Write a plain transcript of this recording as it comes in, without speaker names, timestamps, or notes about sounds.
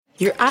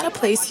you're at a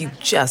place you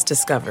just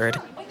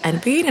discovered.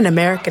 And being an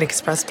American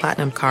Express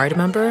Platinum card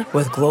member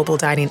with global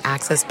dining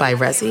access by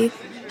Resi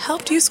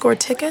helped you score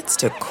tickets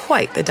to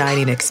quite the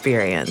dining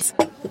experience.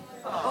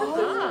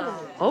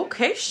 Oh,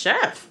 okay,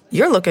 chef.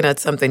 You're looking at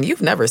something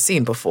you've never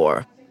seen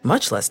before,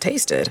 much less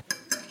tasted.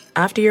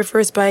 After your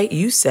first bite,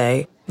 you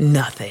say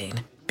nothing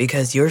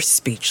because you're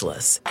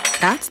speechless.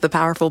 That's the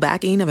powerful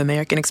backing of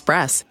American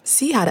Express.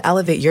 See how to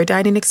elevate your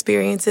dining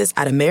experiences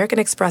at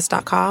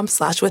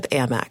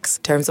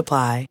americanexpress.com/withAmex. Terms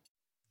apply.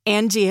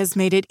 Angie has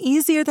made it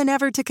easier than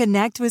ever to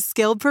connect with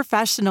skilled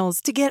professionals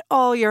to get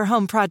all your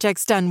home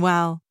projects done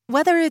well.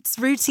 Whether it's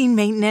routine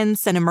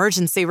maintenance, an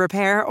emergency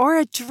repair, or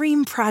a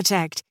dream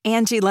project,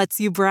 Angie lets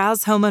you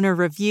browse homeowner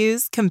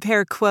reviews,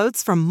 compare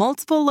quotes from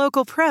multiple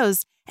local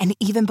pros, and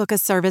even book a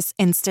service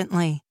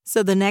instantly.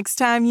 So the next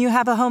time you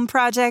have a home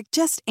project,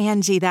 just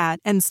Angie that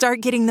and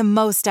start getting the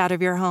most out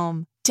of your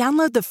home.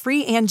 Download the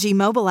free Angie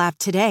mobile app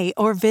today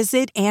or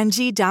visit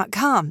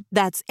Angie.com.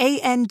 That's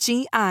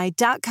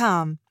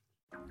ANGI.com.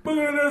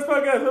 Welcome to this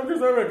podcast. I'm Chris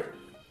Harvick.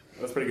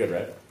 That's pretty good,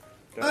 right?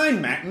 I'm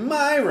Matt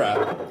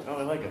Myra. Oh,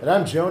 I like it. And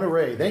I'm Jonah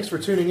Ray. Thanks for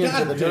tuning in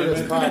to the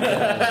Dirtiest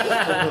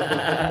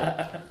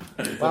Podcast.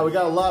 Wow, we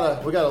got a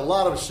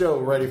lot of show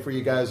ready for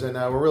you guys, and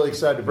we're really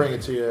excited to bring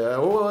it to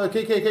you.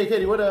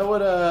 Katie, what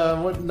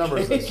number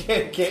is this?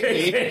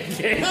 Katie.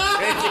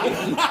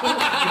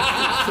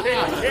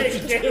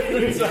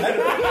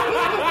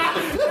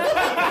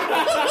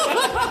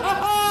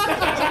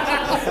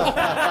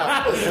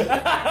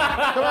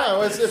 Come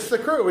on, it's the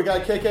crew. We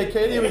got KK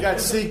Katie, we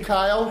got C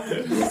Kyle.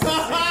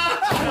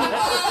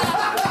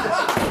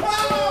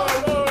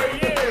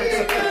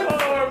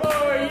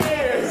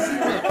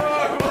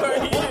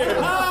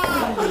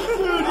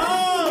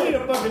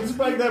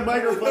 Spike that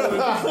microphone.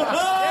 Walk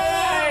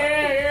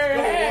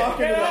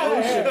into the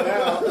ocean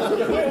now.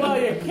 Well,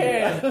 you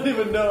can. I don't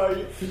even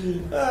know.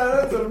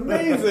 That's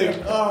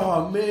amazing.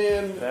 Oh,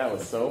 man. That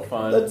was so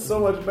fun. That's so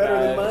much better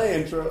than my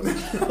intro.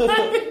 This is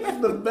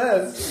the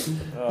best.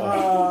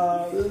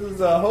 This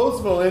is a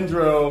hostful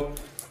intro.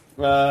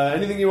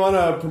 Anything you want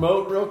to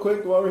promote real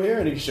quick while we're here?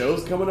 Any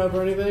shows coming up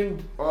or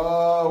anything?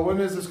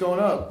 When is this going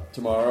up?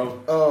 Tomorrow.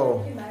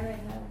 Oh.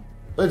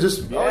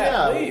 Please.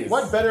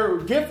 What better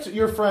gift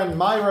your friend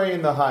My Ray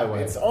in the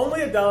Highway? It's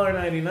only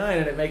 $1.99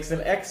 and it makes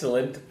an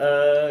excellent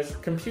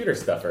computer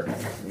stuffer.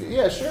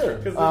 Yeah, sure.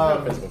 Because there's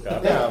no physical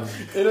copy. Yeah,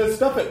 In a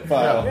stuff it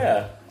file.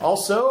 Yeah.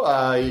 Also,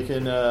 you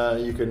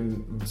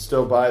can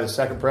still buy the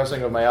second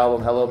pressing of my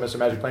album Hello, Mr.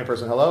 Magic Plain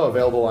Person Hello,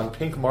 available on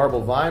pink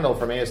marble vinyl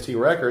from AST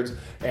Records,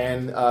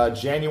 and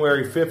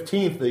January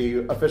 15th,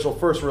 the official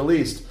first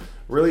release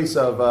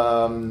of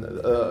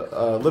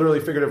Literally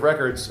Figurative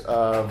Records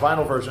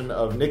vinyl version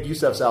of Nick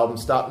Youssef's album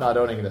Stop Not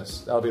Owning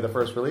This. That'll be the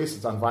first release.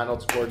 It's on vinyl.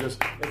 It's gorgeous.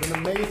 It's an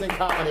amazing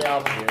comedy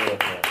album.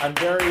 I'm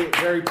very,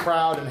 very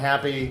proud and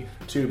happy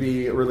to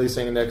be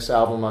releasing Nick's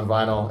album on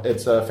vinyl.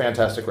 It's a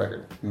fantastic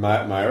record.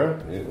 Myra,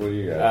 what do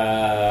you got?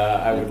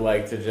 I would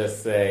like to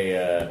just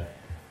say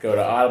go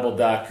to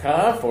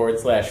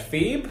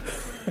audible.com/Phoebe.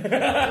 All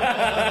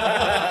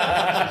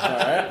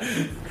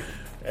right.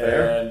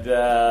 And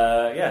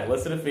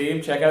listen to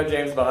Phoebe. Check out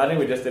James Bonding.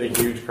 We just did a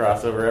huge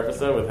crossover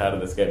episode with How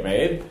Did This Get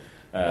Made?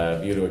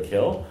 View to a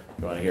Kill. If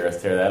you want to hear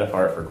us tear that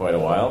apart for quite a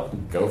while,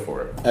 go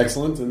for it.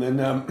 Excellent. And then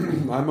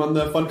I'm on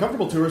the Fun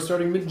Comfortable Tour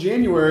starting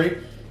mid-January.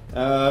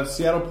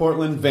 Seattle,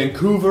 Portland,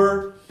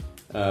 Vancouver,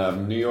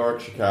 New York,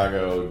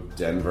 Chicago,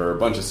 Denver, a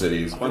bunch of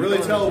cities. Really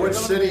tell which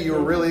city you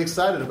were really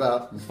excited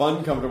about.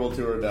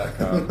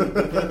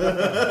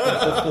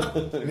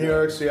 FunComfortableTour.com. New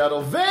York,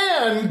 Seattle,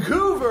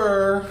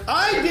 Vancouver.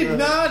 I did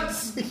not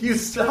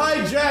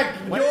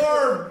hijack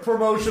your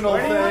promotional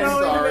thing.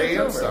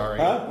 I'm sorry.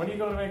 Huh? When are you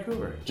going to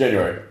Vancouver?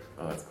 January.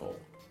 Oh, that's cold.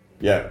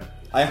 Yeah.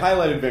 I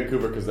highlighted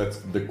Vancouver because that's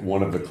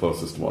one of the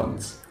closest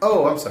ones.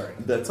 Oh, I'm sorry.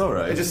 That's all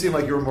right. It just seemed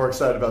like you were more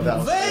excited about that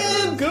one.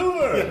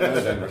 Vancouver!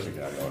 Denver,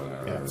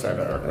 Chicago. Yeah, sorry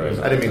about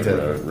that. I didn't mean to.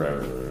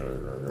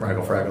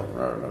 Fraggle.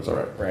 That's all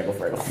right.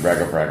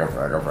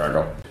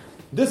 Fraggle.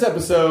 This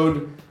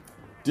episode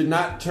did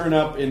not turn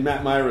up in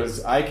Matt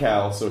Myra's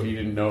iCal, so he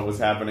didn't know it was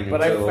happening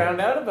But until... I found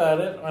out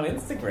about it on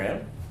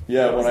Instagram.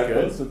 Yeah, when I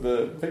good. posted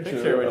the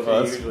picture which of he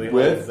us usually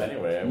with holds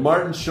anyway.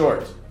 Martin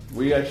Short.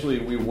 We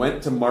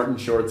went to Martin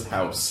Short's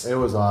house. It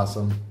was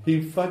awesome.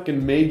 He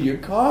fucking made you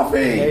coffee.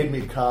 He made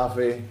me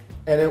coffee,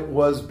 and it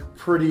was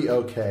pretty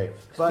okay.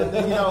 But,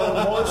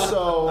 more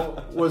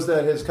so was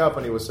that his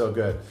company was so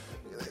good.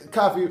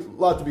 Coffee, a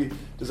lot to be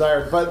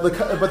desired, but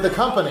the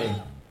company,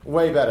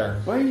 way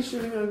better. Why are you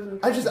shooting on...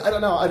 I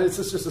don't know. It's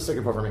just a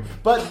second point for me.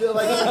 But, he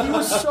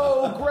was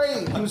so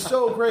great. I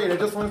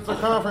just wish the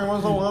coffee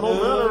was a little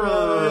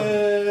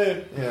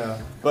better. Yeah.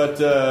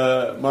 But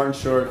Martin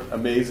Short,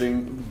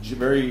 amazing,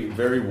 very,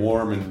 very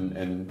warm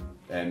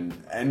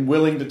and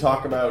willing to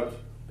talk about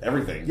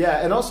everything.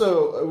 Yeah, and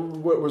also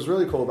what was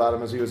really cool about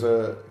him is he was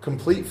a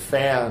complete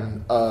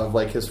fan of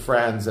like his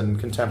friends and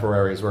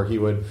contemporaries, where he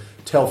would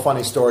tell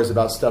funny stories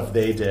about stuff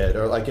they did,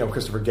 or like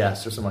Christopher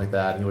Guest or something like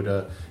that.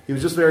 And he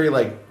was just very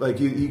like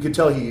you could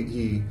tell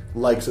he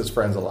likes his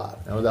friends a lot.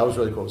 And that was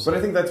really cool. But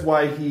I think that's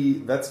why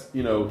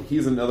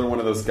he's another one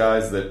of those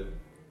guys that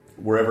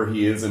wherever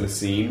he is in a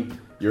scene,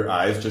 your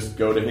eyes just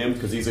go to him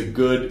because he's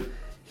good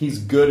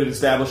at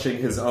establishing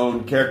his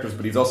own characters,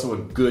 but he's also a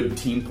good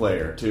team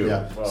player too.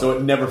 Yeah. Wow. So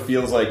it never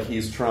feels like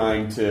he's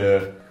trying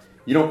to.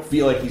 You don't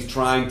feel like he's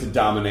trying to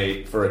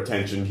dominate for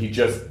attention. He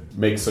just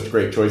makes such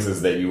great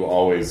choices that you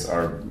always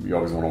want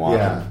to watch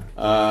him.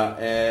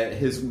 And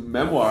his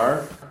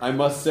memoir, I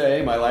must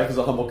say, My Life as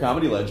a Humble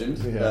Comedy Legend,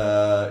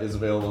 is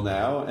available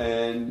now,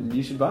 and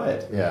you should buy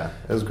it. Yeah,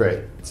 it was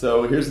great.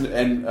 So here's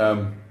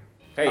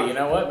hey, you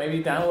know what?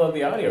 Maybe download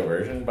the audio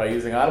version by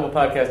using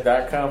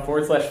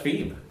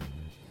audiblepodcast.com/Phoebe.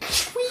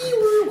 It's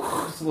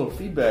a little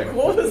feedback.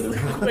 What was this?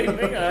 Wait,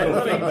 hang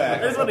on. I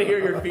just want to hear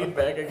your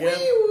feedback again.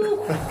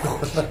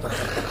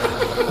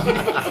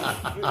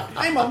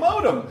 I'm a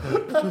modem.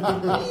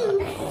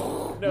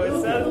 No,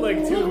 it sounded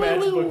like two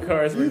matchbook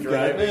cars were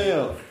driving.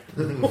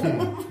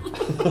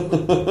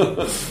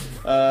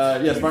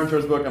 Yes, Martin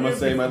Short's book, I must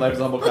say, My Life as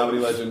a Humble Comedy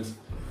Legend.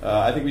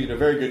 I think we did a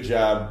very good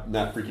job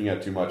not freaking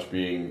out too much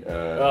being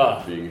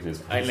in his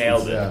positions. I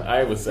nailed it. Yeah.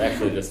 I was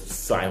actually just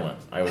silent.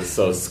 I was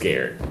so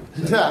scared. I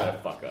was gonna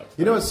fuck up.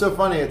 You know what's so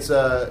funny? It's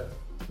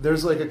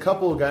there's like a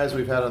couple of guys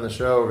we've had on the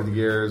show over the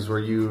years where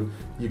you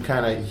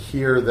kind of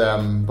hear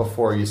them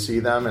before you see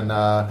them, and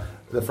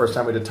the first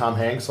time we did Tom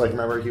Hanks, like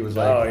remember he was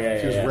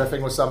like he was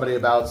riffing with somebody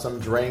about some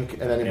drink,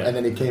 and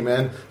then he came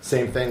in.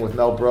 Same thing with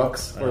Mel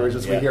Brooks, where we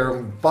hear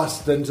him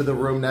bust into the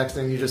room next,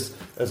 and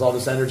there's all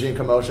this energy and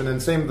commotion.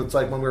 And same, it's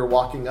like when we were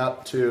walking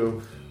up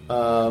to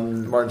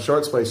Martin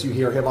Short's place, you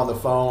hear him on the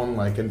phone,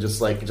 and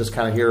just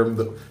kind of hear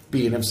him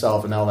being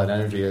himself and all that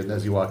energy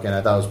as you walk in.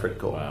 I thought it was pretty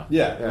cool. Wow.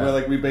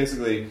 Yeah.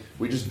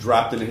 We just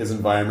dropped into his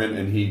environment,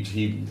 and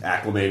he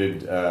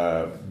acclimated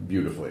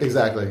beautifully.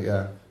 Exactly.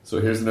 Yeah. So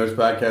here's the Nerds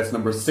Podcast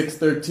number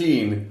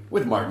 613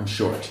 with Martin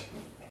Short.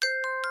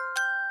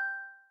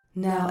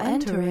 Now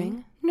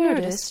entering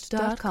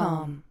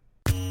Nerdist.com.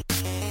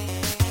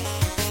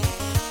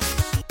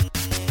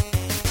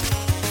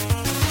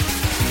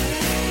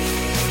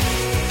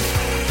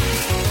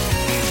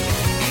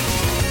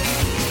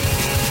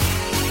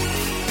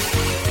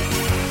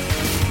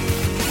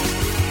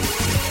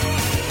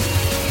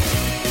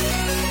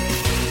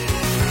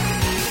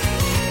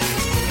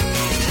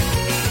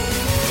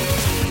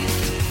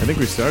 I think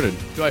we started.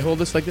 Do I hold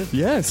this like this?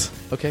 Yes.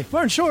 Okay.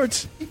 Martin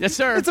Short. Yes,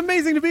 sir. It's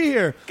amazing to be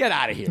here. Get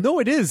out of here. No,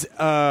 it is.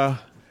 Where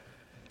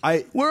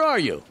are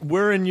you?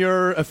 We're in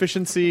your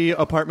efficiency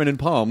apartment in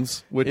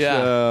Palms, which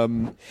a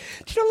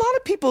lot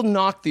of people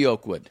knock the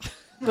Oakwood,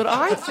 but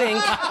I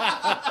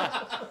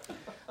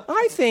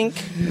think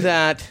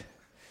that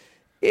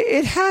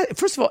it has.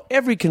 First of all,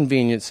 every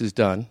convenience is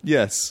done.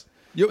 yes.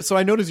 So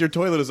I noticed your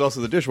toilet is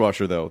also the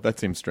dishwasher, though. That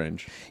seems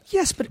strange.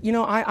 Yes, but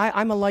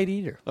I'm a light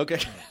eater. Okay.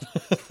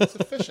 It's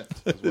efficient.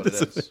 Is what it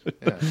is.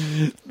 Yeah.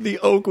 The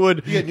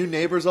Oakwood. You get new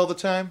neighbors all the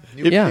time.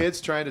 New kids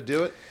trying to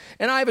do it.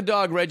 And I have a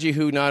dog, Reggie,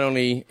 who not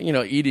only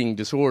eating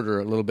disorder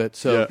a little bit,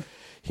 so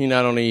he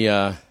not only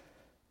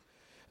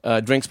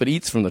drinks but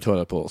eats from the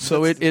toilet bowl.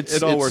 So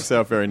it all works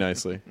out very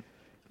nicely.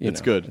 It's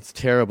good. It's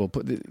terrible,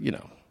 but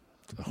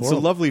It's a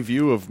lovely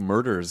view of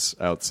murders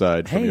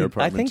outside from your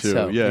apartment, I think too.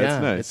 so. Yeah,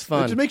 it's nice. It's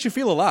fun. It just makes you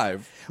feel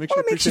alive. It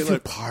makes you feel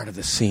part of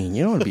the scene.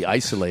 You don't want to be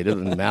isolated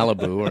in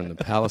Malibu or in the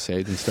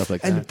Palisades and stuff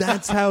like that. And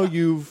that's how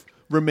you've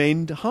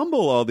remained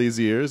humble all these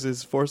years,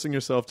 is forcing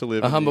yourself to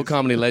live a humble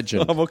comedy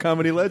legend. A humble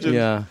comedy legend.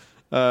 Yeah.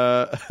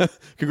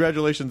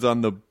 Congratulations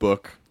on the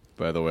book,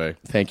 by the way.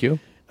 Thank you.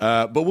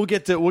 But we'll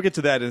get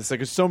to that in a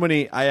second. So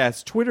many. I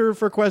asked Twitter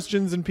for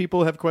questions, and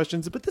people have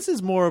questions, but this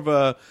is more of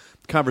a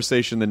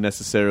conversation than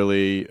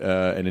necessarily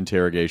an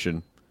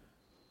interrogation.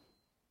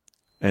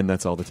 And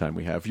that's all the time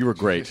we have. You were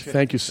great.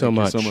 Thank you so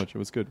much. It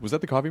was good. Was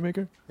that the coffee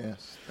maker?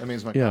 Yes. That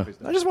means my coffee's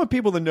done. I just want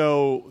people to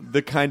know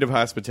the kind of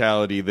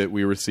hospitality that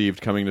we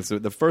received coming to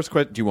the first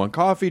question. Do you want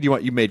coffee?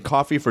 You made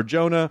coffee for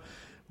Jonah?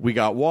 We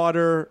got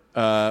water.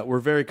 We're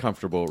very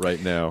comfortable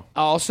right now.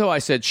 Also, I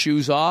said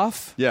shoes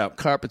off. Yeah.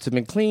 Carpets have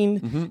been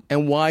cleaned. Mm-hmm.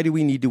 And why do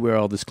we need to wear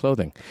all this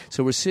clothing?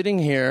 So we're sitting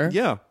here.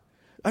 Yeah.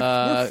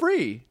 We're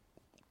free.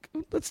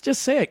 Let's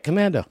just say it,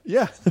 Commando.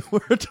 Yeah,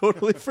 we're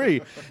totally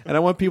free. And I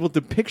want people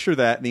to picture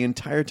that the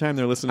entire time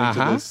they're listening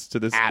to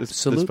this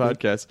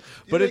podcast.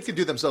 But they could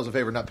do themselves a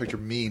favor and not picture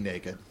me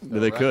naked.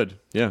 They could,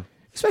 yeah.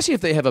 Especially if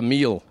they have a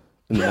meal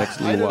in the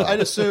next little while. I'd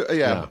assume,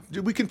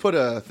 we can put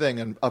a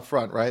thing up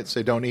front, right?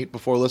 Say don't eat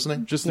before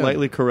listening. Just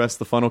lightly caress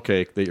the funnel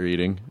cake that you're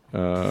eating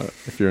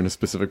if you're in a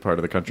specific part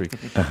of the country.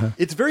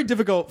 It's very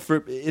difficult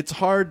it's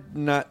hard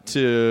not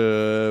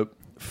to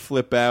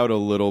flip out a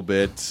little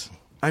bit.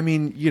 I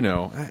mean,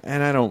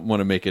 and I don't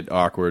want to make it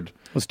awkward.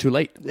 It's too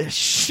late.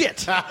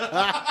 Shit!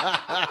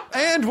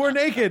 And we're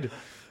naked.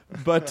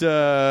 But,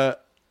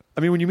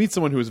 mean, when you meet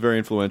someone who is very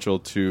influential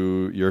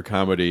to your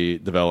comedy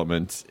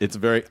development, it's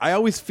very. I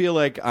always feel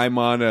like I'm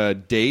on a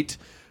date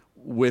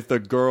with a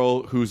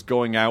girl who's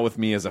going out with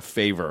me as a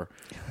favor,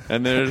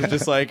 and then it's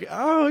just like,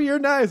 "Oh, you're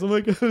nice." I'm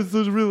like, "I just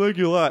really like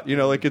you a lot." You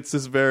know, like it's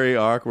just very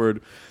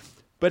awkward.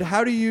 But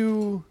how do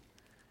you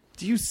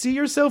see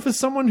yourself as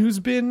someone who's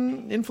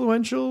been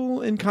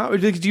influential in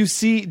comedy? Do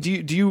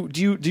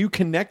you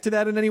connect to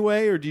that in any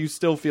way, or do you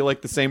still feel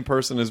like the same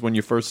person as when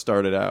you first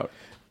started out?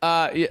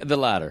 Yeah, the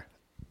latter.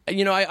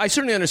 You know, I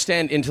certainly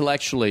understand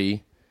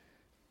intellectually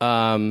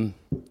that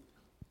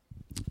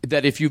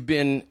if you've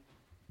been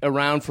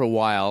around for a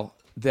while,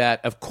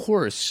 that of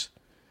course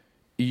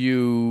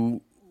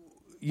you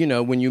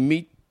know, when you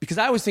meet, because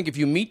I always think if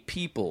you meet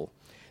people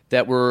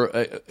that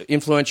were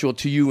influential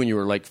to you when you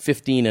were like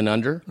 15 and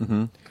under,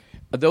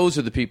 those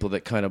are the people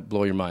that kind of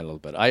blow your mind a little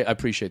bit. I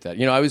appreciate that.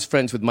 You know, I was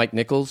friends with Mike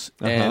Nichols,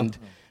 and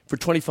for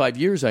 25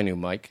 years I knew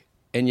Mike,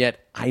 and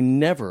yet I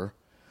never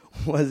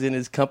was in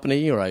his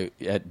company or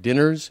at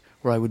dinners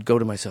where I would go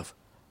to myself,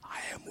 I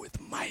am with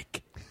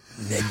Mike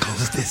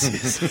Nichols. This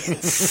is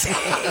insane.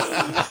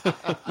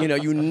 You know,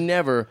 you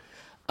never.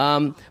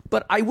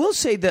 But I will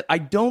say that I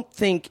don't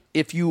think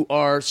if you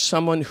are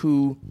someone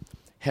who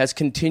has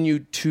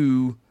continued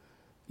to,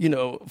 you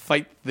know,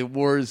 fight the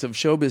wars of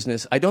show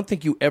business, I don't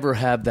think you ever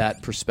have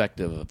that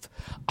perspective of,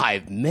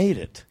 I've made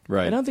it.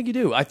 Right. I don't think you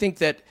do. I think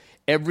that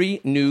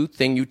every new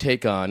thing you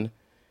take on,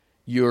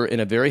 you're in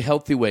a very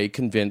healthy way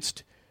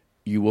convinced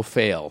you will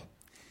fail.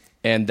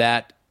 And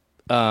that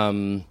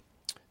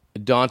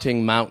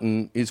daunting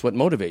mountain is what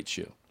motivates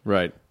you.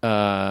 Right.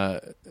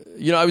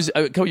 You know,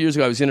 a couple years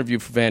ago, I was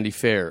interviewed for Vanity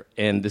Fair,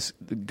 and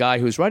the guy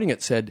who was writing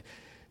it said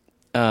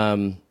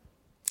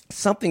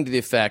something to the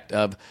effect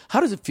of, how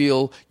does it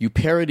feel you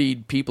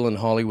parodied people in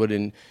Hollywood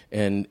and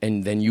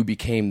then you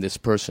became this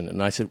person?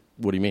 And I said,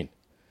 what do you mean?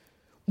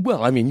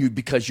 Well, I mean,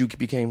 because you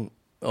became,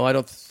 I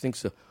don't think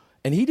so.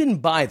 And he didn't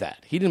buy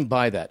that.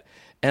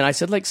 And I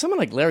said, like, someone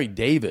like Larry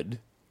David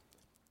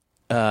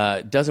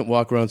doesn't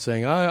walk around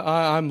saying,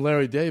 I'm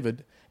Larry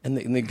David. And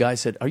the guy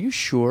said, are you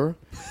sure?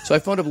 So I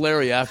phoned up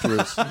Larry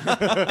afterwards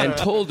and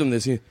told him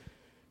this. Is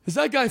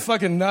that guy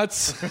fucking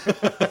nuts?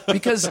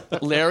 Because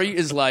Larry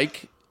is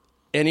like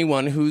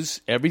anyone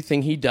who's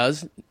everything he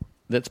does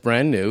that's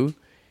brand new.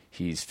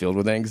 He's filled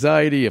with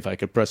anxiety. If I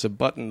could press a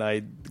button,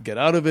 I'd get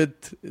out of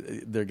it.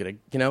 They're gonna,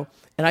 you know.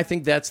 And I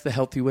think that's the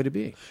healthy way to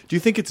be. Do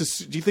you think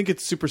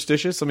it's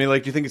superstitious? I mean,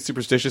 like, do you think it's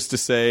superstitious to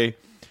say,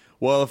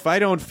 well, if I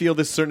don't feel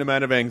this certain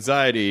amount of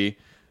anxiety,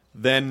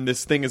 then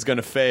this thing is going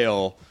to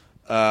fail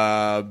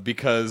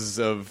because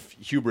of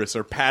hubris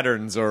or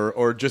patterns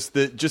or just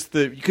the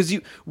because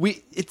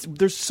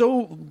there's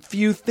so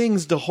few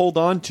things to hold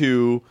on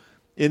to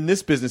in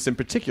this business in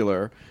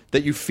particular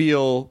that you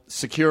feel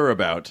secure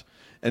about.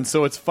 And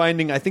so it's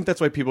I think that's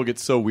why people get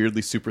so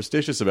weirdly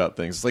superstitious about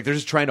things. It's like they're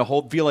just trying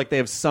to feel like they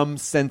have some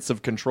sense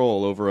of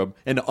control over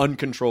an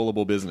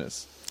uncontrollable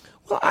business.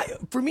 Well,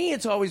 for me,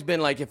 it's always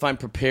been like, if I'm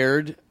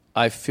prepared,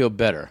 I feel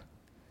better.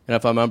 And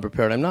if I'm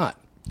unprepared, I'm not.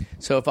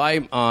 So if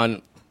I'm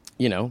on,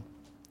 you know,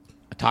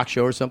 a talk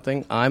show or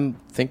something, I'm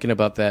thinking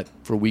about that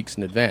for weeks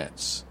in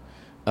advance.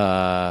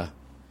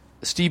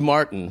 Steve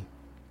Martin,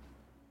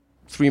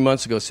 3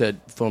 months ago,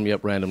 phoned me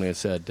up randomly and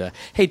said,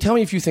 hey, tell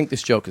me if you think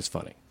this joke is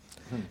funny.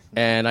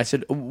 And I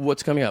said,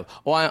 what's coming up?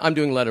 Oh, I'm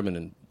doing Letterman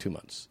in 2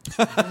 months.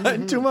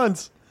 In 2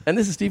 months. And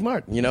this is Steve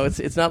Martin. You know,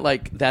 it's not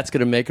like that's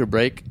going to make or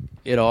break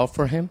it all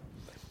for him.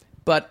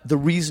 But the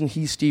reason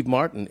he's Steve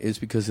Martin is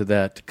because of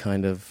that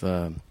kind of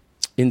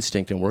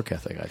instinct and work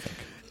ethic, I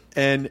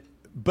think.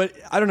 But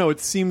I don't know, it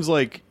seems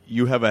like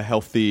you have a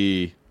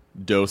healthy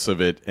dose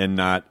of it and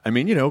not, I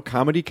mean, you know,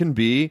 comedy can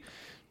be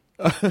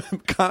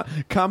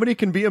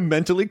a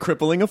mentally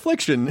crippling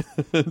affliction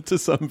to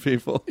some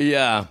people.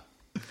 Yeah.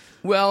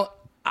 Well,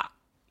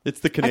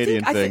 it's the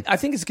Canadian thing. I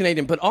think it's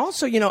Canadian, but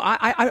also, you know,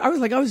 I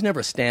was never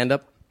a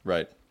stand-up.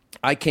 Right.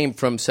 I came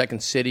from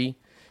Second City,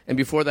 and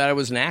before that, I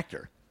was an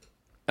actor.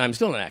 I'm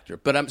still an actor,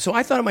 but so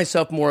I thought of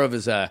myself more of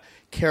as a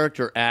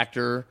character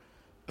actor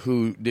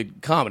who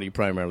did comedy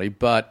primarily.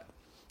 But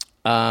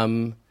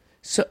and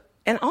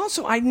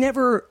also, I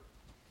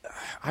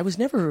was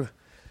never,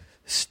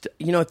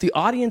 you know, if the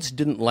audience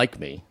didn't like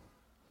me,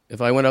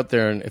 if I went out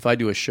there and if I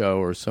do a show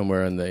or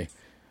somewhere and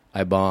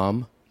I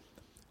bomb.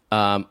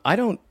 I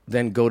don't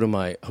then go to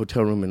my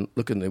hotel room and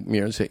look in the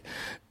mirror and say,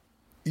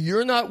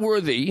 you're not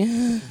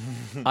worthy.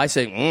 I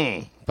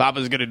say,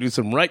 Papa's going to do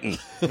some writing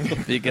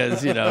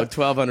because, you know,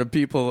 1,200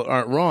 people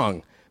aren't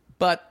wrong.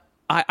 But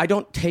I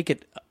don't take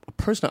it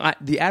personal.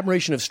 The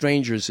admiration of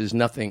strangers is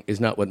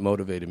not what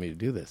motivated me to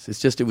do this. It's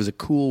just, it was a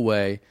cool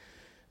way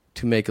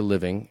to make a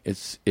living.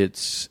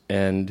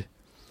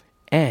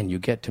 And you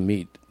get to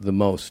meet the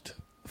most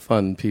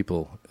fun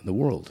people in the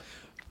world.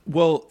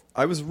 Well,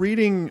 I was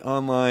reading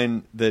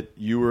online that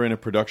you were in a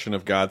production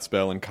of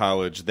Godspell in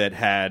college that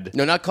had...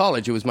 No, not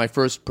college. It was my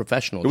first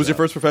professional. It was your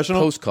first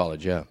professional?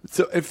 Post-college, yeah.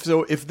 So if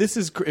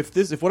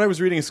what I was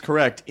reading is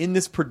correct, in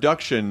this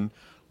production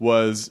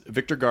was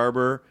Victor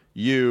Garber,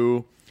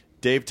 you,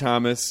 Dave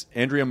Thomas,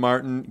 Andrea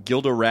Martin,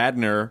 Gilda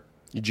Radner,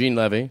 Eugene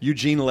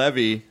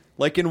Levy.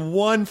 Like in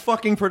one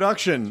fucking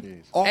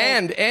production.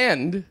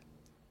 And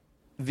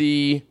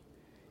it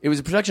was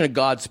a production of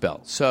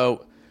Godspell.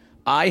 So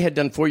I had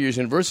done 4 years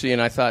university,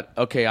 and I thought,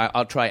 okay,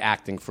 I'll try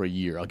acting for a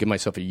year. I'll give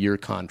myself a year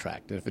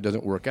contract. And if it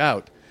doesn't work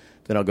out,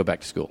 then I'll go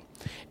back to school.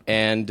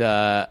 And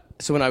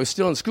so when I was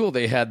still in school,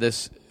 they had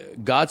this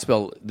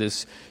Godspell,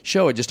 this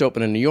show had just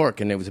opened in New York,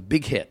 and it was a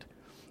big hit.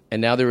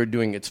 And now they were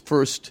doing its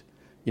first,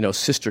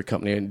 sister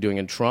company and doing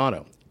it in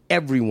Toronto.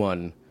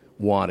 Everyone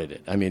wanted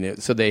it. I mean,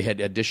 so they had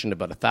auditioned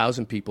about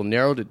 1,000 people,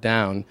 narrowed it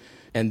down,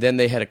 and then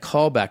they had a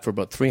callback for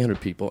about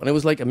 300 people. And it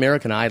was like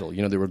American Idol.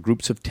 There were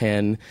groups of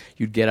 10.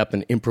 You'd get up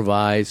and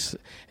improvise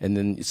and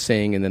then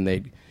sing, and then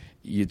they'd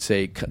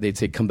say,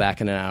 come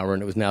back in an hour,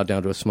 and it was now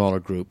down to a smaller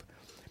group.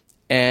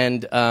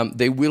 And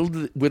they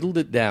whittled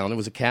it down. It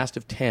was a cast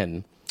of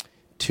 10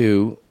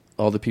 to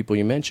all the people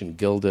you mentioned,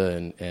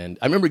 Gilda. And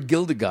I remember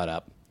Gilda got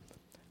up.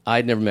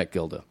 I'd never met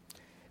Gilda.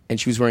 And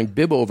she was wearing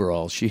bib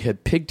overalls. She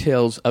had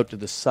pigtails out to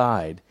the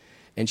side,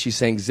 and she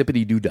sang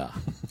Zippity-Doo-Dah.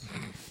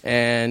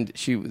 And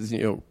she was,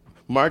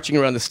 marching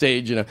around the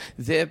stage,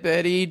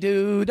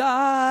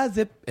 Zippity-Doo-Dah,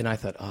 zip. And I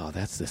thought, oh,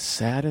 that's the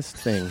saddest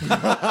thing.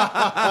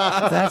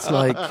 That's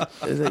like,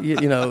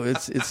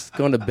 it's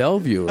going to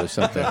Bellevue or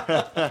something.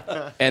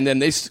 And then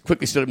they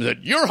quickly stood up and said,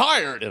 you're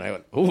hired. And I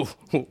went,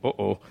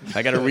 oh,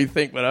 I got to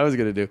rethink what I was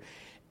going to do.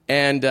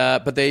 And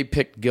but they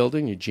picked Gilda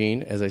and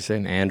Eugene, as I say,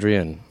 and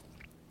Andrea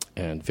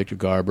and Victor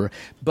Garber.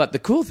 But the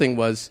cool thing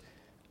was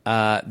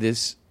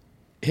this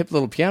hip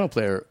little piano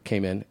player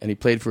came in, and he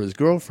played for his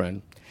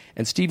girlfriend.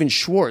 And Stephen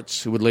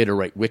Schwartz, who would later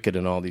write Wicked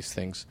and all these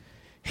things,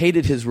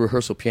 hated his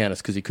rehearsal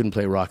pianist because he couldn't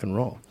play rock and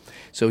roll.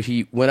 So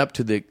he went up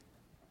to the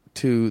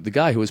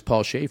guy who was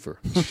Paul Schaefer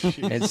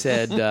and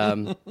said,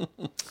 I'm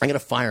going to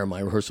fire my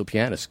rehearsal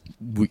pianist.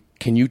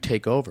 Can you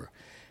take over?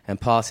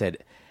 And Paul said,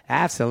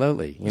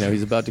 absolutely.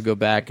 He's about to go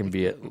back and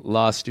be a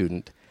law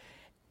student.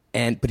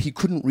 But he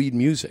couldn't read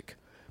music.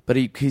 But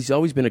he's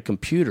always been a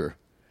computer.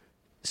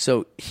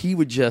 So he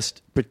would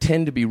just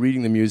pretend to be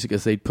reading the music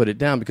as they'd put it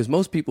down, because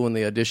most people when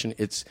they audition,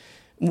 it's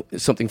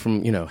something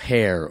from,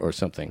 Hair or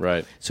something.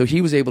 Right. So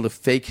he was able to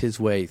fake his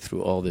way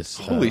through all this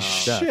Holy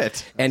stuff.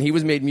 shit. And he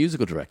was made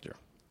musical director.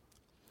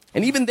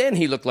 And even then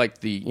he looked like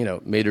the,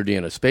 maitre d'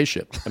 in a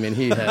spaceship. I mean,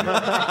 he had...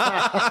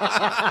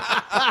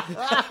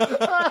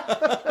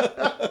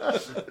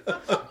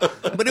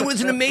 But it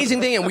was an amazing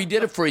thing, and we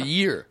did it for a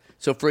year.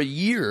 So for a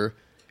year...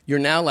 You're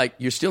now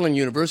you're still in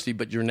university,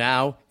 but you're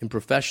now in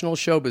professional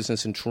show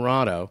business in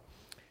Toronto,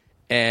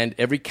 and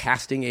every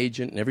casting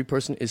agent and every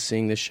person is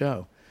seeing this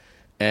show.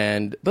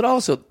 But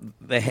also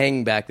the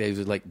hang back days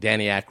was like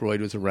Danny Aykroyd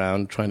was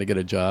around trying to get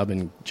a job,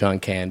 and John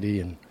Candy,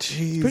 and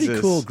pretty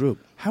cool group.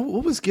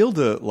 What was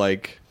Gilda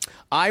like?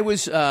 I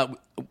was,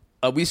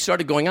 we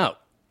started going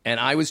out, and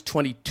I was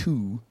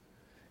 22,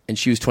 and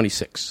she was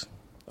 26.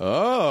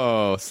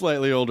 Oh,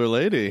 slightly older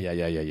lady.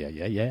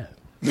 Yeah.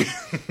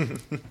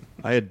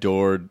 I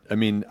adored. I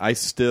mean, I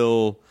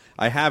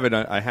have it.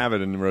 I have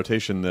it in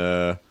rotation.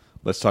 The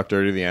Let's Talk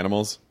Dirty to the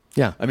Animals.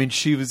 Yeah. I mean,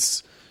 she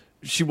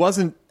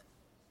wasn't.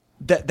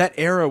 That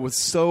era was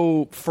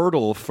so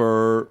fertile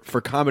for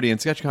comedy and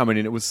sketch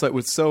comedy, and it was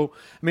so.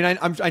 I mean,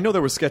 I know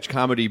there was sketch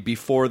comedy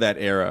before that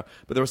era,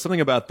 but there was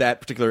something about that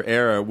particular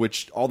era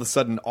which all of a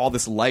sudden all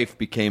this life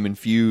became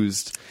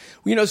infused.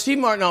 Well, Steve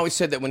Martin always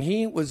said that when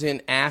he was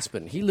in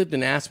Aspen, he lived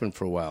in Aspen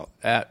for a while.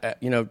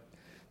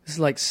 This is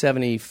like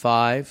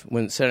 75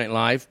 when Saturday Night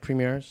Live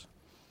premieres.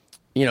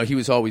 He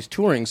was always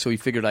touring, so he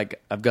figured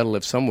I've got to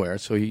live somewhere.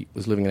 So he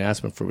was living in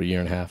Aspen for a year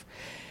and a half.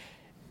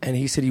 And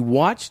he said he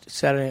watched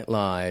Saturday Night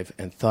Live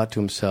and thought to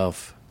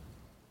himself,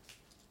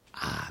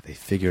 they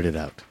figured it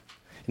out.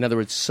 In other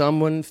words,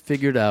 someone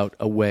figured out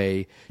a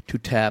way to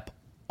tap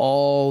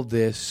all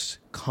this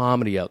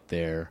comedy out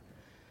there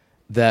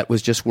that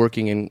was just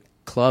working in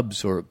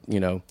clubs or,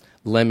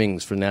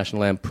 Lemmings for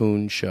National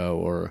Lampoon show,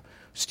 or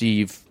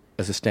Steve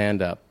as a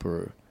stand-up,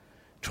 or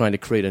trying to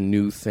create a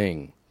new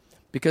thing.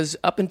 Because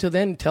up until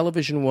then,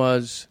 television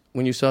was,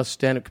 when you saw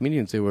stand-up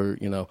comedians, they were,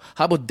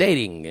 how about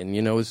dating? And,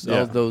 it was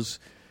all those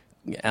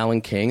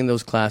Alan King and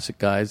those classic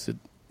guys that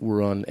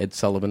were on Ed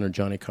Sullivan or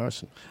Johnny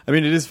Carson. I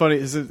mean, it is funny.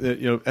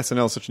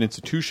 SNL is such an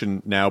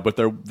institution now, but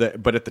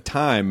at the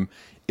time,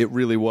 it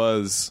really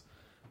was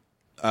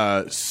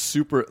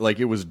super,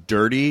 it was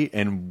dirty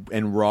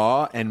and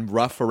raw and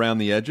rough around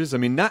the edges. I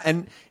mean,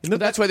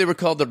 that's why they were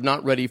called the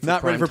not ready for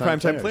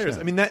primetime players.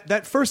 Yeah. I mean,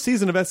 that first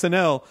season of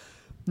SNL,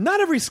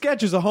 not every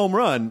sketch is a home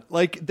run.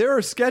 There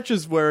are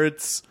sketches where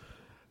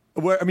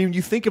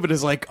you think of it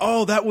as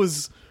that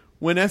was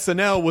when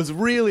SNL was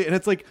really, and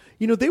it's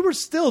they were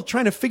still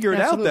trying to figure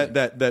it out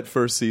that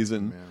first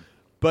season. Yeah.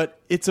 But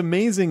it's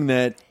amazing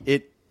that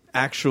it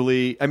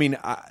actually,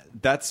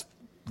 that's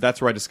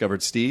where I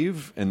discovered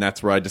Steve, and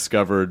that's where I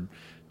discovered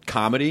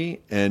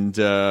comedy, and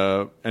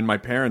my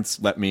parents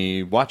let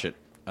me watch it.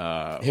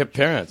 Hip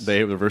parents.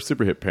 They were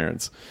super hip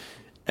parents.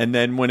 And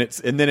then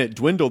it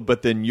dwindled,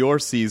 but then your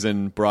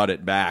season brought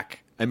it back.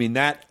 I mean,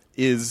 that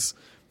is,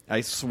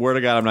 I swear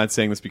to God, I'm not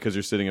saying this because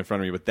you're sitting in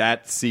front of me, but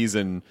that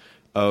season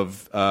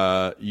of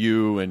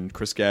you and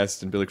Chris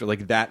Guest and Billy,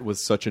 like that was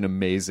such an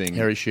amazing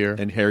Harry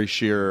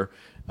Shearer.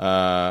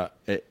 I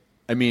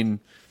mean,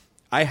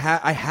 I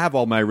have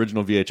all my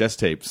original VHS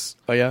tapes.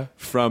 Oh yeah,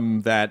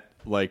 from that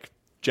like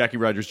Jackie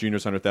Rogers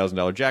Jr.'s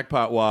 $100,000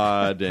 jackpot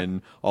wad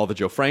and all the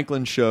Joe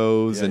Franklin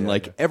shows and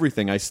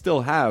everything. I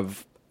still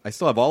have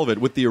all of it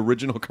with the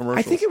original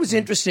commercials. I think it was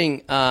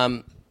interesting.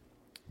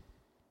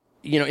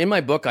 In my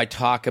book, I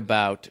talk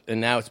about,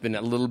 and now it's been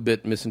a little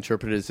bit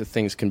misinterpreted as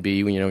things can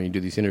be when you do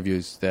these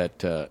interviews.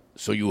 That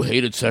so you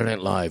hated Saturday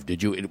Night Live,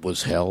 did you? It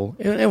was hell.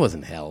 It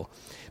wasn't hell,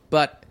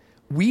 but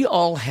we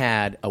all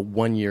had a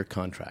 1-year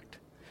contract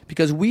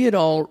because we had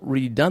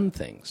already done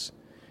things.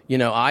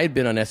 I had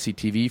been on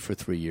SCTV for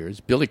 3 years.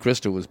 Billy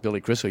Crystal was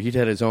Billy Crystal. He'd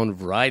had his own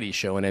variety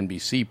show on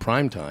NBC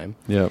primetime.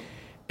 Yeah,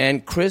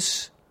 and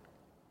Chris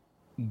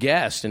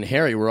Guest and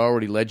Harry were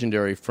already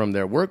legendary from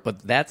their work,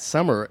 but that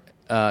summer.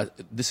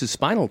 This is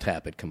Spinal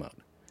Tap had come out.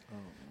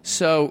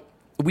 So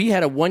we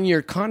had a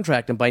 1-year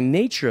contract, and by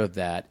nature of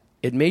that,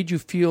 it made you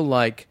feel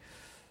like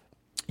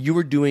you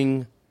were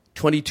doing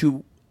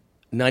 22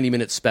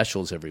 90-minute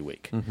specials every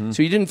week. Mm-hmm.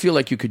 So you didn't feel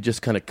like you could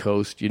just kind of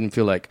coast. You didn't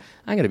feel like,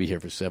 I'm going to be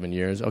here for 7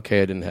 years.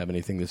 Okay, I didn't have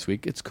anything this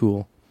week. It's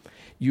cool.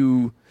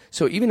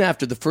 So even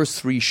after the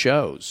first 3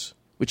 shows,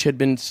 which had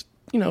been,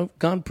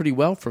 gone pretty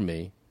well for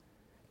me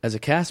as a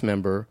cast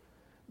member,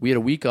 we had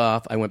a week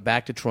off. I went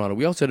back to Toronto.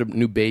 We also had a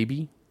new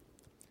baby.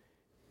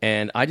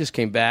 And I just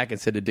came back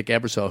and said to Dick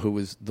Ebersol, who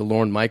was the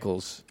Lorne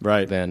Michaels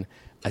then,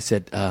 I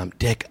said,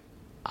 Dick,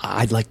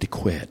 I'd like to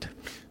quit.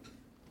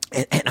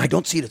 And I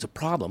don't see it as a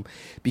problem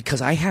because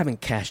I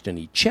haven't cashed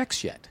any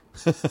checks yet.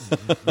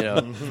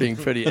 Being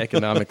pretty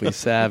economically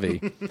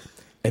savvy.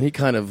 And he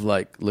kind of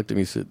looked at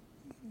me and said,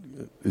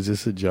 is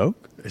this a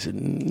joke? I said,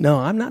 no,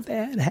 I'm not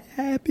that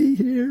happy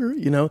here.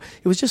 It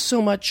was just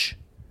so much.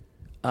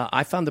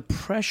 I found the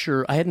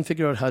pressure. I hadn't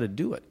figured out how to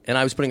do it. And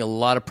I was putting a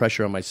lot of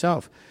pressure on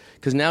myself.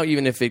 Because now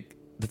even if the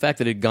fact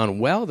that it had gone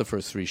well the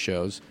first 3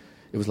 shows,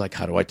 it was like,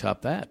 how do I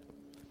top that?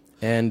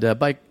 And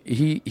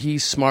he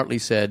smartly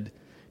said,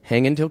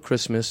 hang until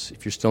Christmas.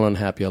 If you're still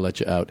unhappy, I'll let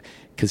you out.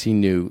 Because he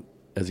knew,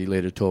 as he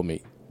later told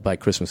me, by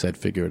Christmas I'd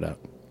figure it out.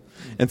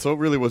 And so it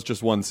really was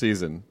just 1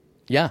 season.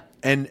 Yeah.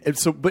 And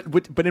so,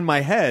 but in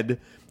my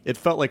head, it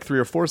felt like 3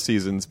 or 4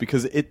 seasons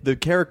because the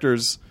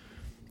characters,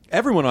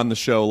 everyone on the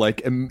show,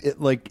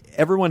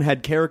 everyone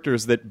had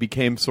characters that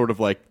became sort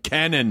of like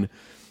canon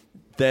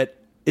that.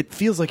 It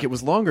feels like it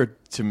was longer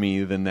to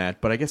me than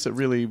that, but I guess it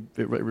really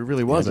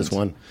wasn't. Just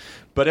one.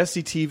 But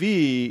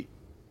SCTV,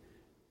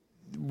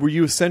 were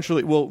you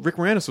essentially... Well, Rick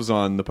Moranis was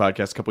on the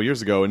podcast a couple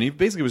years ago, and he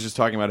basically was just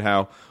talking about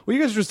how, you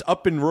guys are just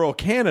up in rural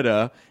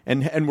Canada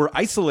and were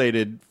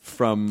isolated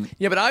from...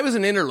 Yeah, but I was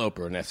an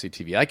interloper in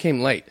SCTV. I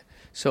came late,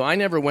 so I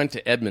never went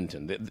to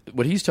Edmonton.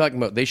 What he's talking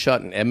about, they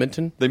shot in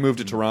Edmonton. They moved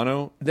to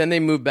Toronto? Then they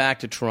moved back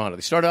to Toronto.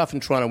 They started off in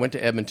Toronto, went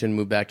to Edmonton,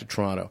 moved back to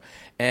Toronto.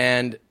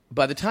 And...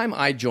 by the time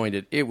I joined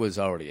it, it was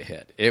already a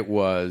hit. It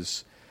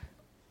was,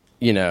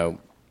 had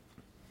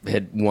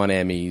won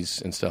Emmys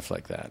and stuff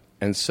like that.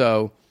 And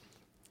so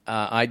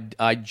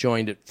I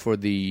joined it for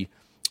the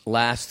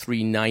last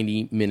 3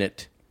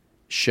 90-minute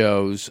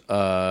shows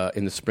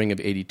in the spring of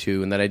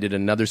 '82, and then I did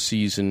another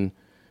season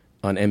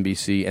on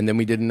NBC, and then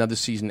we did another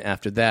season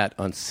after that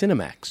on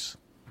Cinemax.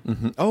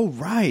 Mm-hmm. Oh,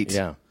 right.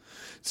 Yeah.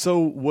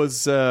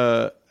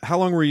 So how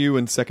long were you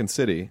in Second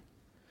City?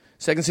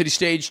 Second City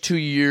Stage, 2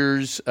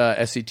 years.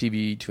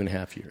 SCTV,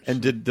 2.5 years.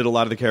 And did a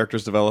lot of the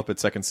characters develop at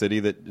Second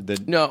City?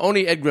 That No,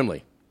 only Ed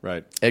Grimley.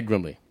 Right. Ed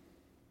Grimley.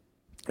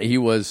 He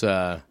was.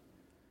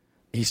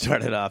 He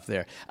started off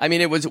there. I mean,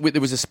 there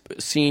was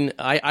a scene.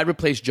 I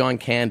replaced John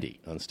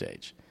Candy on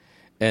stage,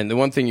 and the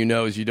one thing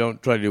is you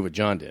don't try to do what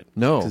John did.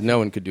 No, because no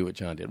one could do what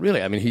John did.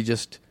 Really, I mean,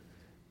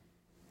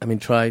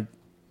 try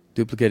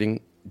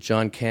duplicating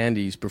John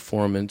Candy's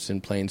performance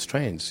in Planes,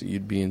 Trains.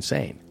 You'd be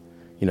insane.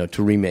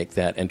 To remake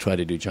that and try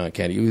to do John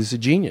Candy. He was a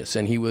genius,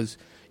 and he was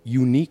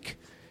unique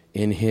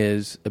in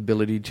his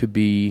ability to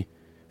be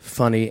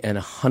funny and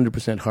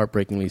 100%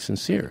 heartbreakingly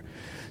sincere.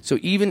 So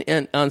even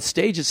on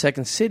stage at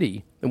Second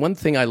City, the one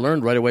thing I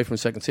learned right away from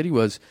Second City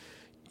was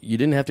you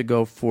didn't have to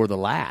go for the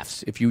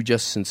laughs. If you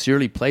just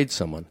sincerely played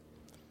someone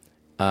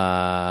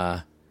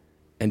and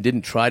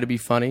didn't try to be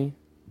funny,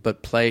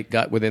 but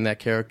got within that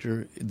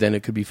character, then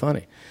it could be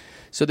funny.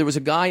 So there was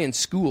a guy in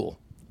school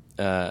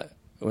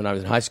when I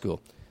was in high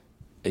school.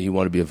 He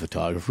wanted to be a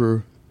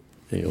photographer.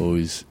 He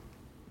always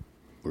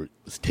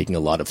was taking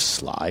a lot of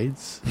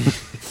slides.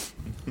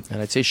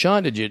 And I'd say,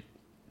 Sean, did you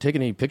take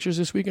any pictures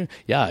this weekend?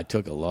 Yeah, I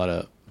took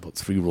about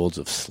 3 rolls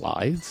of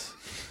slides.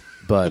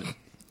 But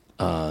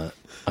I'm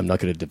not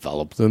going to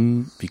develop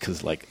them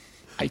because,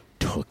 I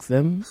took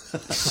them.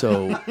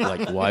 So,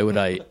 why would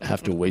I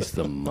have to waste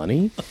the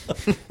money?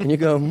 And you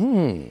go,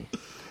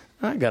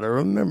 I got to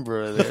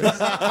remember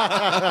this.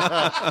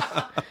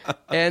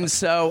 And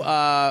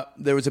so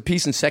there was a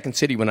piece in Second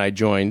City when I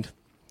joined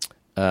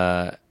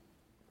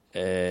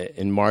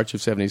in March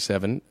of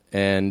 '77,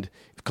 and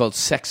it's called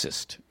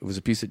Sexist. It was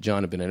a piece that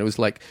John had been in. It was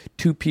like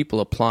 2 people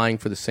applying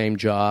for the same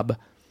job.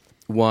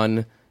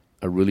 One,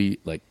 a really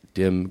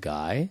dim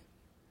guy,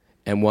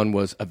 and one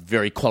was a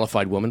very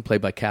qualified woman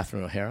played by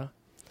Catherine O'Hara,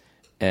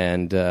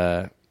 and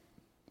Peter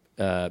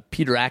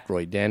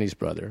Aykroyd, Danny's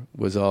brother,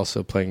 was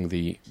also playing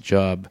the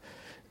job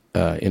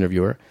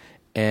interviewer,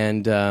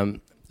 and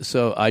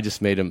so I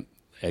just made him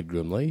Ed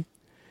Grimley,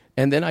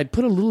 and then I'd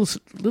put a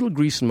little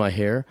grease in my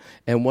hair,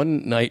 and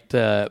one night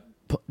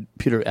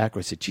Peter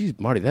Aykroyd said, "Geez,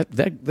 Marty,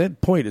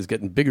 that point is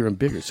getting bigger and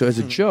bigger." So as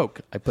a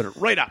joke, I put it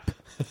right up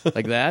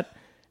like that.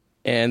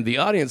 And the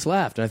audience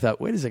laughed, and I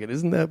thought, wait a second,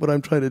 isn't that what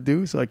I'm trying to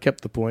do? So I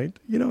kept the point.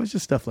 It's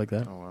just stuff like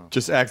that. Oh, wow.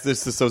 Just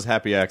those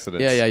happy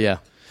accidents. Yeah.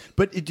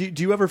 But do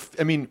you ever,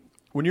 I mean,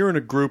 when you're in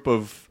a group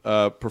of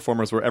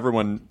performers where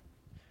everyone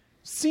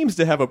seems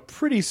to have a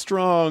pretty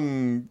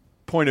strong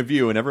point of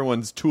view and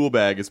everyone's tool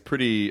bag is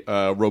pretty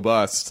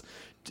robust,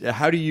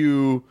 how are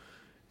you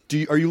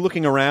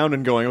looking around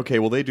and going, okay,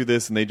 well, they do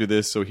this and they do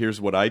this, so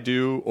here's what I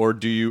do? Or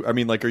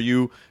are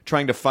you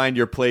trying to find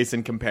your place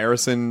in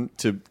comparison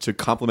to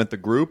complement the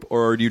group?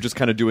 Or are you just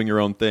kind of doing your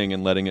own thing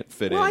and letting it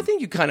fit in? Well, I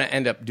think you kind of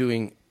end up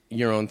doing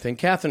your own thing.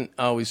 Catherine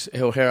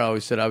O'Hara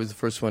always said I was the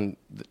first one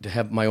to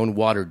have my own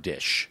water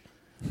dish,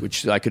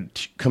 which I could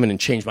come in and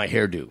change my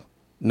hairdo.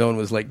 No one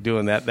was like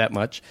doing that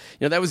much.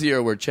 That was the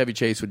era where Chevy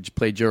Chase would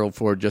play Gerald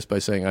Ford just by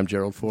saying, "I'm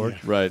Gerald Ford."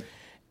 Yeah. Right.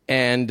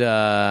 And,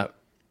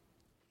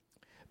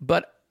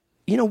 but...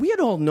 we had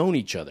all known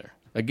each other.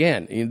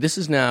 Again, this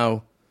is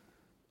now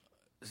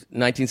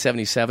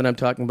 1977, I'm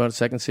talking about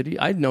Second City.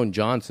 I'd known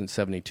John since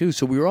 72,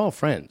 so we were all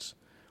friends.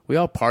 We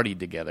all partied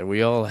together.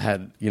 We all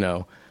had,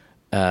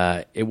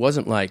 it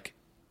wasn't like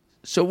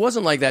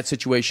that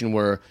situation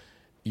where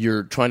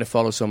you're trying to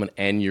follow someone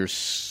and you're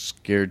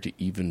scared to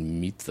even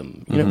meet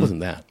them. It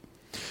wasn't that.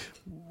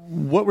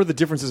 What were the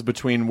differences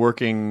between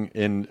working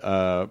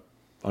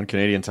on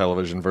Canadian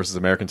television versus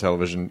American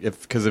television?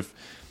 Because if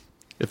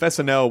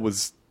SNL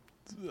was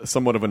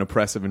somewhat of an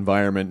oppressive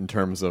environment in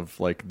terms of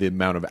like the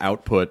amount of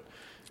output,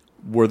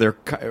 were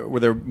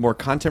there more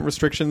content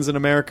restrictions in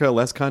America,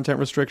 less content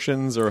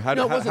restrictions, or how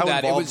involved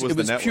was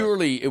the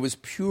network? It was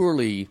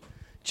purely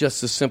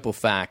just the simple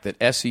fact that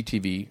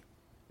SCTV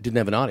didn't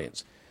have an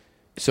audience.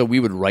 So we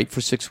would write for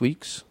 6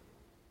 weeks,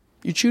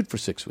 you'd shoot for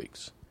 6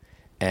 weeks.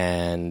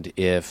 And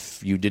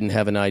if you didn't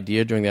have an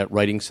idea during that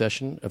writing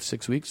session of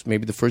 6 weeks,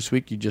 maybe the first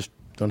week you just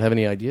don't have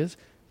any ideas,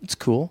 it's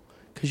cool,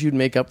 because you'd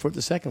make up for it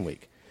the second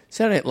week.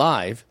 Saturday Night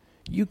Live,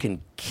 you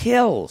can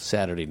kill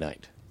Saturday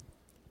night.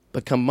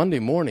 But come Monday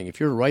morning,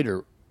 if you're a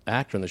writer,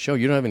 actor on the show,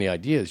 you don't have any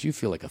ideas, you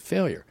feel like a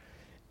failure.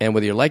 And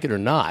whether you like it or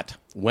not,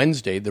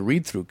 Wednesday, the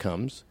read-through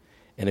comes,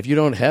 and if you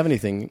don't have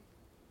anything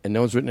and no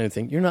one's written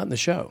anything, you're not in the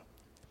show.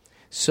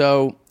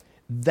 So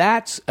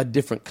that's a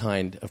different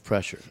kind of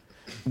pressure.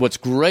 What's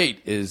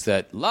great is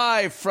that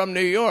live from New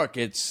York,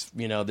 it's,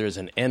 there's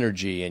an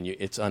energy and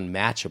it's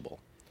unmatchable.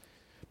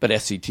 But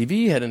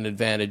SCTV had an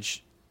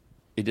advantage.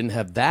 It didn't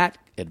have that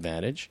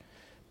advantage.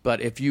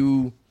 But if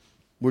you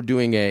were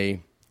doing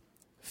a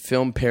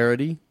film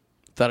parody,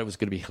 thought it was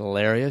going to be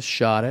hilarious,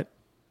 shot it,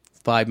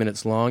 5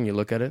 minutes long, you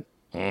look at it,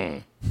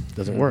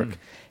 doesn't work.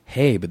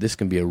 Hey, but this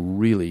can be a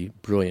really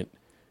brilliant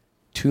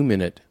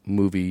 2-minute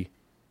movie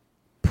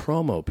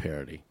promo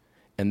parody.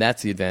 And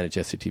that's the advantage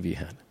SCTV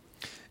had.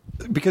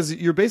 Because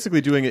you're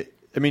basically doing it,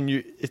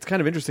 it's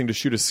kind of interesting to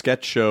shoot a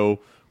sketch show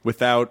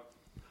without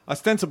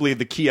ostensibly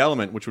the key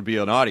element, which would be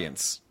an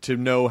audience, to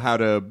know how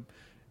to...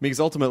 Because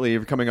ultimately,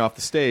 you're coming off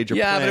the stage. But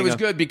it was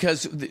good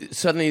because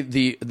suddenly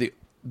the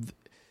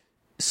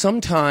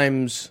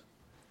sometimes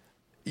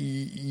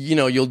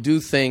you'll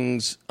do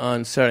things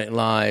on Saturday Night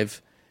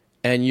Live,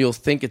 and you'll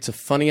think it's a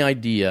funny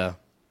idea,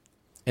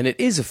 and it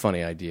is a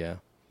funny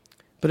idea,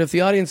 but if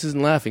the audience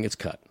isn't laughing, it's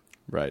cut.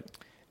 Right.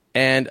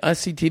 And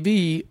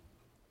SCTV,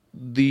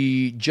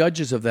 the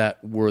judges of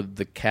that were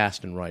the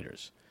cast and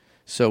writers,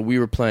 so we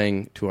were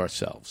playing to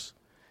ourselves,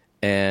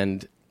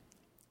 and.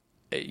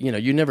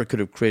 You never could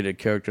have created a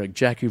character like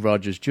Jackie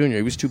Rogers Jr.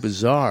 He was too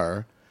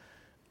bizarre,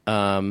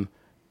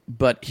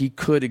 but he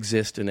could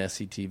exist in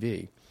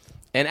SCTV.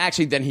 And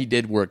actually, then he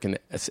did work in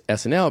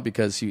SNL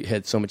because he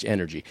had so much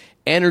energy.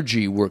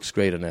 Energy works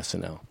great on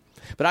SNL.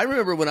 But I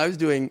remember when I was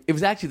doing, it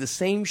was actually the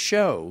same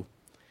show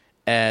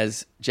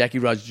as Jackie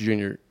Rogers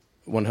Jr.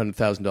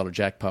 $100,000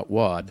 Jackpot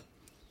Wad.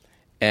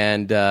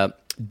 And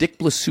Dick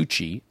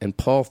Blasucci and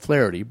Paul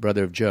Flaherty,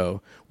 brother of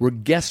Joe, were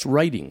guest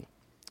writing.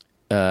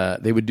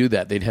 They would do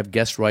that. They'd have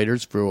guest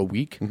writers for a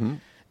week. Mm-hmm.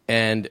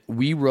 And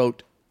we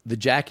wrote the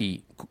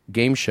Jackie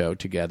game show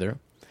together,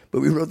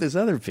 but we wrote this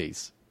other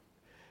piece.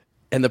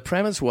 And the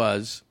premise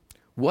was,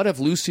 what if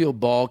Lucille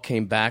Ball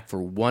came back for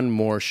one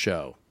more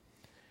show?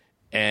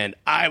 And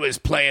I was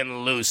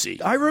playing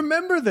Lucy. I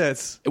remember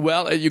this.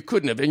 Well, you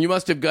couldn't have, and you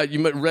must have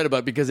read about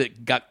it because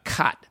it got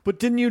cut. But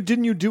didn't you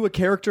do a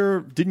character?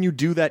 Didn't you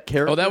do that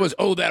character? That was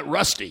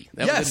Rusty.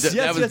 That was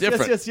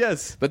different.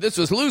 Yes. But this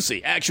was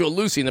Lucy, actual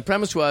Lucy, and the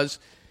premise was,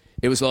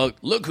 it was like,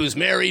 look who's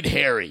married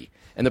Harry,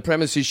 and the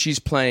premise is she's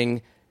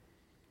playing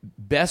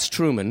Bess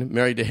Truman,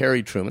 married to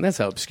Harry Truman. That's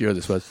how obscure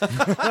this was.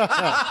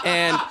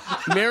 And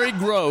Mary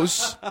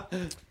Gross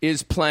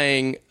is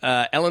playing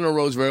Eleanor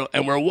Roosevelt,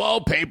 and we're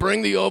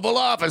wallpapering the Oval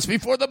Office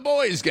before the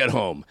boys get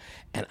home.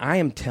 And I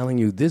am telling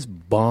you, this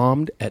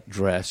bombed at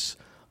dress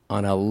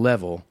on a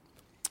level.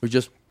 It was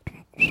just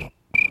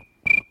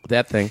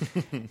that thing.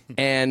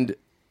 And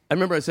I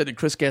remember I said to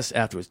Chris Guest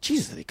afterwards,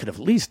 Jesus, they could have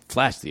at least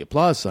flashed the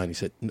applause sign. He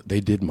said, no, they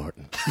did,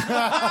 Martin.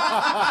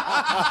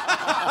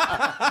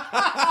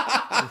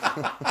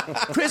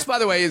 Chris, by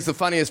the way, is the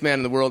funniest man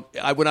in the world.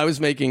 When I was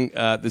making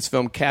this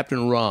film,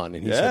 Captain Ron,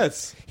 and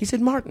he said,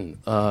 Martin,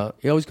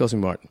 he always calls me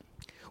Martin,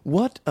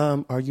 what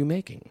are you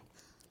making?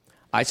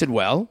 I said,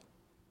 well,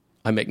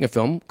 I'm making a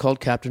film called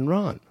Captain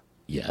Ron.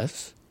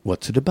 Yes?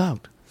 What's it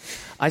about?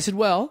 I said,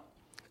 well,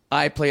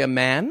 I play a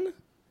man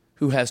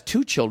who has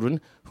 2 children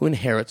who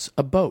inherits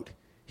a boat.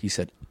 He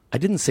said, I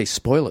didn't say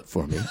spoil it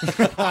for me.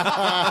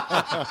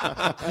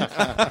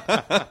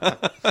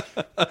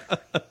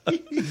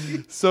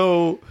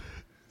 So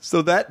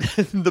that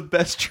the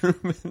Bess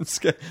Truman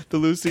sketch, the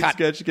Lucy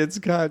sketch gets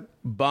cut.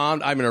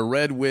 Bombed. I'm in a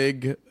red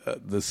wig,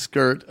 the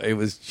skirt. It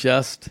was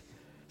just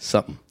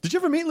something. Did you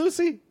ever meet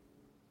Lucy?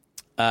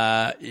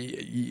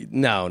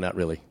 No, not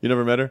really. You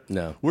never met her?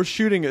 No. We're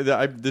shooting.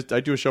 I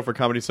do a show for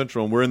Comedy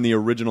Central, and we're in the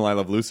original I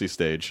Love Lucy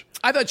stage.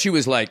 I thought she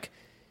was like,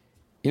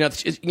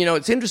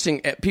 it's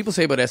interesting. People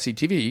say about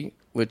SCTV,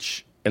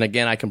 which, and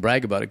again, I can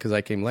brag about it because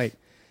I came late,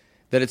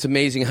 that it's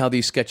amazing how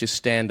these sketches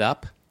stand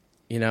up,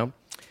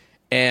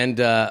 And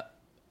I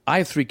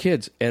have 3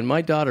 kids, and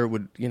my daughter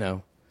would,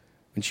 when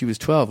she was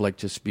 12, like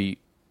just be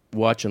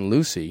watching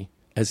Lucy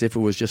as if it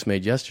was just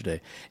made yesterday.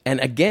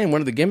 And again,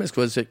 one of the gimmicks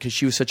was that because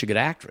she was such a good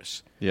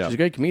actress. Yeah. She was a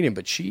great comedian,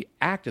 but she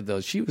acted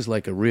those. She was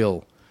like a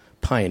real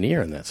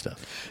pioneer in that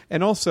stuff.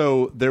 And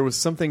also, there was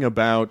something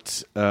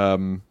about,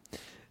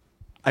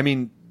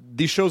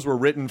 these shows were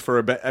written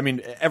for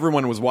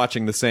everyone was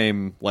watching the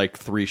same,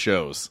 3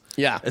 shows.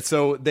 Yeah. And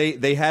so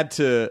they had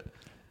to,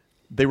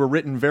 they were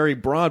written very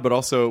broad, but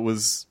also it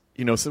was,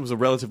 so it was a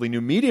relatively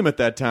new medium at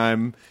that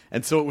time.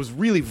 And so it was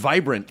really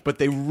vibrant, but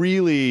they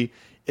really,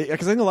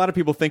 because I think a lot of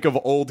people think of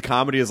old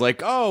comedy as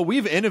like, oh,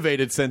 we've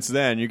innovated since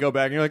then. You go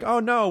back and you're like, oh,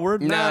 no, we're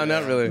not. No,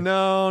 not really.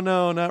 No,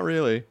 not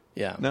really.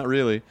 Yeah. Not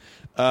really.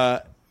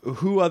 What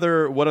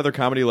other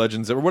comedy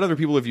legends, or what other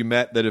people have you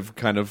met that have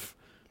kind of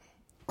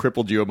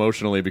crippled you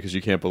emotionally because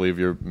you can't believe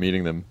you're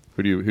meeting them?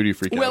 Who do you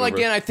freak out over? Well,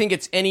 again, I think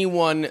it's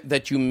anyone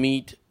that you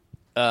meet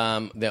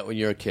that when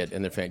you're a kid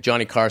and they're fan.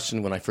 Johnny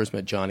Carson, when I first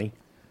met Johnny,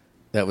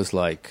 that was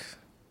like,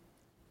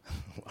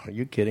 are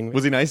you kidding me?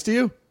 Was he nice to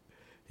you?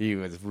 He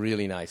was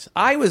really nice.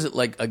 I was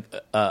like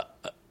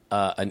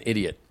an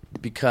idiot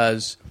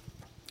because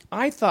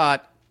I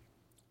thought,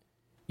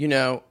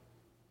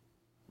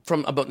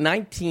 from about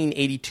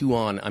 1982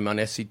 on, I'm on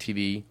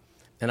SCTV,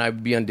 and I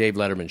would be on Dave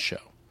Letterman's show.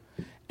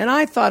 And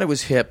I thought it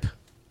was hip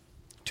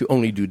to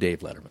only do Dave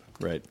Letterman.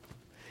 Right.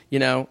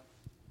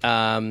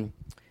 And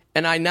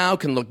I now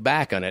can look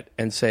back on it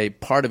and say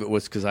part of it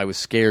was because I was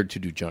scared to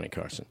do Johnny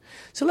Carson.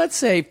 So let's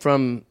say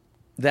from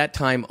that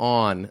time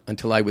on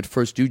until I would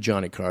first do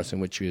Johnny Carson,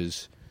 which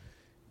is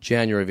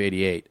January of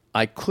 '88,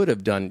 I could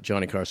have done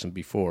Johnny Carson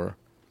before,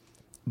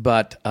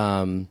 but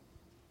I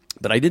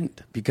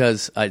didn't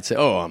because I'd say,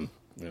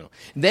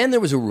 Then there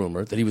was a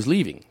rumor that he was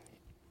leaving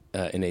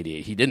in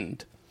 '88. He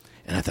didn't,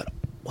 and I thought,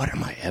 what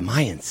am I? Am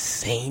I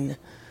insane?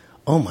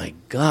 Oh my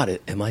God,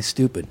 am I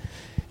stupid?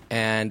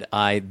 And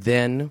I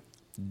then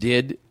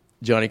did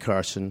Johnny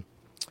Carson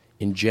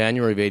in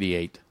January of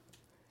 '88,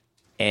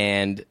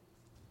 and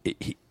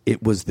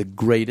it was the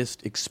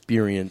greatest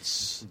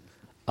experience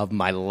of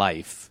my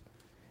life.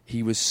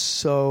 He was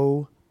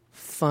so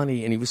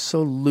funny, and he was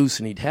so loose,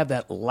 and he'd have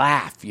that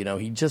laugh,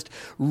 he just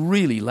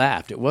really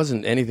laughed. It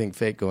wasn't anything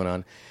fake going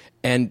on.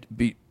 And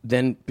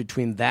then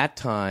between that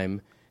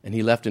time and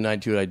he left in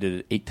 '92, I did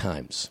it 8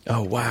 times.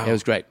 Oh, wow. It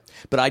was great.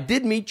 But I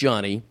did meet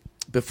Johnny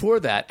before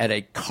that at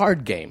a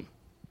card game.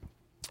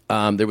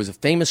 There was a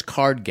famous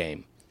card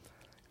game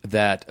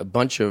that a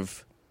bunch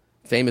of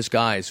famous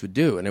guys would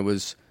do, and it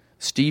was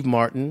Steve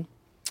Martin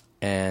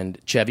and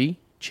Chevy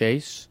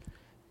Chase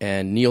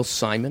and Neil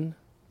Simon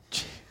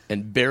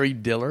and Barry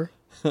Diller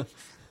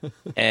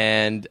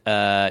and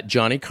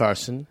Johnny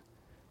Carson,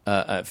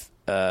 a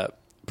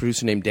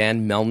producer named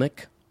Dan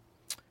Melnick,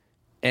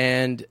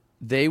 and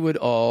they'd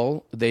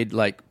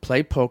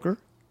play poker,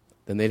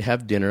 then they'd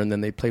have dinner, and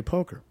then they'd play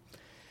poker.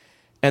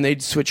 And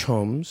they'd switch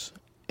homes,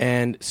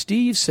 and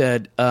Steve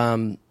said,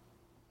 I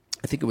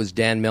think it was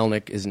Dan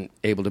Melnick isn't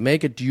able to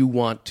make it. Do you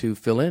want to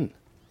fill in?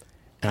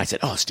 And I said,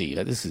 oh, Steve,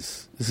 this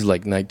is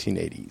like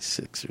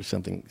 1986 or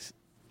something,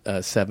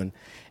 7.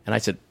 And I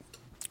said,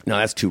 no,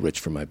 that's too rich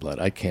for my blood.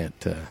 I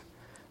can't.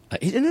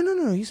 He said,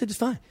 no. He said, it's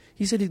fine.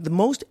 He said, the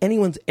most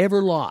anyone's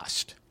ever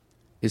lost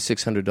is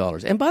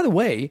 $600. And by the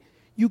way,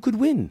 you could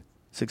win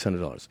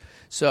 $600.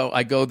 So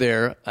I go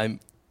there. I'm,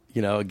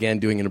 again,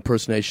 doing an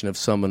impersonation of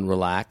someone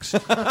relaxed.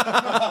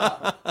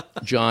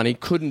 Johnny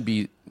couldn't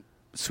be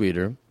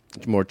sweeter,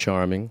 more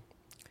charming.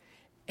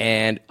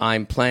 And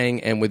I'm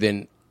playing, and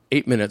within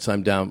 8 minutes,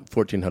 I'm down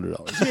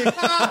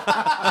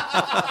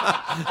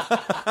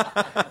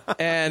 $1,400.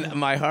 And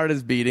my heart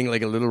is beating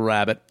like a little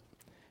rabbit.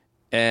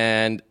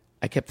 And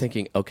I kept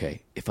thinking,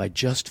 okay, if I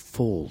just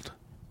fold,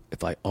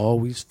 if I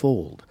always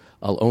fold,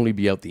 I'll only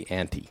be out the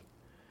ante.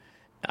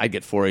 I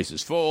get 4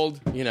 aces, fold,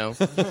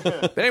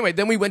 But anyway,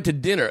 then we went to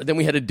dinner. Then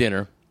we had a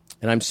dinner,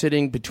 and I'm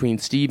sitting between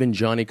Steve and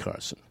Johnny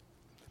Carson.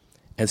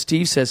 And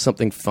Steve says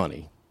something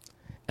funny,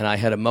 and I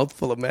had a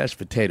mouthful of mashed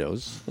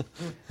potatoes,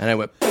 and I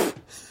went,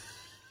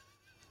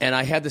 and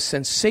I had the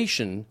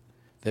sensation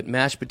that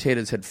mashed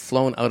potatoes had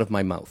flown out of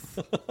my mouth.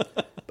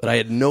 But I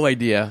had no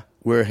idea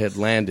where it had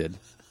landed.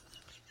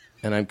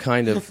 And I'm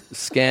kind of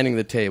scanning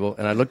the table,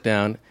 and I look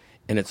down,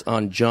 and it's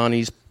on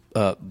Johnny's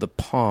the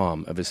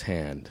palm of his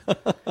hand.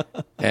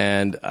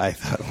 And I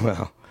thought,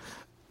 well,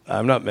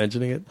 I'm not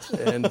mentioning it.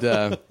 And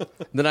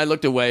then I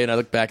looked away, and I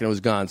looked back, and it was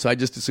gone. So I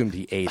just assumed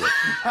he ate it.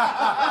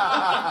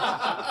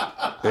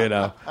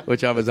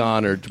 Which I was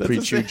honored to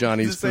pre-chew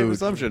Johnny's it's the same food.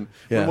 assumption.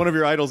 Yeah. When one of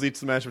your idols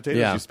eats the mashed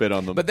potatoes, you spit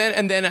on them. But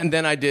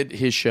then I did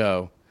his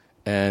show,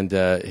 and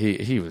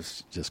he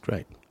was just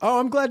great. Oh,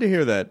 I'm glad to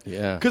hear that.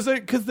 Yeah, because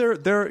they're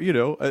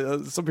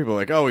some people are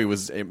like, oh, he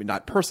was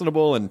not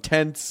personable and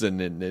tense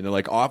and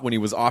like off when he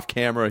was off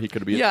camera, he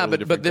could be a totally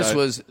different but this guy.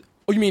 was.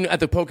 Oh, you mean at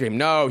the poker game?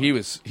 No, he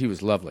was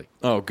lovely.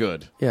 Oh,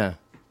 good. Yeah,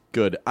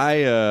 good. It's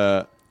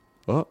a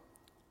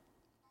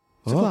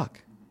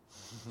clock.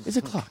 It's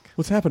a clock.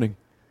 What's happening?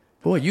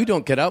 Boy, you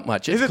don't get out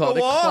much. It's Is it called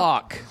the a wall?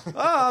 clock.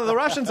 Oh, the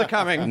Russians are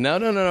coming. No.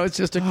 It's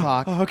just a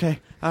clock. Oh,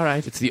 okay. All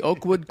right. It's the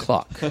Oakwood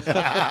clock. It's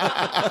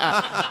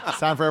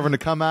time for everyone to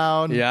come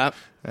out. Yeah.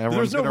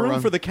 There's no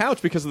room for the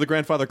couch because of the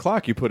grandfather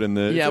clock you put in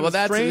the. Yeah, well,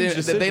 strange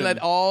decision. they let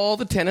all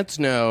the tenants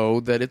know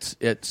that it's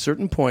at a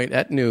certain point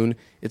at noon.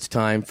 It's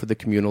time for the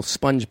communal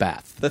sponge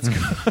bath. That's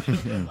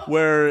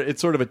where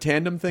it's sort of a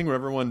tandem thing where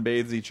everyone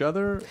bathes each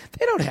other.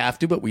 They don't have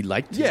to, but we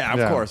like to. Yeah,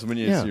 of course. I mean,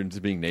 you're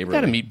just being neighborly.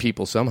 Got to meet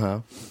people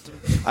somehow.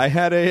 I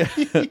had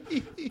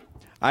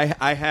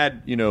I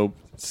had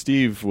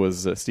Steve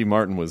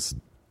Martin was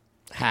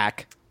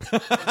hack.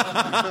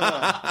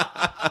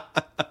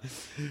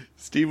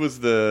 Steve was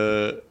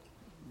the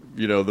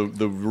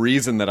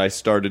reason that I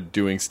started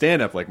doing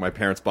stand-up. Like, my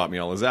parents bought me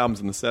all his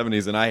albums in the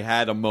 70s, and I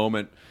had a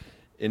moment,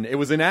 it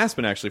was in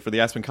Aspen, actually, for the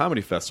Aspen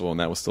Comedy Festival, and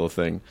that was still a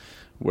thing,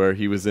 where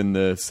he was in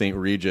the St.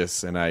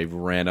 Regis, and I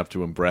ran up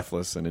to him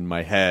breathless, and in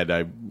my head,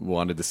 I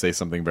wanted to say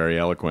something very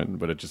eloquent,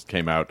 but it just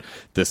came out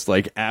this,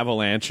 like,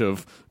 avalanche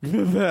of,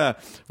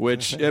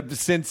 which,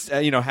 since,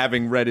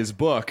 having read his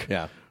book,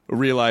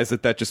 realized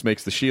that just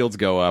makes the shields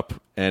go up,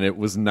 and it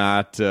was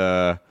not...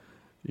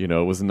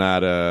 it was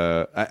not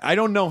I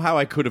don't know how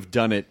I could have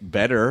done it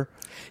better.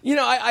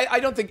 I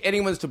don't think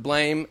anyone's to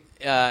blame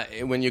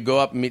when you go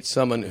up and meet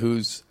someone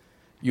who's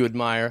you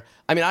admire.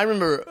 I mean, I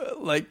remember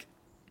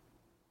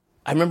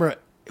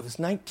it was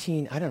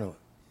 19. I don't know.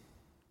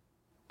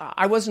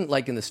 I wasn't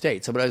like in the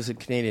States, but I was a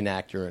Canadian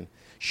actor, and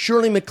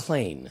Shirley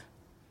MacLaine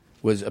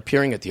was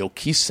appearing at the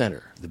O'Keefe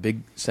Center, the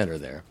big center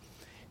there,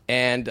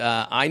 and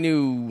I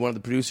knew one of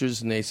the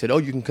producers, and they said, "Oh,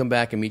 you can come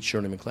back and meet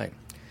Shirley MacLaine."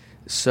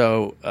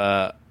 So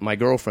my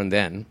girlfriend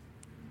then,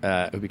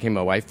 who became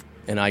my wife,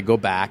 and I go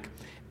back,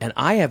 and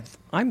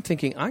I'm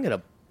thinking I'm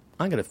gonna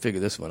figure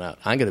this one out.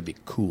 I'm gonna be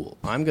cool.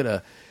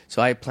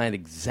 So I planned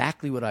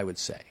exactly what I would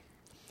say,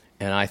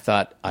 and I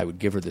thought I would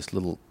give her this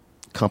little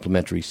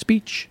complimentary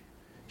speech.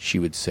 She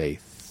would say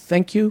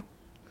thank you,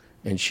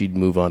 and she'd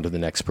move on to the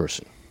next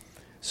person.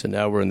 So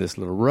now we're in this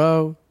little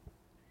row.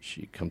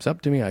 She comes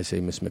up to me. I say,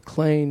 Miss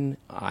MacLaine,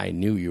 I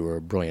knew you were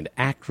a brilliant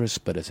actress,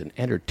 but as an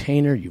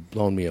entertainer, you've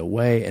blown me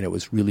away, and it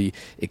was really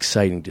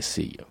exciting to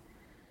see you.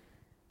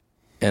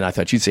 And I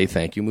thought she'd say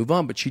thank you, move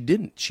on, but she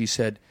didn't. She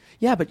said,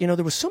 yeah, but, there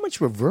was so much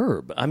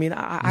reverb. I mean,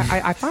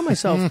 I found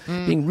myself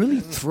being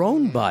really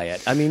thrown by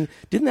it. I mean,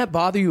 didn't that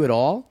bother you at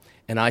all?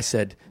 And I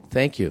said,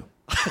 thank you.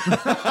 She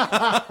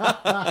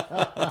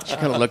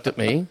kind of looked at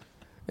me.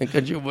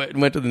 And you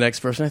went to the next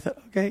person. I thought,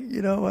 okay,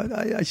 you know what?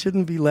 I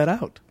shouldn't be let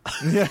out.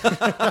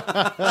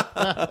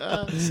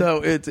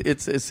 So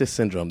it's this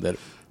syndrome that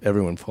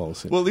everyone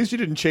falls into. Well, at least you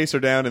didn't chase her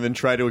down and then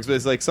try to.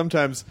 It's like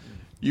sometimes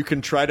you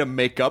can try to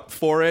make up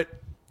for it.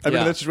 I mean,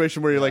 in that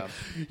situation where you're like,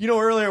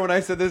 earlier when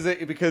I said this,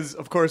 because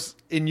of course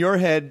in your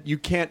head you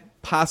can't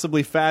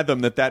possibly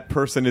fathom that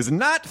person is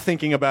not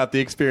thinking about the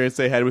experience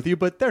they had with you,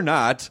 but they're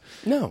not.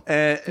 No.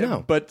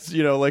 No. But,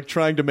 like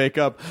trying to make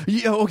up,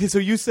 okay, so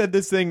you said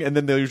this thing, and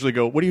then they'll usually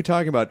go, what are you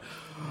talking about?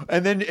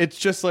 And then it's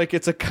just like,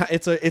 it's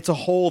a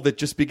hole that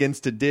just begins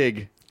to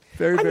dig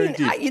very, very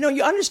deep.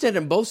 You understand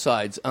on both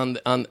sides. On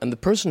the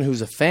person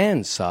who's a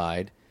fan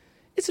side,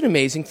 it's an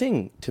amazing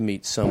thing to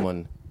meet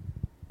someone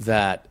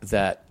that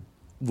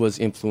was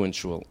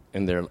influential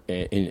in their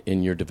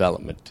in your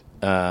development.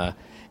 And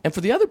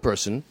for the other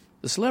person,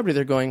 the celebrity,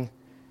 they're going,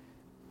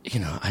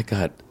 I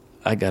got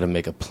to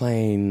make a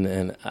plane,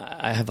 and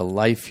I have a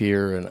life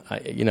here, and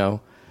I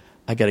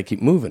got to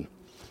keep moving.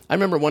 I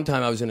remember one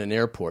time I was in an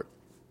airport,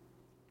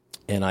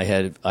 and I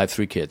have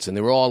 3 kids, and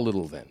they were all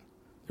little then.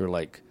 They were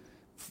like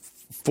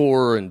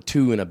 4 and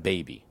 2 and a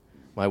baby.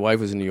 My wife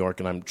was in New York,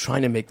 and I'm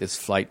trying to make this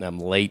flight, and I'm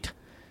late.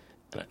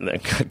 And I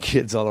got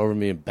kids all over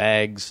me in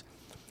bags.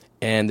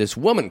 And this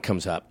woman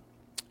comes up,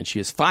 and she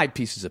has 5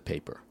 pieces of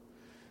paper.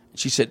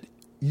 She said,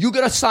 "You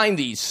got to sign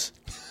these."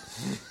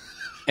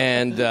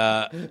 And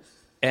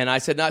I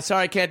said, "No,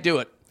 sorry, I can't do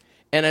it."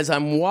 And as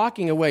I'm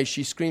walking away,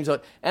 she screams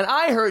out, "And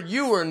I heard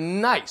you were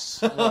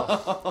nice." And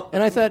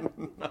I thought,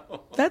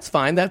 that's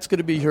fine. That's going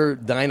to be her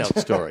dine-out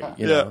story.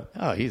 You know?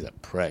 Oh, he's a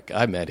prick.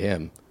 I met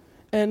him.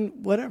 And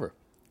whatever.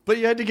 But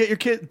you had to get your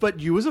kid. But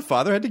you as a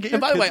father had to get your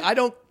And by the kids. way, I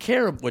don't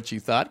care what you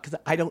thought because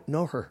I don't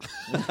know her.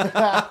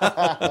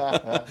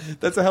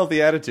 That's a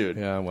healthy attitude.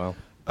 Yeah, well.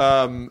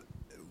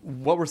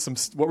 What were some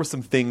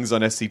things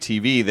on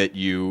SCTV that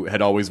you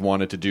had always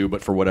wanted to do,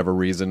 but for whatever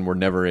reason were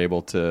never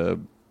able to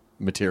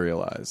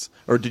materialize?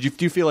 Or do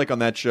you feel like on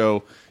that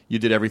show you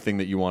did everything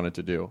that you wanted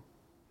to do?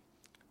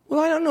 Well,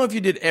 I don't know if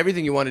you did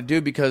everything you wanted to do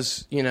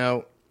because, you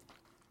know,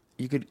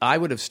 I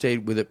would have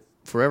stayed with it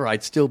forever.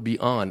 I'd still be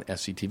on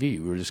SCTV.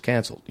 We were just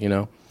canceled, you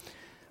know.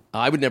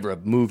 I would never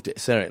have moved to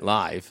Saturday Night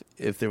Live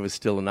if there was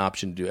still an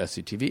option to do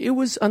SCTV. It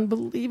was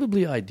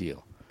unbelievably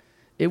ideal.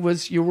 It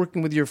was, you're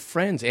working with your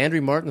friends.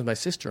 Andrea Martin's my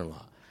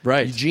sister-in-law.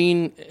 Right.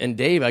 Eugene and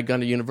Dave I'd gone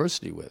to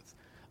university with.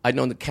 I'd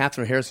known that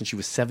Catherine Harrison, she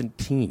was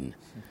 17.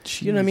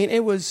 Jeez. You know what I mean?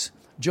 It was,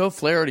 Joe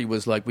Flaherty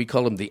was like, we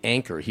call him the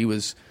anchor. He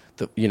was,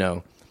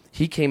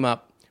 he came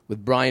up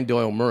with Brian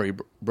Doyle Murray,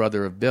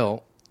 brother of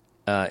Bill,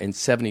 in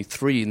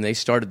 73, and they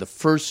started the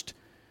first,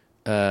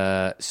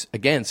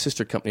 again,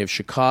 sister company of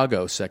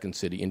Chicago, Second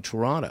City, in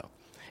Toronto.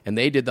 And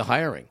they did the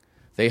hiring.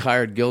 They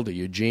hired Gilda,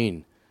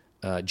 Eugene,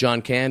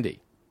 John Candy,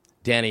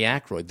 Danny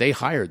Aykroyd. They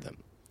hired them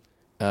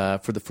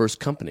for the first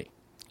company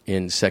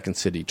in Second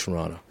City,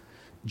 Toronto.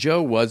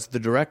 Joe was the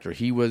director.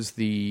 He was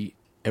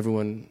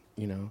everyone,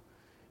 you know,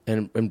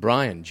 and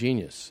Brian,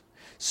 genius.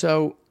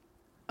 So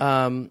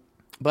by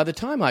the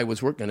time I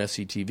was working on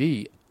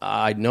SCTV,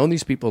 I'd known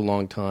these people a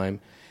long time,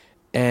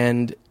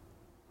 and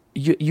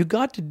you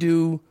got to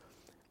do,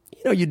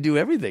 you know, you do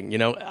everything. You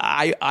know,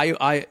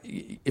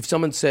 if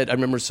someone said, I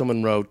remember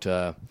someone wrote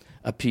a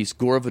piece,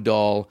 Gore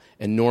Vidal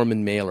and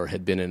Norman Mailer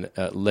had been in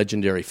a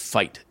legendary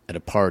fight at a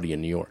party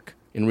in New York,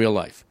 in real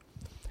life.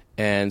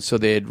 And so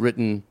they had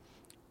written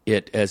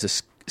it as a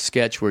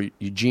sketch where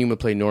Eugene would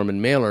play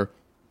Norman Mailer.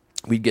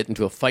 We'd get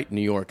into a fight in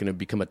New York, and it would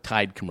become a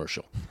Tide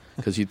commercial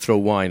because he'd throw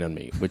wine on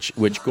me, which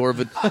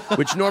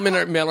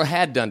Norman Mailer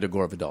had done to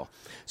Gore Vidal.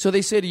 So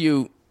they say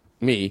to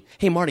me,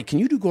 "Hey, Marty, can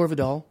you do Gore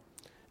Vidal?"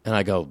 And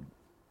I go,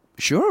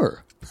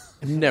 "Sure."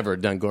 I've never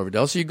done Gore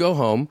Vidal. So you go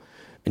home,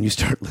 and you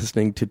start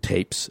listening to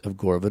tapes of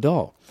Gore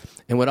Vidal.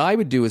 And what I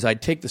would do is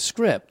I'd take the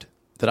script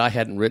that I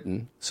hadn't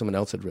written, someone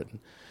else had written,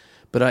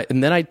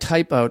 and then I'd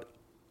type out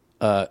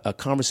a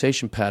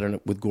conversation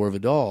pattern with Gore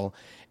Vidal.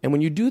 And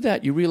when you do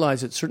that, you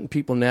realize that certain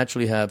people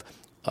naturally have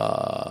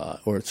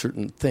or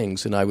certain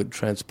things, and I would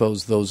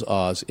transpose those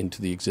ahs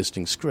into the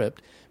existing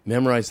script,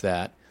 memorize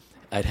that.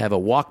 I'd have a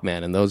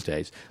Walkman in those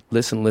days.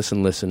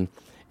 Listen,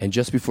 and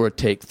just before a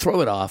take, throw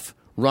it off,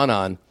 run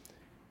on,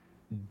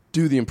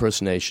 do the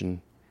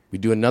impersonation. We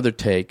do another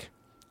take,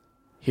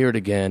 hear it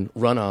again,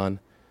 run on,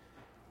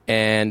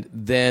 and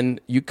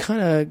then you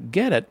kind of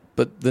get it,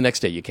 but the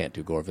next day you can't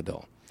do Gore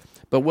Vidal.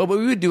 But what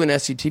we would do in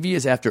SCTV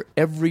is after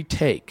every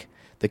take,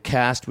 the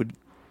cast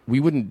we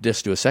wouldn't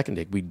just do a second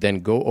take, we'd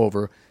then go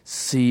over,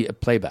 see a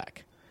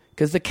playback.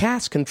 Because the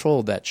cast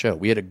controlled that show.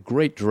 We had a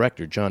great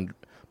director, John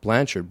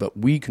Blanchard, but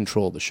we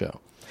controlled the show.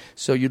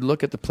 So you'd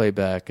look at the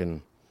playback,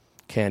 and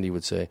Candy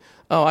would say,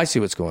 "Oh, I see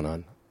what's going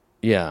on.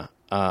 Yeah,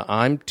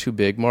 I'm too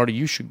big. Marty,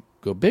 you should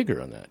go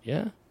bigger on that.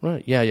 Yeah?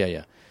 Right.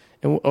 Yeah.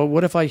 And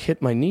what if I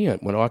hit my knee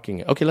when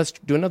walking? Okay, let's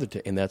do another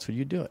take." And that's what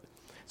you do it.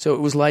 So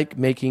it was like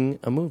making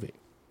a movie.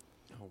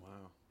 Oh,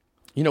 wow.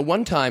 You know,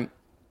 one time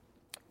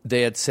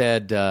they had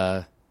said,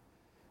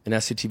 in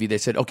SCTV, they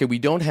said, "Okay, we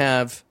only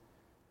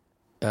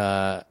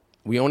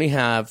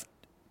have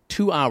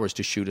 2 hours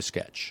to shoot a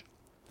sketch."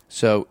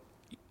 So,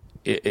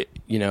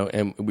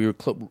 and we were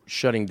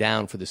shutting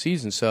down for the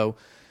season. So,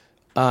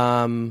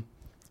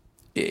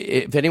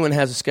 if anyone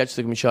has a sketch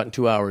that can be shot in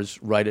 2 hours,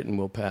 write it and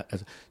we'll pass.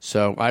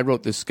 So I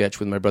wrote this sketch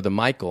with my brother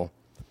Michael.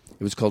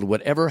 It was called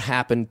Whatever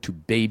Happened to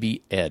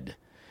Baby Ed.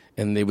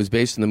 And it was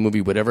based on the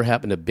movie Whatever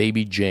Happened to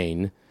Baby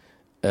Jane,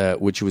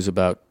 which was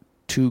about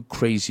 2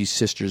 crazy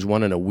sisters,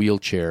 one in a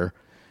wheelchair,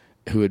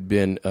 who had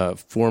been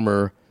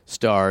former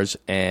stars,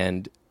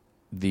 and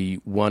the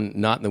one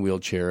not in the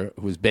wheelchair,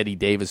 who was Betty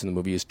Davis in the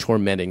movie, is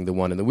tormenting the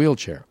one in the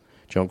wheelchair,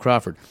 Joan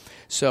Crawford.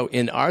 So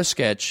in our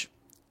sketch,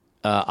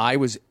 I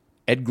was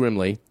Ed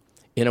Grimley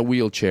in a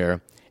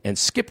wheelchair, and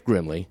Skip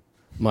Grimley,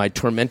 my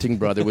tormenting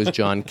brother, was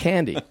John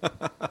Candy.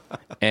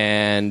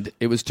 And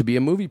it was to be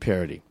a movie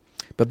parody.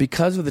 But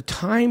because of the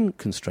time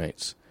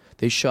constraints,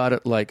 they shot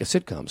it like a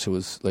sitcom, so it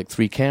was like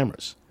 3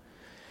 cameras.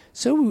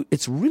 So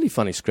it's a really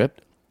funny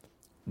script.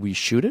 We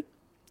shoot it.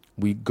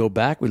 We go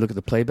back. We look at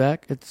the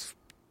playback. It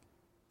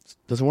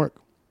doesn't work.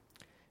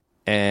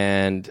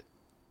 And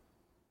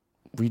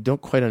we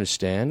don't quite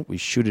understand. We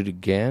shoot it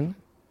again.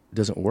 It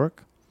doesn't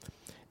work.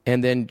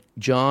 And then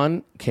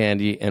John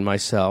Candy and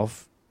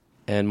myself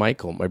and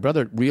Michael, my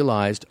brother,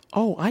 realized,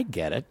 oh, I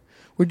get it.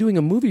 We're doing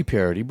a movie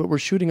parody, but we're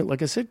shooting it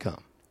like a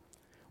sitcom.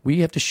 We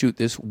have to shoot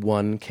this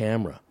one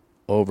camera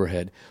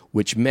overhead,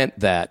 which meant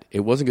that it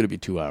wasn't going to be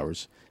 2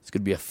 hours. It's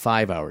going to be a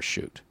 5-hour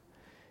shoot.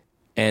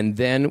 And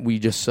then we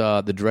just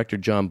saw the director,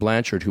 John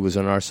Blanchard, who was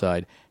on our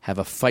side, have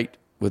a fight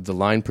with the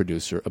line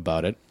producer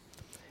about it.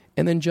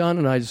 And then John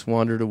and I just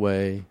wandered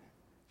away.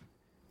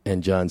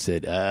 And John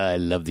said, I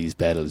love these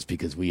battles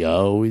because we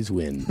always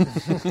win.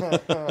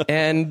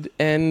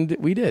 and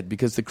we did,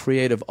 because the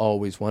creative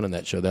always won on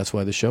that show. That's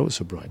why the show was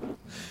so brilliant.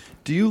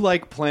 Do you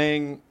like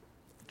playing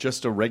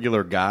just a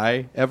regular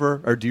guy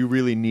ever? Or do you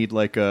really need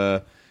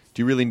to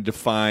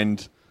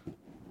find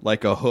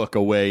like a hook,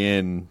 a way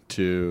in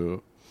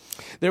to...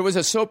 There was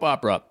a soap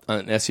opera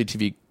on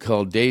SCTV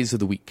called Days of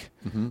the Week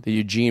that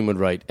Eugene would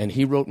write, and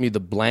he wrote me the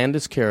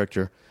blandest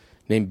character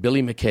named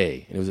Billy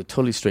McKay, and it was a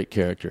totally straight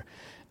character.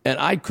 And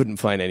I couldn't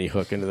find any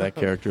hook into that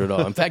character at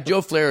all. In fact,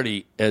 Joe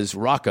Flaherty, as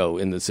Rocco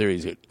in the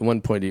series, at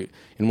one point,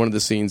 in one of the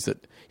scenes,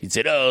 that he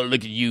said, oh,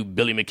 look at you,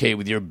 Billy McKay,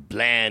 with your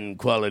bland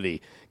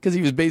quality. Because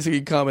he was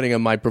basically commenting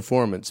on my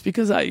performance.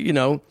 Because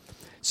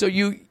so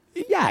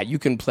you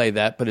can play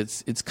that, but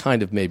it's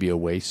kind of maybe a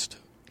waste.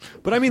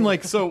 But I mean,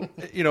 like, so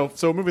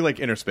a movie like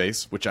Inner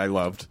Space, which I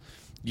loved,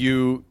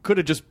 you could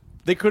have just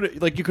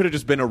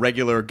been a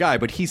regular guy,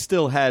 but he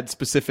still had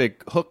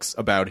specific hooks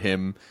about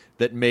him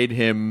that made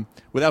him,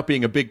 without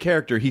being a big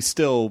character, he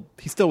still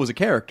was a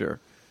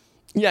character.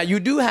 Yeah, you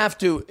do have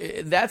to.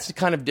 That's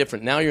kind of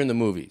different. Now you're in the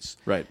movies,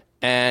 right?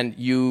 And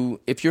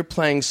if you're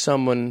playing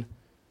someone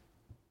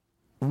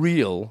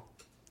real,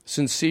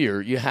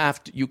 sincere,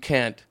 you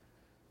can't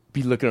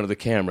be looking under the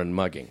camera and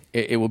mugging.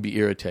 It will be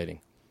irritating.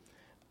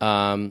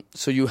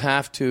 So you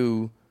have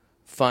to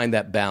find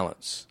that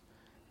balance.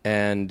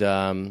 And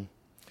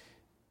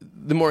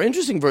the more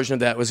interesting version of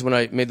that was when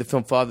I made the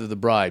film Father of the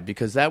Bride,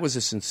 because that was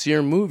a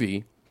sincere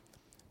movie,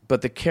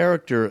 but the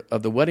character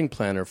of the wedding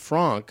planner,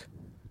 Frank,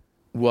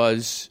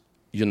 was,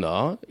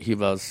 he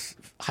was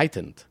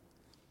heightened.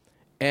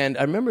 And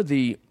I remember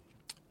the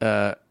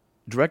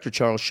director,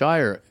 Charles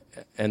Shire,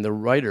 and the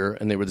writer,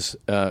 and they were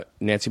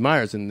Nancy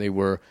Myers, and they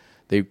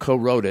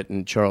co-wrote it,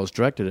 and Charles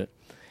directed it.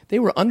 They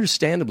were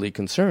understandably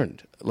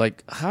concerned.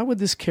 Like, how would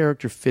this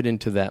character fit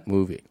into that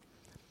movie?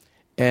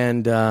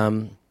 And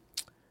I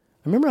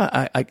remember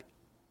I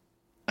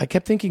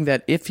kept thinking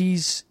that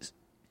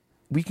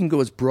we can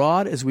go as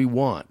broad as we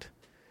want,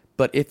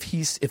 but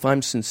if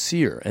I'm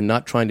sincere and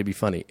not trying to be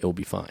funny, it'll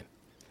be fine.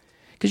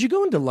 Because you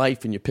go into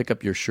life and you pick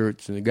up your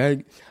shirts, and the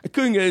guy, I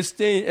couldn't get a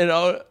stain and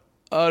out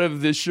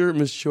of this shirt,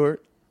 Miss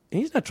Short. And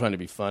he's not trying to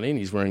be funny, and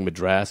he's wearing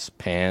madras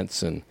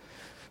pants and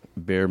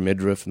bare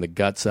midriff and the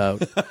guts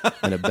out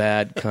and a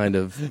bad kind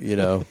of,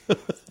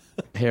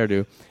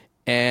 hairdo.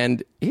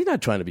 And he's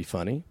not trying to be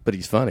funny, but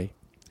he's funny.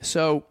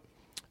 So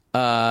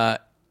I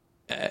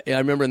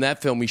remember in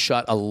that film we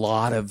shot a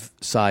lot of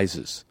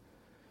sizes.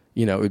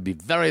 It would be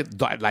very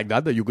like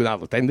that you could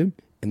understand him.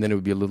 And then it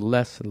would be a little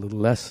less, a little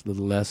less, a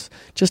little less,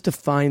 just to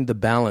find the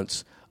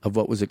balance of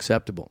what was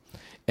acceptable.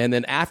 And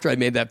then after I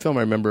made that film, I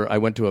remember I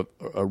went to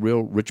a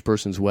real rich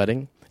person's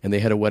wedding, and they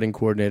had a wedding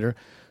coordinator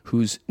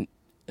whose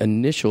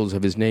initials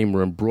of his name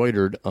were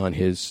embroidered on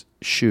his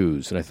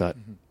shoes. And I thought,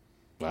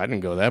 I didn't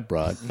go that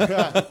broad.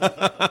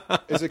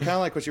 Is it kind of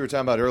like what you were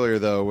talking about earlier,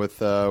 though, with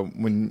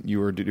when you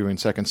were doing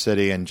Second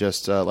City and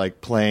just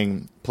like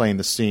playing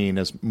the scene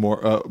as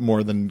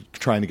more than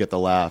trying to get the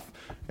laugh?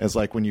 As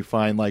like when you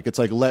find like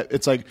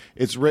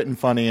it's written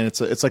funny and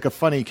it's like a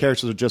funny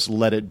character, so just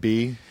let it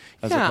be.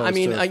 Yeah, I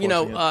mean,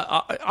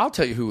 I'll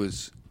tell you who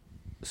was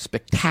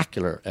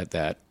spectacular at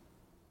that.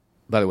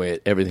 By the way,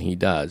 at everything he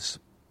does,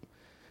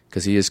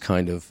 because he is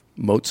kind of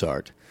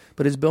Mozart,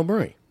 but it's Bill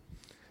Murray.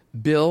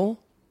 Bill,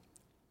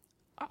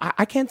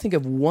 I can't think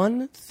of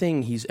one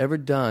thing he's ever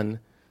done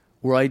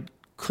where I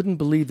couldn't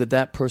believe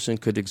that person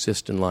could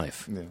exist in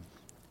life. Yeah.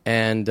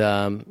 And,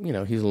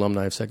 he's an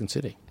alumni of Second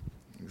City.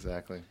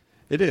 Exactly.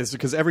 It is,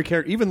 because every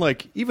character,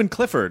 even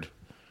Clifford,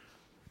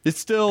 it's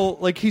still,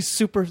 like,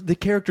 the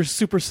character's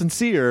super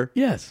sincere.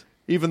 Yes.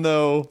 Even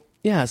though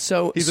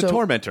he's a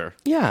tormentor.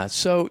 Yeah,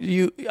 so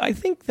I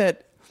think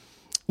that,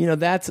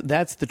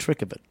 that's the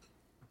trick of it.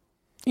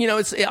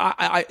 It's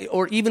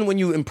or even when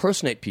you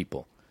impersonate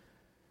people,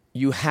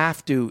 you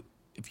have to,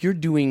 if you're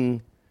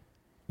doing,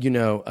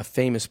 a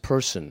famous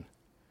person,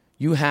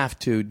 you have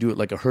to do it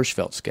like a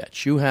Hirschfeld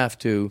sketch. You have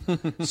to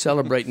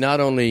celebrate not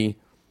only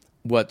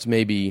what's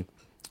maybe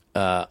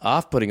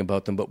off-putting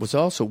about them, but what's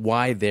also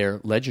why they're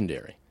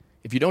legendary.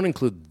 If you don't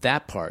include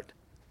that part,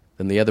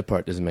 then the other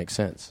part doesn't make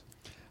sense.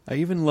 I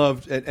even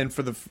loved, and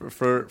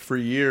for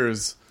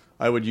years,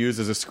 I would use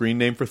as a screen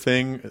name for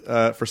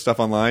stuff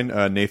online,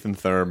 Nathan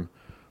Thurm,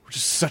 which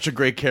is such a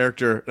great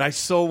character, and I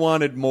so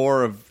wanted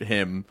more of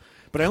him.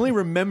 But I only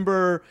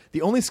remember,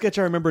 the only sketch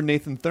I remember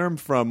Nathan Thurm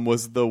from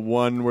was the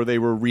one where they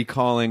were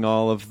recalling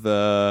all of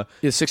the...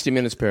 60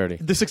 Minutes parody.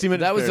 The 60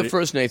 Minutes That was parody. the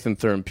first Nathan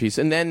Thurm piece.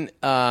 And then,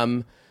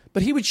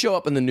 but he would show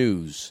up in the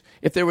news.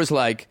 If there was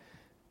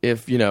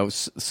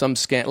some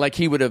some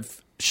he would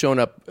have shown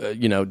up,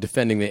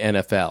 defending the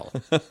NFL,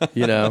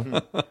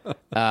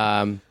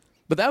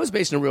 But that was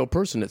based on a real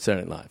person at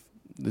Saturday Night Live.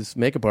 This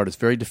makeup artist,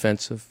 very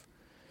defensive.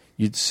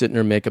 You'd sit in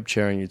her makeup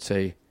chair and you'd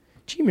say,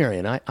 "Gee,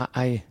 Marion,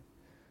 I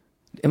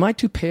am I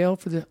too pale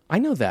for the? I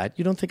know that.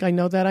 You don't think I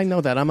know that? I know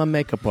that. I'm a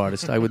makeup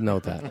artist. I would know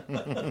that."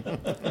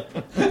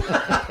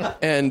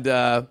 And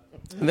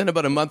then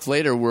about a month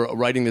later, we're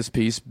writing this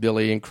piece,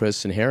 Billy and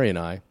Chris and Harry and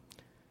I,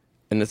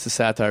 and it's a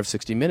satire of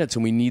 60 Minutes,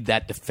 and we need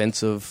that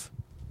defensive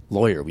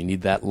lawyer. We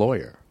need that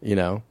lawyer,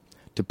 to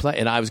play.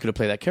 And I was going to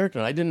play that character,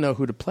 and I didn't know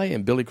who to play.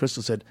 And Billy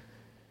Crystal said,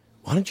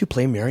 "Why don't you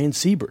play Marion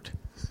Siebert?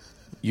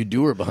 You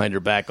do her behind her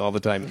back all the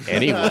time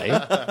anyway."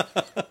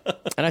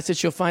 And I said,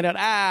 "She'll find out."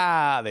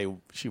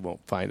 She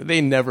won't find it.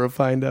 They never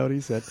find out, he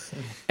said.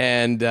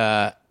 And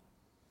then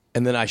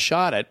I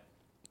shot it,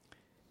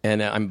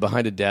 and I'm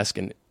behind a desk,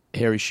 and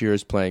Harry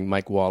Shearer's playing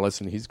Mike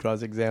Wallace, and he's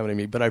cross-examining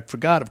me. But I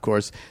forgot, of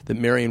course, that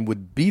Marion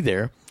would be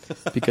there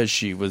because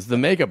she was the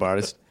makeup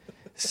artist.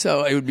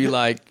 So it would be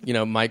like,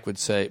 Mike would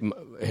say,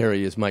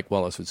 Harry, as Mike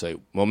Wallace would say,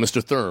 "Well,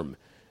 Mr. Thurm,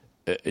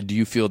 do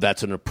you feel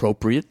that's an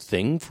appropriate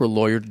thing for a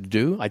lawyer to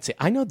do?" I'd say,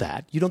 "I know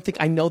that. You don't think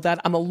I know that?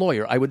 I'm a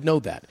lawyer. I would know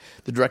that."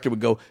 The director would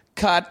go,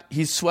 "Cut,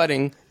 he's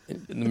sweating."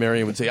 And the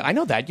Marion would say, "I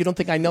know that. You don't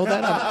think I know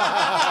that?"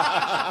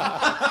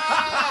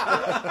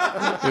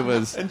 It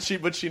was,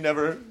 but she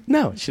never.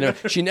 No,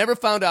 she never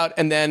found out.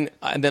 And then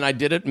I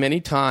did it many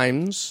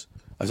times.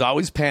 I was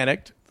always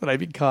panicked that I'd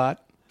be caught.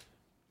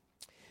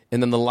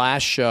 And then the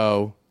last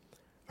show,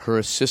 her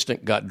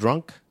assistant got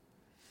drunk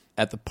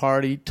at the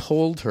party,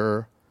 told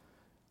her,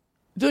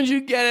 "Don't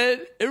you get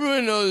it?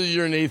 Everyone knows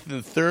you're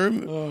Nathan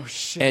Thurm." Oh,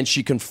 shit. And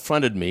she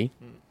confronted me.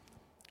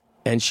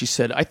 And she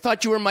said, "I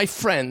thought you were my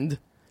friend."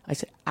 I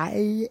said,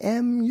 "I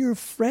am your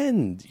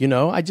friend."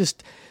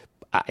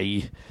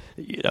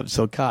 I'm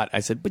so caught.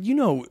 I said, "But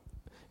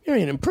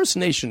Marion,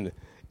 impersonation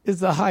is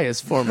the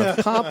highest form of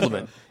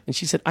compliment." And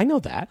she said, "I know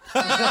that."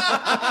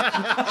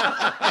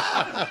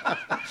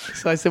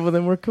 So I said, "Well,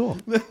 then we're cool.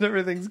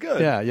 Everything's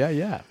good."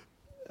 Yeah.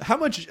 How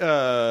much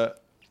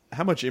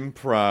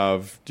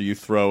improv do you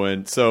throw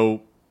in?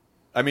 So,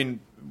 I mean,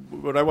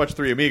 when I watch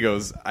Three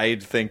Amigos,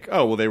 I'd think,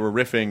 oh, well, they were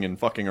riffing and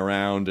fucking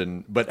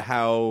around, but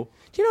how?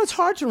 It's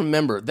hard to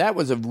remember. That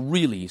was a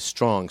really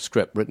strong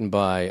script written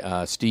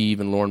by Steve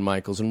and Lorne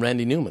Michaels and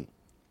Randy Newman.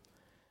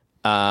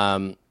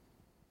 And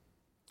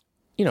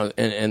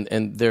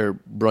they're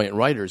brilliant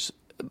writers.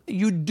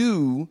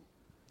 John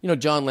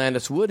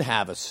Landis would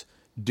have us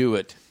do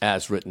it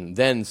as written,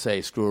 then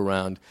say screw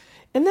around.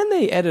 And then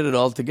they edit it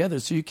all together,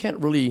 so you can't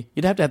really,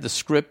 you'd have to have the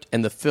script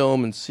and the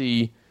film and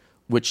see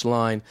which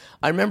line.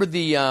 I remember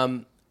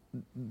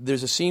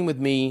there's a scene with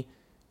me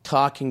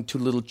talking to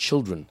little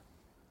children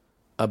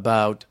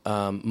about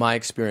my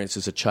experience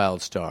as a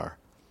child star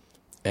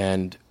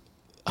and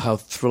how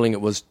thrilling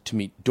it was to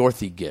meet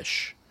Dorothy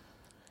Gish.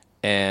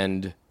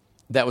 And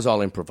that was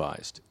all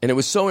improvised. And it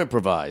was so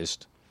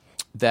improvised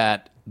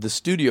that the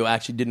studio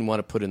actually didn't want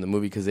to put it in the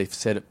movie because they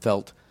said it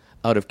felt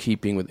out of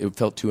keeping with, it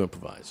felt too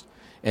improvised.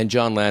 And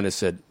John Landis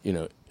said,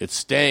 it's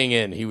staying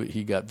in.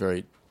 He got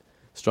very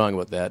strong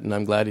about that, and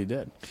I'm glad he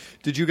did.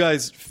 Did you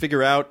guys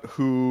figure out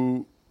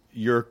who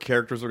your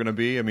characters were going to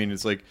be? I mean,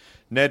 it's like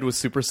Ned was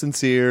super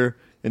sincere,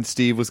 and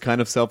Steve was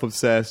kind of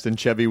self-obsessed, and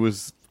Chevy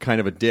was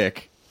kind of a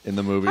dick in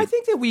the movie. I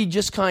think that we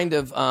just kind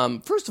of,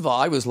 first of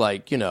all, I was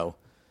like, there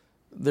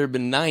have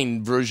been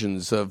 9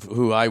 versions of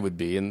who I would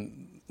be,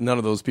 and none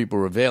of those people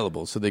were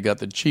available, so they got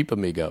the cheap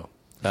amigo.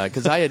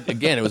 Because I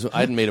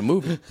hadn't made a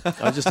movie.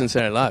 I was just in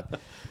Saturday Night Live.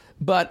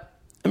 But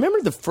I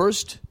remember the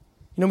first,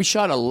 we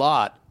shot a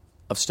lot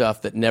of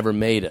stuff that never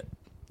made it.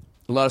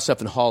 A lot of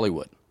stuff in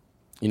Hollywood,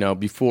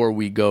 before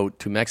we go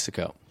to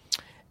Mexico.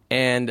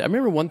 And I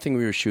remember one thing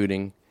we were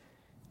shooting,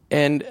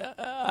 and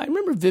I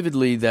remember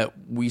vividly that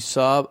we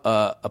saw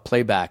a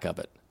playback of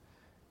it.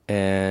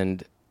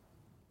 And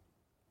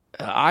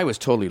I was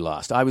totally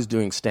lost. I was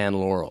doing Stan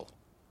Laurel.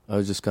 I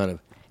was just kind of,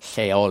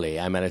 hey, Oli,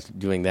 I'm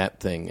doing that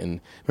thing.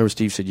 And remember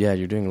Steve said, yeah,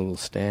 you're doing a little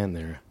Stan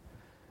there.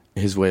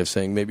 His way of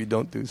saying, maybe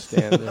don't do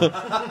Stan there.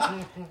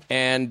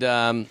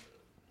 And,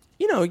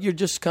 you're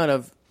just kind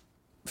of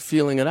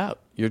feeling it out.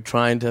 You're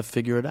trying to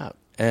figure it out.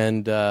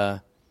 And,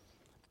 but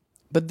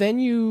then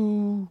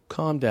you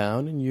calm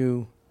down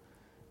and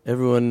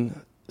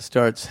everyone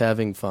starts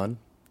having fun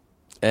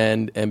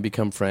and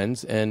become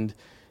friends, and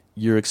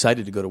you're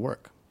excited to go to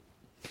work.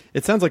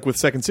 It sounds like with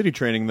Second City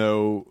training,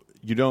 though,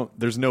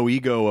 there's no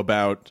ego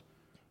about,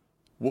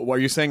 what are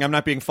you saying? I'm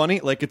not being funny?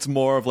 Like, it's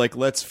more of like,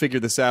 let's figure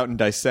this out and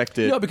dissect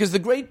it. No, because the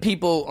great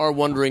people are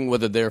wondering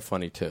whether they're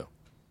funny too.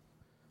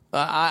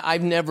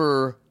 I've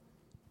never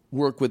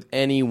worked with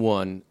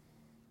anyone,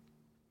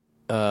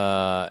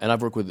 and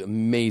I've worked with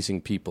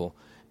amazing people,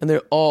 and they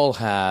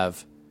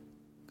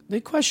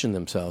question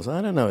themselves.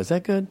 I don't know. Is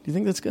that good? Do you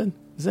think that's good?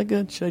 Is that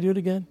good? Should I do it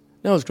again?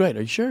 No, it's great.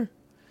 Are you sure?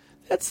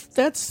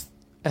 That's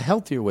a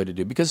healthier way to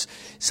do it, because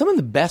some of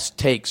the best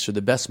takes or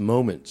the best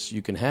moments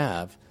you can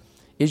have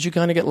is you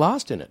kind of get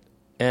lost in it.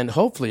 And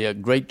hopefully a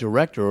great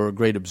director or a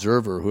great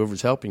observer,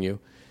 whoever's helping you,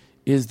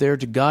 is there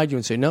to guide you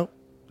and say, no,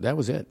 that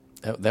was it.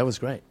 That was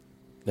great.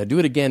 Now do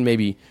it again,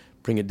 maybe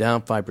bring it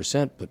down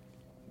 5%, but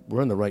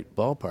we're in the right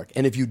ballpark.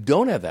 And if you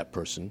don't have that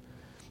person,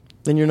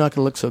 then you're not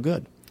going to look so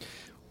good.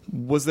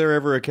 Was there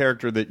ever a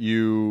character that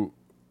you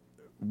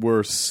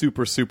were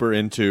super, super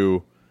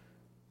into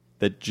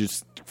that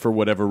just, for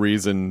whatever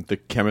reason, the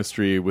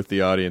chemistry with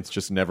the audience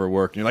just never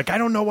worked? And you're like, I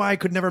don't know why I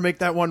could never make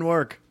that one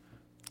work.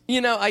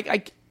 You know,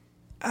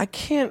 I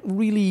can't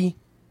really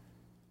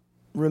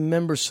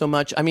remember so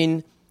much. I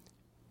mean,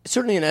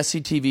 certainly in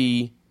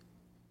SCTV,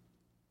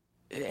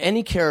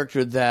 any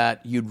character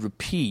that you'd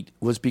repeat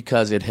was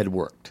because it had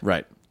worked.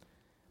 Right.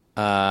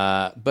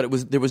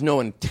 But there was no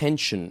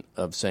intention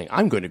of saying,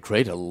 I'm going to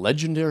create a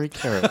legendary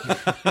character.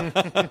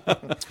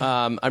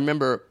 I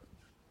remember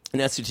in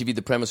SCTV,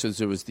 the premise was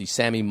there was the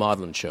Sammy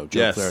Maudlin show,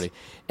 Joe Flaherty,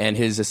 and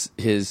his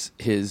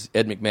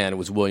Ed McMahon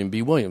was William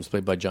B. Williams,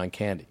 played by John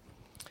Candy.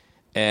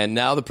 And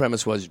now the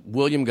premise was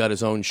William got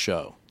his own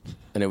show,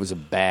 and it was a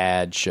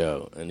bad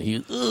show, and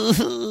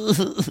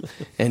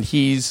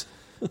he's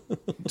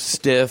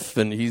stiff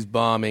and he's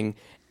bombing,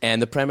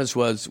 and the premise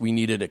was we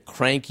needed a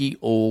cranky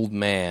old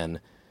man,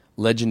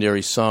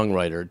 legendary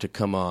songwriter, to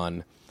come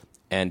on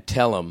and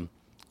tell him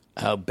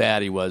how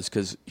bad he was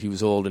because he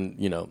was old and,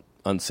 you know,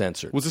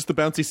 uncensored. Was this the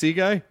Bouncy C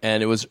guy?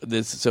 And it was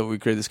this. So we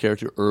created this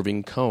character,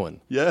 Irving Cohen.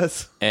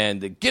 Yes.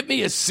 And give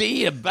me a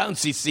C, a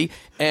Bouncy C.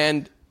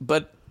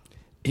 But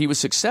he was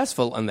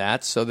successful on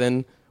that. So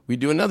then we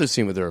do another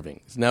scene with Irving.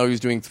 Now he was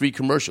doing 3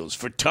 commercials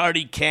for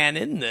Tardy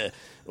Cannon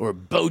or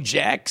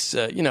Bojack's.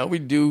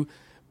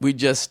 We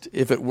just,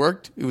 if it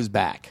worked, it was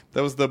back.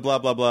 That was the blah,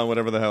 blah, blah, and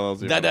whatever the hell else.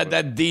 That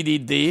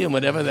DDD and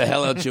whatever the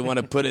hell else you want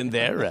to put in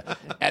there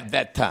at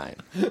that time.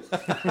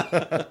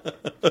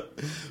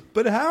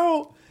 But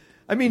how...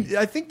 I mean,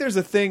 I think there's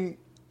a thing,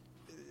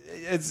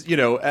 as you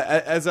know,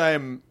 as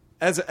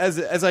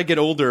I get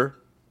older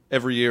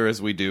every year,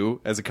 as we do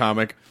as a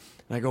comic,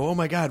 and I go, oh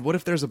my God, what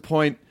if there's a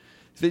point?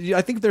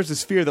 I think there's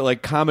this fear that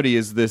like comedy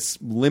is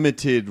this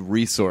limited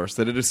resource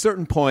that at a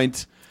certain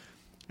point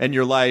in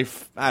your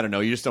life, I don't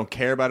know, you just don't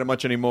care about it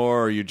much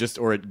anymore,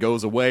 or it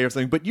goes away or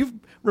something. But you've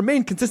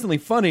remained consistently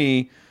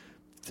funny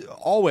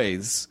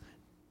always.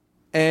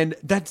 And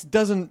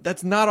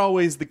that's not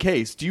always the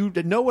case. Do you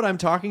know what I'm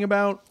talking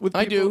about with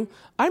people? I do.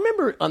 I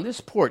remember on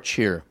this porch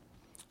here,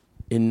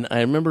 I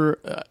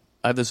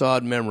have this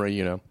odd memory,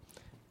 you know,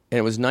 and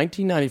it was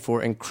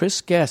 1994, and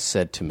Chris Guest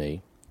said to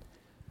me,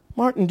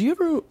 Martin, do you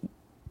ever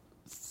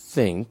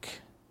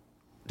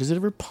does it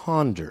ever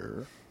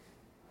ponder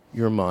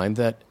your mind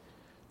that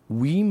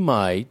we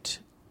might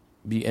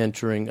be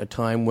entering a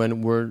time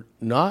when we're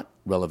not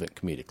relevant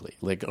comedically?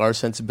 Like our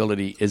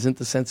sensibility isn't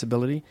the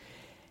sensibility?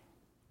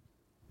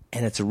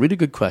 And it's a really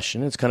good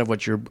question. It's kind of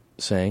what you're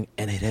saying.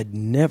 And it had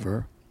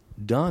never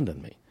dawned on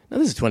me. Now,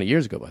 this is 20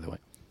 years ago, by the way.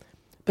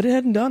 But it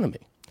hadn't dawned on me.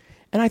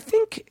 And I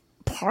think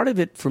part of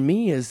it for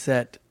me is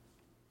that,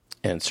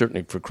 and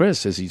certainly for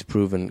Chris, as he's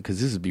proven,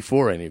 because this is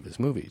before any of his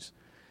movies,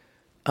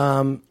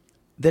 that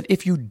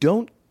if you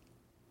don't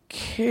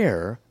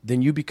care,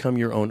 then you become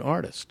your own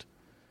artist.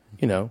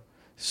 You know?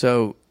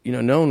 So, you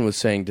know, no one was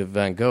saying to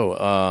Van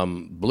Gogh,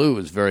 blue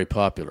is very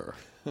popular.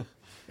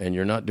 And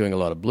you're not doing a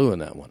lot of blue in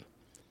that one.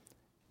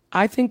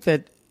 I think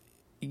that,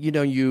 you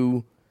know,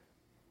 you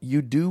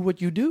do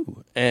what you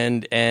do,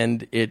 and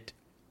it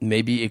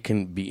maybe it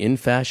can be in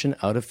fashion,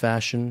 out of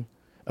fashion,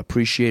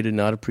 appreciated,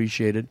 not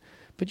appreciated,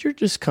 but you're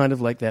just kind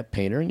of like that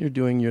painter, and you're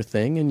doing your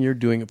thing, and you're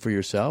doing it for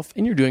yourself,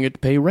 and you're doing it to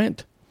pay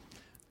rent.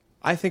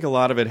 I think a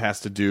lot of it has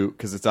to do,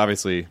 because it's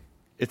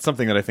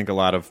something that I think a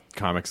lot of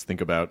comics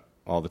think about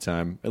all the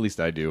time. At least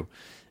I do.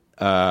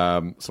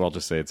 So I'll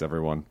just say it's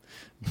everyone,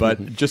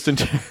 but just in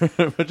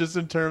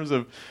terms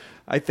of.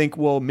 I think,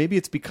 well, maybe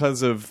it's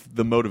because of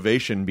the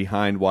motivation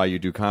behind why you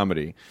do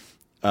comedy.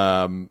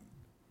 You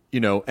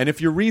know, and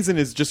if your reason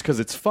is just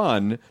because it's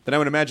fun, then I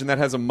would imagine that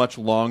has you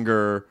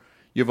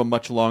have a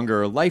much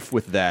longer life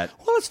with that.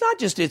 Well, it's not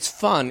just it's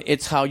fun,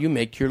 it's how you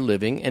make your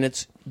living, and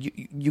it's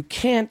you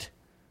can't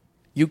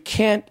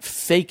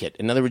fake it.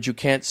 In other words, you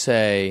can't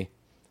say,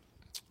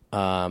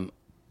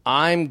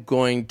 I'm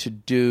going to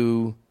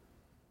do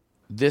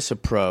this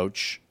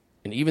approach,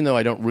 and even though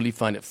I don't really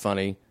find it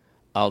funny,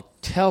 I'll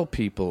tell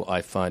people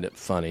I find it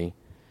funny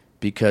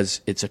because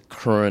it's a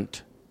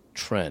current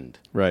trend.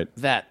 Right.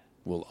 That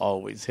will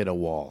always hit a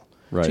wall.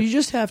 Right. So you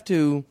just have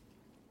to,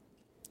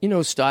 you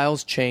know,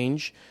 styles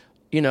change.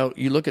 You know,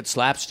 you look at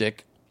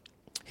slapstick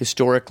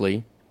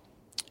historically,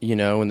 you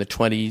know, in the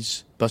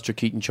 20s, Buster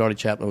Keaton, Charlie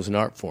Chaplin was an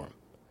art form.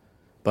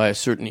 By a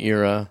certain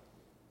era,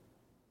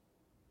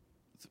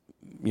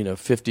 you know,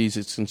 50s,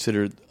 it's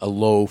considered a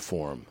low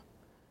form.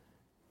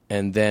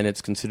 And then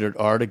it's considered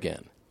art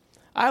again.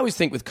 I always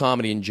think with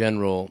comedy in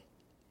general,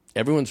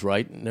 everyone's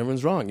right and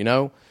everyone's wrong. You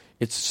know,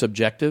 it's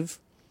subjective.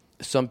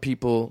 Some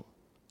people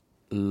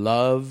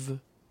love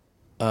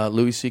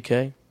Louis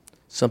C.K.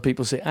 Some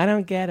people say, I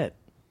don't get it.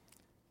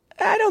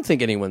 I don't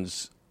think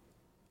anyone's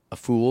a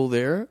fool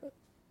there.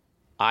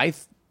 I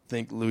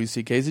think Louis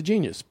C.K. is a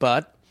genius.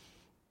 But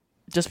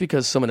just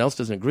because someone else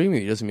doesn't agree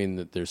with you doesn't mean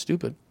that they're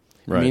stupid.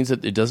 Right. It means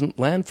that it doesn't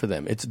land for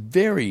them. It's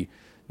very,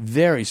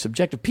 very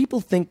subjective.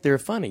 People think they're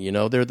funny. You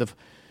know,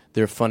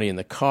 they're funny in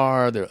the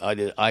car.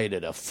 I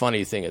did a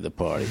funny thing at the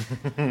party.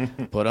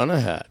 Put on a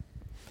hat.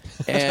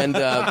 And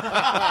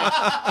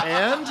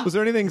was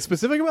there anything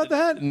specific about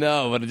that?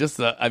 No, but just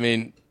I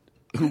mean,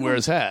 who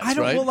wears hats? I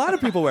don't. Right? Well, a lot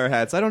of people wear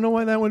hats. I don't know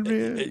why that would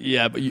be.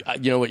 Yeah, but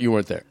you know what? You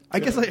weren't there. I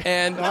guess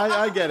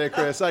I get it,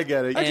 Chris. I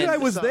get it. Actually, I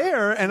was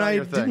there, and I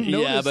didn't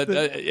notice. Yeah, but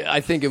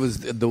I think it was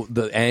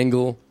the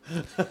angle.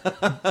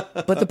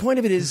 But the point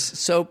of it is,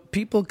 so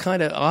people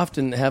kind of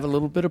often have a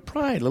little bit of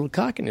pride, a little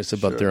cockiness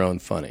about their own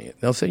funny.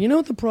 They'll say, you know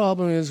what the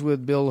problem is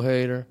with Bill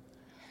Hader?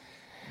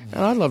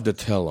 And I'd love to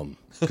tell them,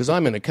 because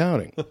I'm in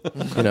accounting,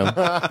 you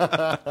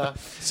know.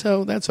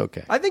 So that's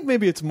okay. I think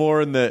maybe it's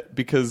more in that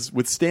because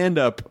with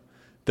stand-up,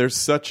 there's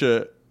such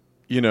a,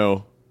 you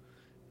know,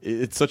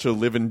 it's such a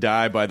live and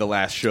die by the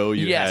last show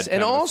you had. Yes,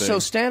 and also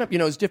stand-up, you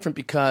know, is different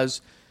because,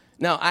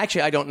 now,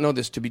 actually, I don't know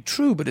this to be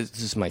true, but this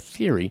is my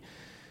theory.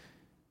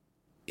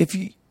 If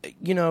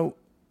you know,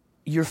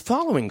 you're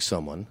following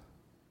someone,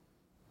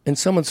 and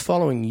someone's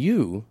following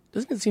you,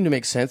 doesn't it seem to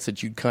make sense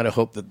that you'd kind of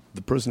hope that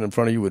the person in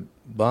front of you would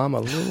bomb a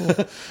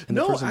little?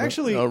 No,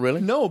 actually, oh,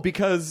 really? No,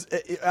 because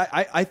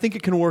I think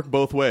it can work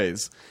both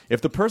ways.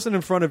 If the person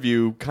in front of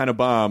you kind of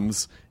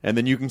bombs, and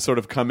then you can sort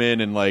of come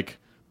in and like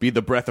be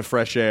the breath of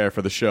fresh air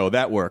for the show,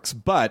 that works.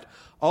 But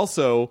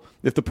also,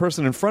 if the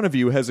person in front of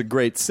you has a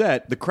great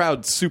set, the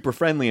crowd's super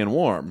friendly and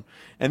warm,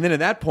 and then at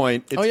that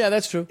point,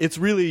 that's true. It's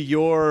really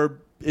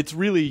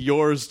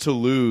yours to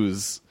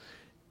lose.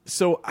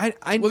 So I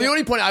well, the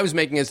only point I was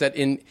making is that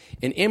in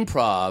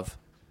improv,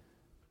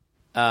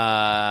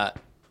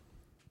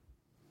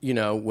 you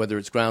know, whether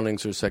it's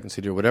Groundlings or Second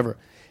City or whatever,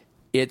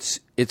 it's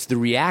the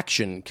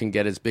reaction can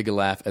get as big a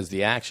laugh as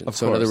the action. Of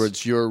so course. in other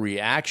words, your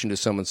reaction to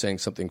someone saying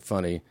something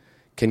funny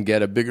can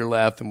get a bigger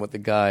laugh than what the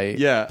guy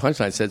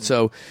punchline said.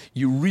 So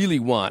you really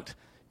want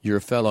your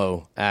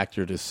fellow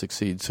actor to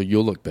succeed, so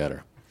you'll look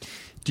better.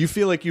 Do you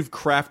feel like you've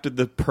crafted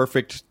the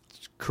perfect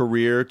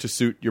career to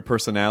suit your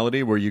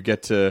personality, where you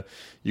get to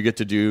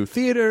do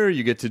theater,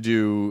 you get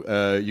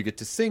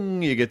to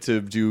sing, you get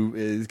to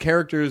do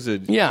characters?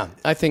 Yeah,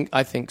 I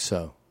think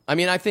so. I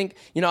mean, I think,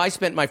 you know, I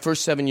spent my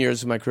first 7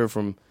 years of my career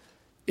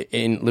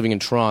living in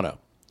Toronto,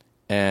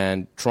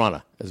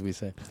 as we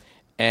say,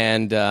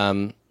 and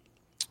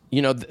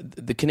you know,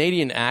 the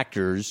Canadian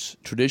actors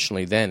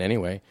traditionally then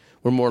anyway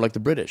were more like the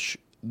British.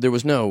 There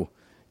was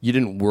you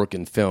didn't work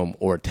in film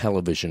or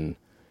television.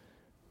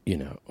 You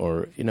know,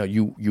 or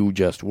you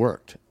just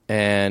worked,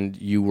 and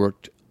you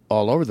worked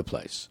all over the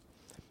place,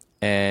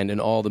 and in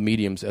all the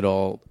mediums at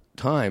all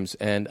times.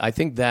 And I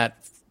think that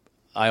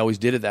I always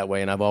did it that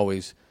way, and I've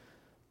always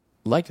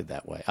liked it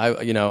that way. I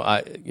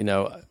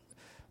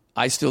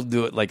still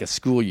do it like a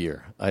school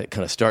year. I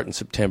kind of start in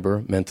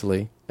September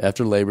mentally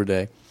after Labor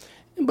Day,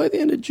 and by the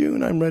end of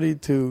June, I'm ready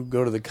to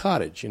go to the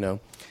cottage. You know,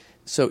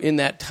 so in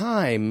that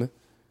time,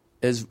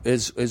 as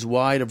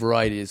wide a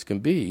variety as can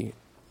be.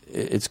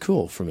 It's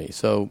cool for me.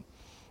 So,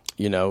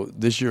 you know,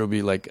 this year will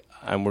be like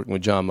I'm working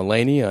with John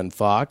Mulaney on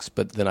Fox,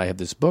 but then I have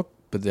this book.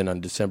 But then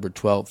on December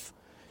 12th,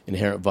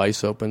 Inherent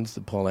Vice opens,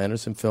 the Paul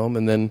Anderson film.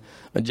 And then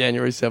on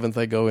January 7th,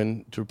 I go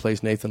in to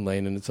replace Nathan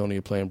Lane, and it's only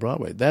a play on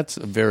Broadway. That's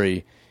a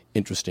very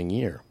interesting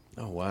year.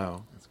 Oh,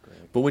 wow. That's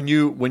great. But when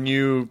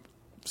you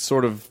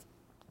sort of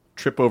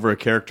trip over a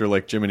character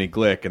like Jiminy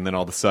Glick, and then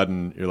all of a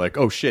sudden you're like,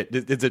 oh, shit,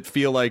 do you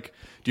feel like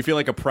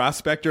a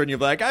prospector, and you're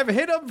like, I've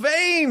hit a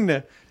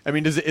vein? I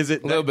mean, is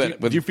it a little bit?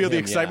 Do you feel the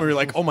excitement where you're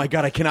like, oh my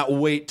God, I cannot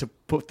wait to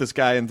put this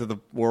guy into the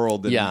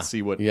world and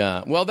see what?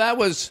 Yeah. Well, that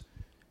was,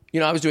 you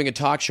know, I was doing a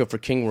talk show for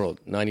King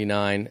World,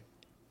 99,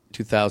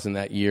 2000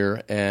 that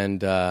year,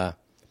 and I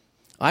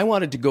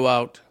wanted to go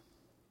out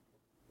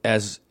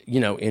as, you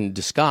know, in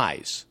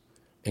disguise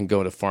and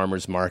go to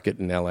Farmer's Market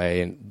in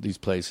L.A. and these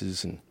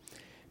places,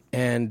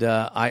 and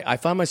I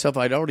found myself,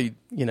 I'd already,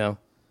 you know,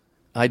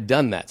 I'd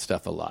done that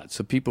stuff a lot,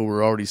 so people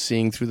were already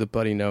seeing through the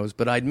putty nose.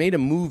 But I'd made a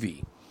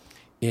movie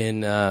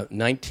in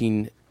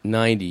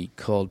 1990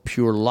 called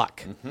Pure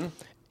Luck,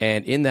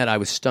 and in that I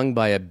was stung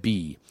by a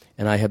bee,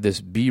 and I had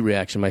this bee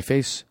reaction. My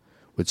face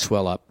would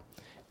swell up,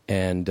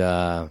 and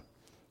I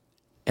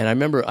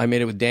remember I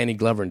made it with Danny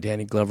Glover, and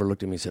Danny Glover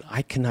looked at me and said,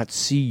 "I cannot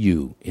see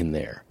you in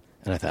there,"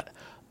 and I thought,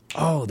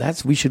 "Oh,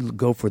 we should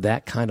go for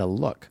that kind of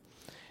look,"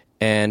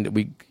 and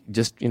we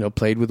just, you know,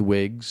 played with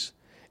wigs,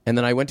 and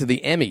then I went to the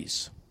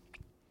Emmys.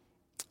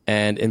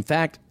 And in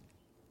fact,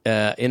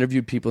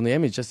 interviewed people in the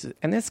Emmys.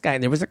 And this guy,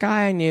 there was a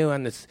guy I knew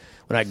when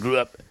I grew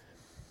up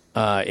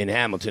in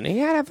Hamilton. He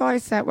had a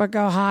voice that would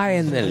go high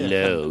and then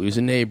low. He was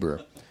a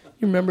neighbor.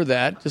 You remember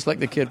that? Just like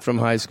the kid from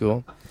high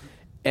school.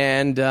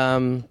 And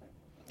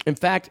in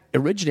fact,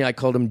 originally I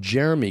called him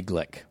Jeremy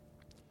Glick.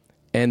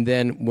 And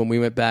then when we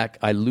went back,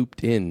 I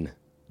looped in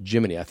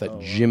Jiminy. I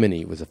thought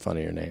Jiminy was a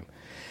funnier name.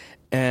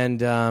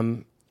 And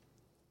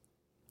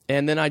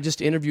then I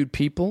just interviewed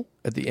people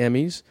at the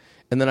Emmys.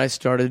 And then I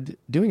started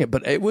doing it.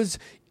 But it was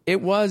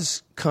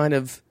kind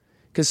of,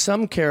 because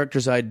some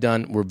characters I'd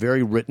done were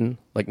very written,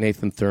 like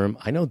Nathan Thurm.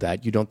 I know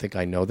that. You don't think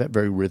I know that.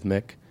 Very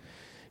rhythmic.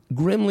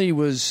 Grimley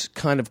was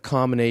kind of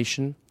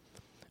combination.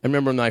 I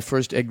remember my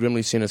first Ed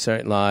Grimley scene on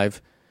Saturday Night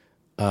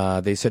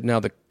Live, they said, now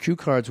the cue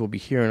cards will be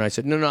here. And I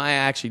said, no, I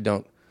actually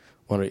don't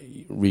want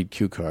to read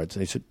cue cards.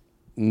 And they said,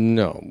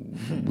 no,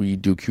 we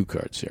do cue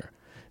cards here.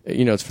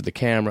 It's for the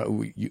camera.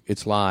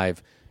 It's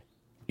live.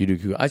 You do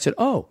cue. I said,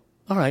 oh,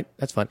 all right,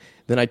 that's fine.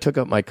 Then I took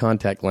out my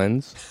contact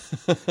lens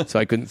so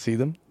I couldn't see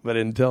them, but I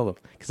didn't tell them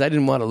because I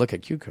didn't want to look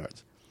at cue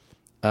cards.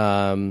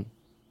 But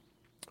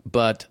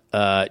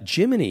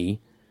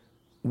Jiminy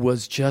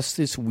was just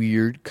this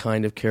weird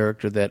kind of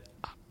character that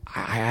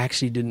I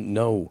actually didn't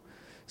know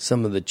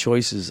some of the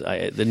choices.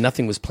 That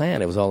nothing was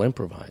planned. It was all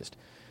improvised.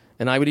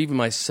 And I would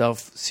even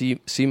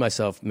see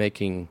myself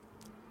making,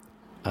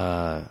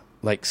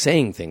 like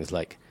saying things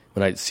like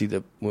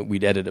when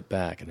we'd edit it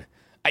back and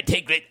I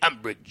take great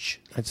umbrage.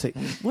 I'd say,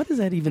 what does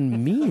that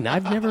even mean?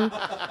 I've never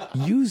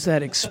used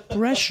that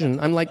expression.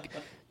 I'm like,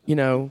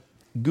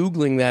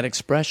 Googling that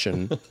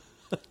expression,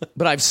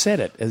 but I've said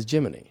it as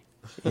Jiminy,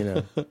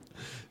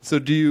 So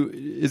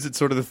is it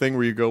sort of the thing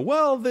where you go,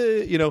 well,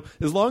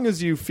 as long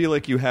as you feel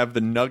like you have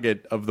the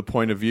nugget of the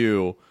point of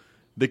view,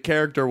 the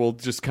character will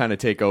just kind of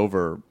take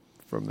over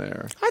from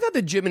there? I thought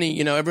that Jiminy,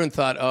 everyone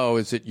thought, oh,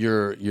 is it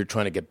you're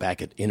trying to get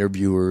back at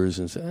interviewers?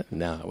 And so,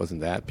 no, it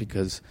wasn't that,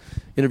 because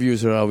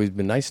interviewers have always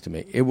been nice to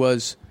me.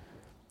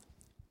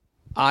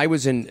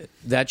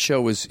 That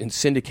show was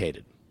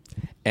syndicated.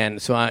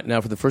 And so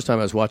now for the first time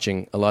I was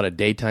watching a lot of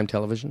daytime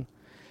television,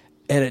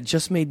 and it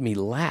just made me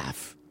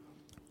laugh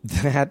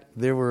that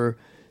there were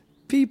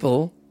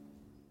people,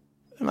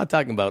 I'm not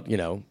talking about,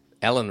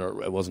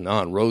 Eleanor wasn't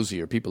on,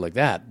 Rosie or people like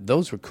that.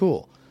 Those were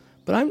cool.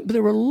 But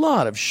there were a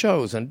lot of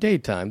shows on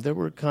daytime that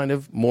were kind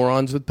of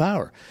morons with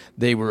power.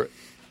 They were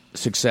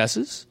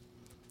successes.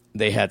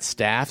 They had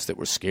staffs that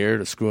were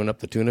scared of screwing up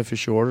the tuna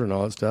fish order and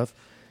all that stuff.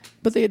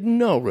 But they had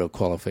no real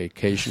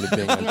qualification of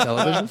being on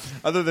television.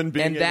 Other than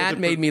being... And that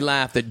made me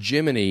laugh that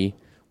Jiminy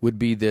would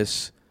be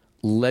this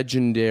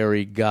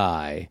legendary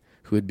guy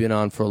who had been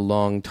on for a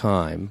long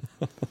time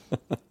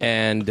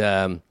and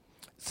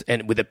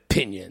with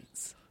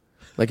opinions.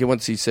 Like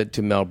once he said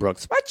to Mel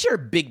Brooks, what's your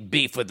big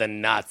beef with the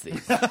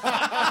Nazis?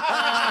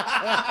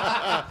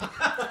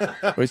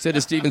 Or he said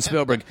to Steven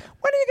Spielberg,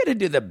 when are you going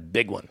to do the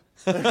big one?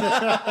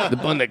 The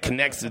one that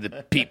connects to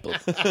the people,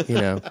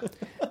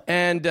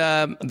 And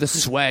the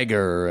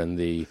swagger and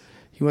he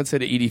once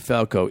said to Edie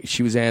Falco,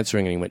 she was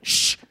answering and he went,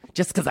 shh,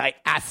 just because I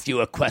asked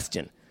you a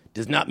question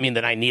does not mean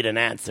that I need an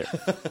answer.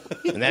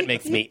 And that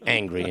makes me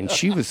angry. And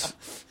she was,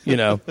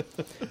 that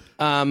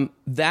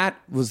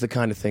was the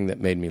kind of thing that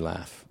made me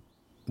laugh.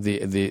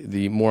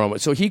 The moron.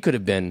 So he would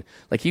have been,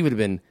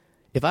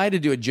 if I had to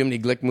do a Jiminy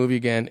Glick movie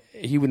again,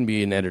 he wouldn't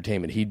be in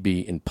entertainment. He'd be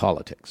in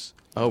politics.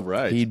 Oh,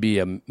 right. He'd be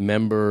a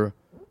member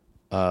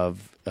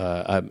of,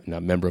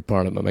 not member of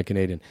parliament, I'm a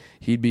Canadian.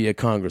 He'd be a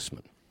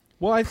congressman.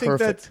 Well, I think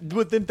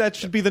that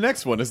should be the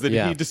next one, is that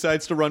he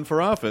decides to run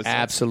for office.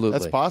 Absolutely.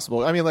 That's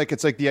possible. I mean,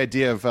 it's like the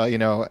idea of,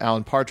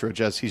 Alan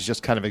Partridge, as he's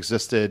just kind of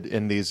existed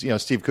in these,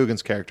 Steve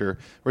Coogan's character,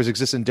 where he's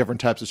existed in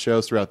different types of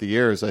shows throughout the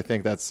years. I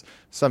think that's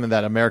something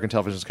that American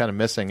television is kind of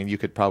missing, and you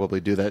could probably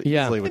do that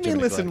easily with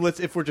Jiminy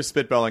Glick. If we're just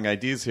spitballing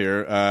ideas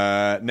here,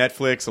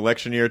 Netflix,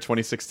 election year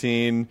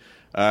 2016,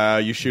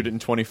 you shoot it in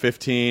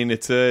 2015.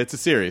 It's a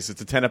series. It's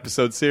a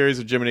 10-episode series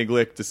of Jiminy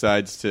Glick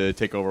decides to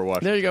take over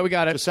Washington. There you go. We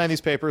got it. Just sign these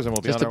papers and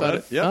we'll be just on about our way.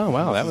 it. Yeah. Oh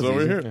wow, that was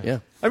over easy. here. Yeah.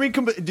 I mean,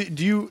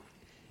 do you?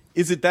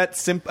 Is it that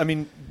simple? I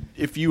mean,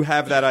 if you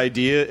have that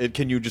idea,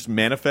 can you just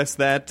manifest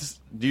that?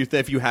 Do you?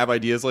 If you have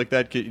ideas like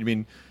that,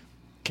 can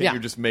you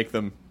just make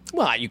them?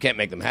 Well, you can't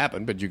make them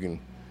happen, but you can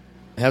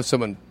have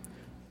someone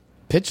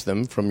pitch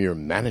them from your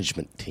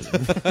management team.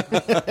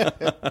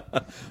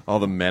 All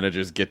the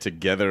managers get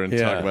together and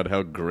talk about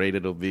how great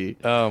it'll be.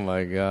 Oh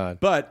my God!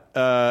 But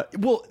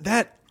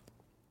that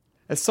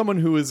as someone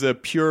who is a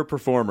pure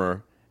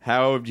performer,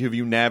 how have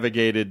you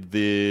navigated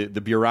the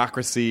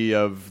bureaucracy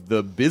of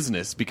the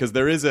business? Because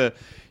there is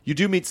you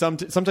do meet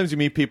sometimes you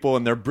meet people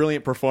and they're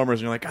brilliant performers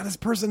and you're like, this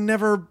person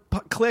never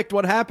clicked.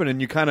 What happened?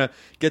 And you kind of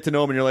get to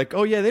know them and you're like,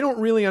 oh yeah, they don't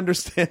really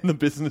understand the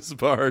business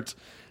part.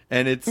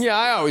 And it's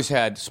I always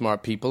had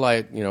smart people.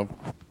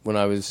 When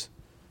I was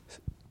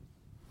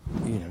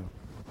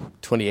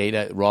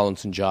 28,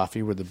 Rollins and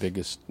Joffe were the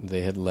biggest.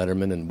 They had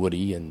Letterman and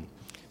Woody and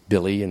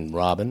Billy and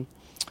Robin.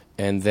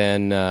 And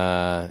then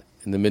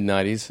in the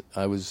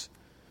mid-'90s,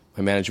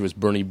 my manager was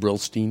Bernie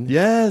Brillstein.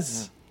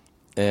 Yes.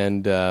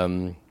 And now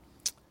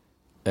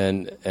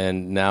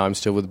I'm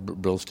still with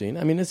Brillstein.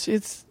 I mean,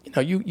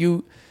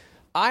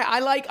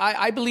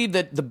 I believe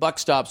that the buck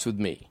stops with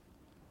me.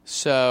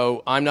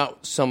 So I'm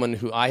not someone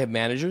I have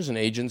managers and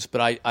agents,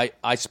 but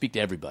I speak to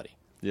everybody.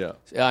 Yeah.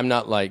 I'm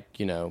not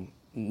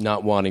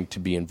not wanting to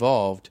be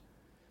involved,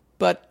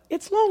 but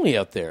it's lonely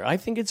out there. I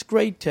think it's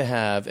great to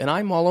have, and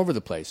I'm all over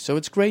the place, so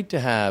it's great to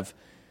have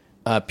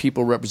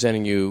people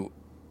representing you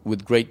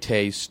with great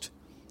taste,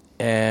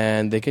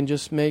 and they can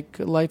just make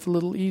life a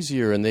little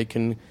easier, and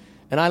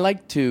I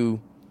like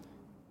to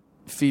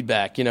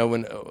feedback.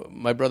 When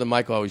my brother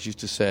Michael always used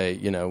to say,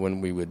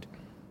 when we would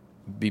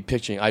be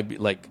pitching, I'd be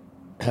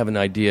have an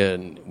idea,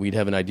 and we'd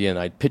have an idea, and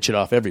I'd pitch it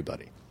off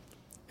everybody.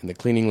 And the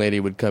cleaning lady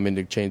would come in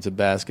to change the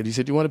basket. He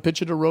said, "You want a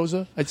picture to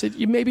Rosa?" I said,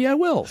 "Yeah, maybe I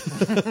will."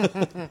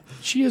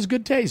 She has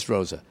good taste,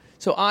 Rosa.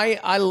 So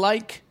I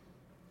like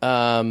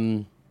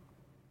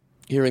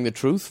hearing the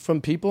truth from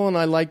people, and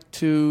I like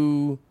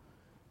to,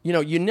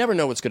 you never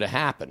know what's going to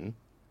happen,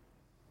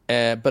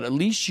 but at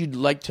least you'd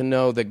like to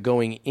know that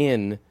going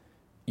in,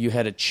 you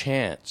had a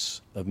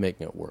chance of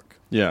making it work.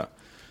 Yeah.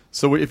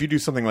 So if you do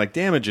something like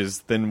Damages,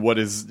 then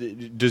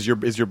is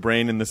your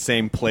brain in the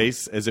same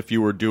place as if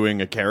you were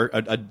doing a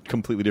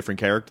completely different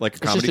character, like a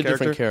comedy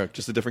character?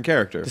 Just a different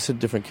character. Just a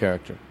different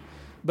character.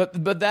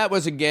 But that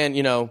was, again,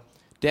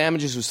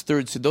 Damages was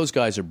third. So those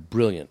guys are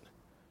brilliant,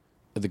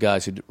 the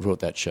guys who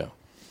wrote that show.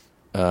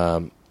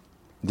 Glenn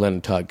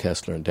and Todd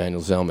Kessler and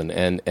Daniel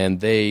Zellman.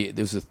 And there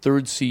was the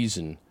third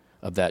season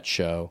of that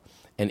show,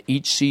 and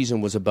each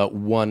season was about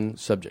one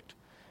subject.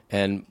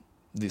 And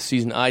the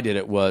season I did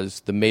it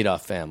was the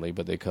Madoff family,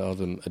 but they called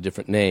them a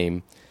different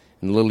name.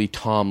 And Lily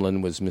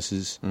Tomlin was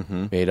Mrs.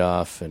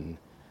 Madoff, and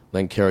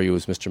Len Carrier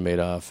was Mr.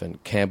 Madoff,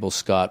 and Campbell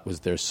Scott was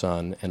their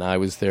son, and I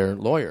was their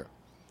lawyer.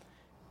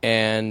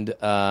 And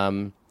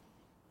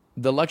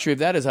the luxury of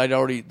that is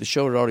the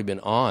show had already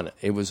been on.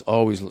 It was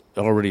always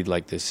already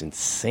like this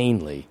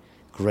insanely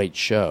great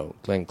show.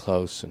 Glenn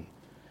Close and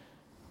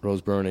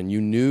Rose Byrne, and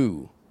you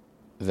knew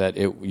that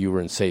you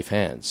were in safe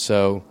hands.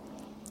 So.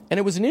 And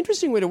it was an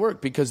interesting way to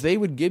work because they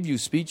would give you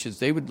speeches.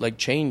 They would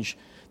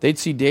they'd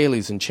see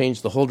dailies and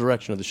change the whole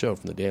direction of the show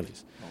from the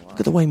dailies. Oh, wow.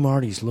 Look at the way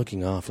Marty's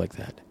looking off like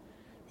that.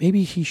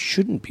 Maybe he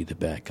shouldn't be the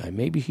bad guy.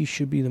 Maybe he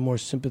should be the more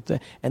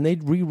sympathetic. And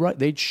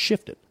they'd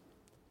shift it.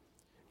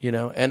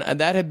 And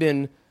that had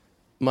been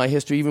my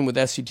history even with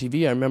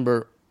SCTV. I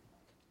remember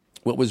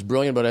what was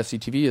brilliant about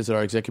SCTV is that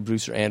our executive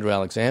producer, Andrew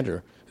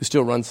Alexander, who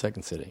still runs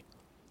Second City,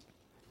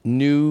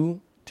 knew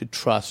to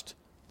trust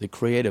the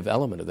creative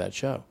element of that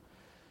show.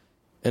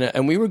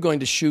 And we were going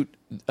to shoot,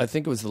 I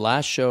think it was the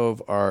last show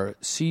of our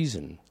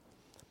season,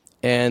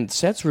 and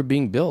sets were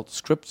being built,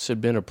 scripts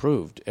had been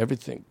approved,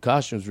 everything,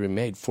 costumes were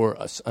made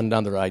for us,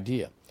 another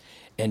idea.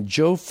 And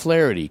Joe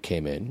Flaherty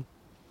came in,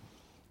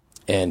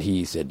 and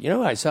he said,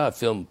 I saw a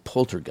film,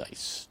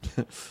 Poltergeist,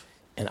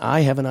 and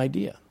I have an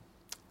idea,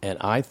 and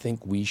I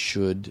think we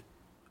should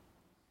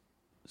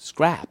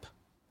scrap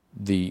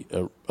the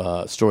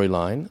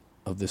storyline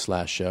of this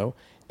last show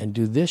and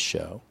do this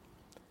show.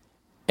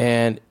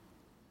 And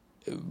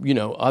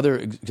other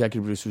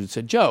executive producers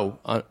said, "Joe,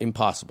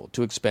 impossible,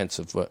 too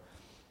expensive."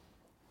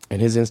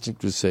 And his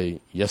instinct was to say,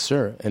 "Yes,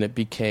 sir." And it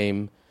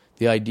became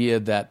the idea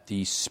that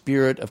the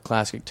spirit of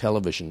classic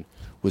television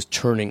was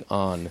turning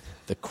on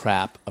the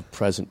crap of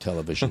present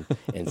television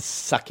and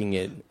sucking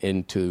it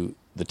into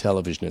the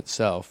television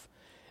itself.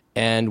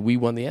 And we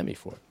won the Emmy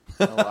for it.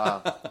 Oh,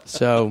 wow.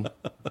 So,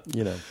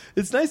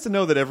 It's nice to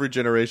know that every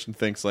generation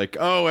thinks like,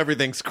 oh,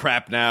 everything's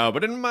crap now,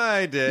 but in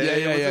my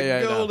day, it was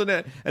a golden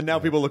age. And now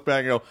people look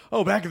back and go,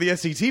 oh, back at the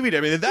SCTV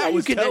day, that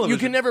was television. You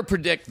can never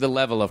predict the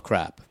level of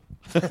crap.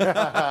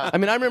 I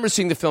remember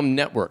seeing the film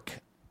Network,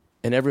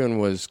 and everyone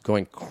was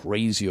going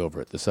crazy over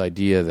it, this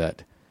idea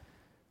that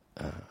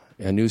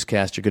a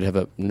newscaster could have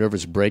a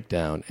nervous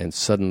breakdown, and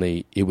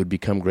suddenly it would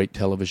become great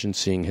television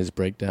seeing his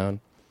breakdown.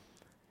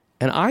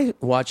 And I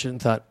watched it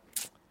and thought,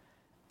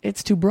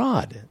 it's too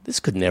broad. This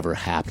could never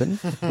happen.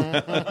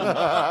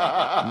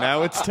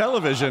 Now it's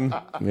television.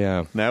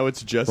 Yeah. Now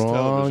it's just wrong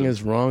television. Wrong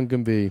as wrong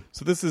can be.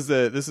 So this is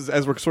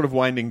as we're sort of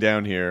winding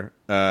down here.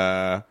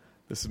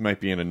 This might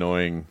be an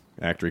annoying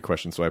actory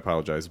question, so I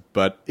apologize.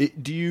 But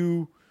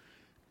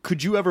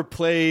could you ever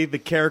play the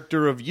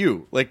character of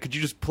you? Like, could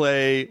you just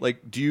play?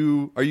 Like, do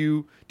you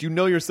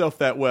know yourself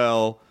that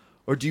well,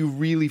 or do you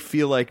really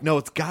feel like no?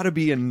 It's got to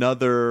be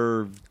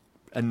another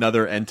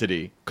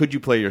entity. Could you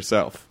play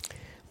yourself?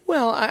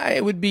 Well,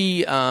 it would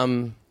be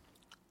it'd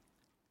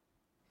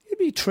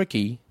be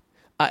tricky.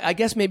 I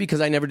guess maybe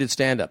because I never did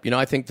stand-up.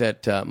 I think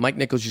that Mike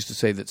Nichols used to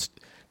say that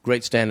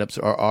great stand-ups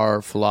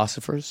are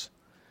philosophers.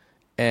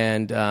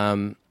 And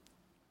I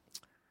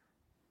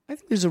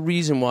think there's a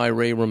reason why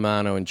Ray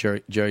Romano and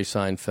Jerry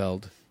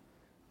Seinfeld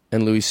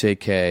and Louis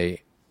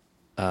C.K.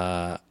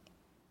 are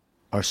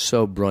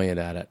so brilliant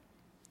at it.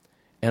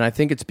 And I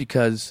think it's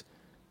because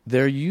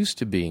they're used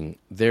to being,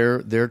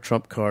 their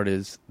trump card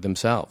is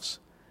themselves.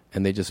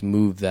 And they just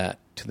move that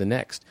to the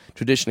next.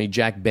 Traditionally,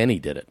 Jack Benny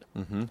did it.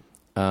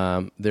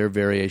 Mm-hmm. They're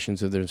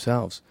variations of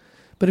themselves.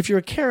 But if you're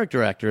a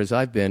character actor, as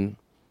I've been,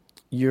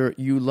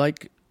 you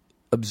like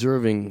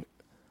observing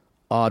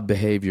odd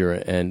behavior,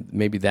 and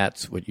maybe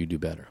that's what you do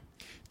better.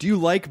 Do you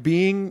like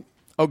being...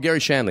 Oh, Gary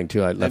Shandling,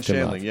 too. I left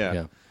him off.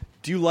 Yeah.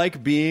 Do you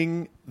like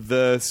being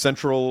the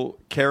central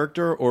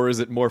character, or is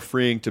it more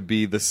freeing to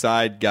be the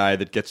side guy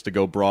that gets to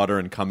go broader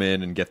and come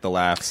in and get the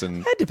laughs?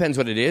 And it depends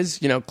what it is.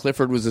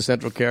 Clifford was the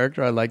central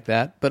character. I like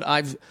that. But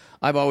I've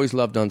always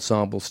loved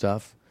ensemble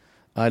stuff.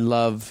 I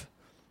love,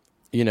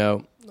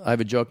 I have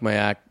a joke in my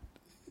act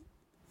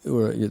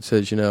where it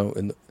says,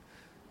 in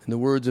the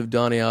words of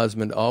Donny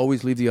Osmond,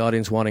 always leave the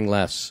audience wanting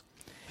less.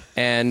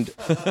 And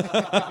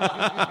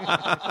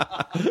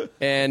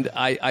and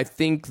I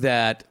think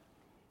that,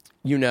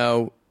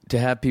 to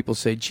have people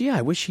say, gee,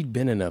 I wish he'd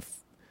been in a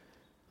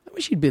I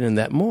wish he'd been in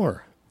that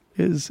more.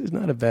 Is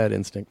not a bad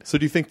instinct. So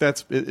do you think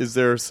is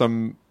there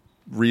some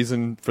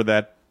reason for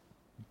that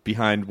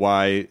behind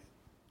why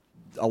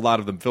a lot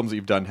of the films that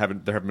you've done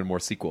there haven't been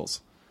more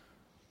sequels?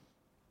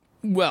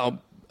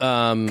 Well,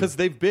 because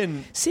they've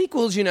been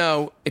sequels,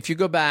 if you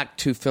go back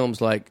to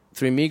films like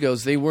Three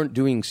Amigos, they weren't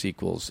doing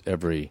sequels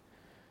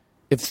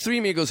if Three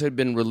Amigos had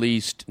been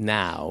released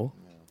now,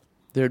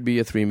 there'd be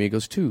a Three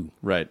Amigos 2.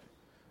 Right.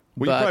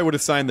 Well, you probably would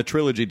have signed the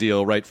trilogy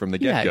deal right from the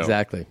get-go. Yeah,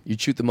 exactly.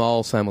 You'd shoot them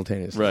all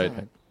simultaneously. Right.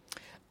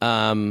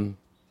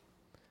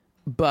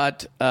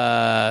 But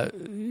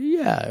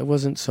it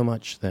wasn't so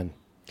much then.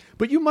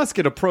 But you must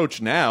get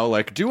approached now,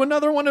 like, do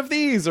another one of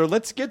these, or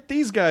let's get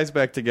these guys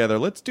back together.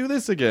 Let's do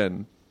this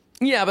again.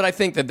 Yeah, but I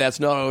think that's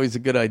not always a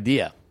good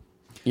idea.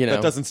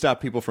 That doesn't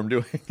stop people from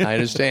doing it. I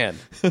understand.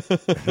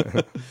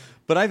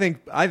 But I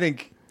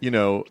think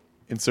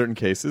in certain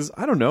cases,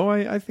 I don't know.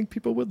 I think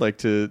people would like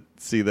to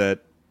see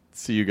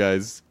you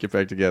guys get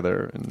back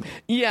together. And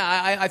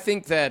yeah, I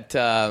think that.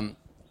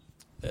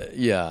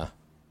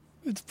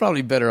 It's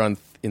probably better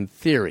in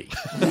theory.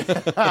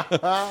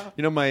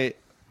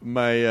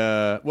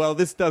 Well,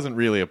 this doesn't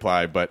really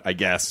apply, but I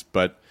guess.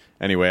 But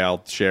anyway,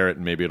 I'll share it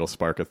and maybe it'll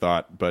spark a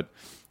thought. But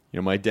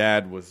my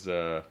dad was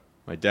a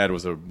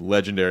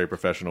legendary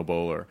professional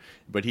bowler,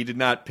 but he did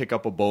not pick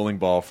up a bowling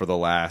ball for the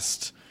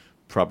last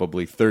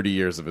probably 30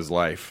 years of his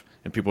life.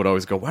 And people would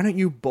always go, "Why don't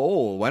you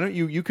bowl? Why don't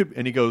you could?"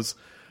 And he goes,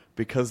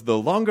 "Because the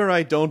longer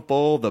I don't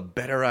bowl, the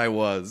better I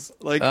was."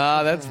 Like,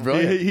 that's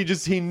brilliant.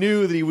 He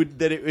knew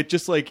that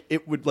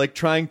it would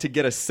trying to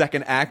get a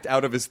second act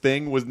out of his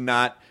thing was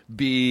not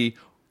be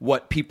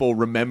what people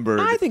remembered.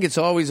 I think it's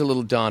always a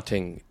little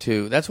daunting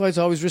too. That's why it's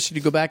always risky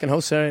to go back and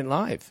host Saturday Night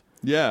Live.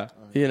 Yeah.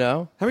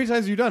 How many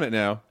times have you done it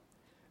now?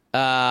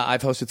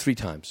 I've hosted 3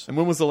 times. And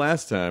when was the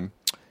last time?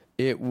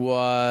 It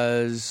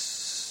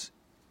was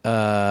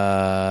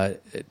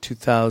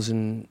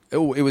 2000.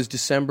 Oh, it was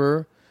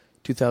December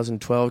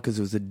 2012 because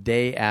it was the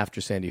day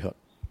after Sandy Hook.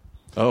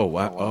 Oh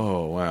wow!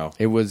 Oh wow!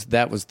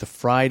 That was the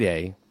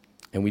Friday,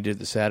 and we did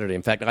the Saturday.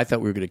 In fact, I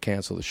thought we were going to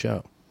cancel the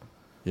show.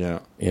 Yeah.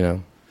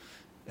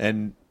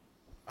 And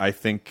I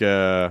think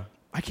I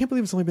can't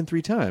believe it's only been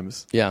 3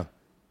 times. Yeah.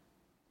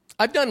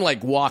 I've done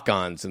like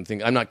walk-ons and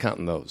things. I'm not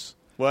counting those.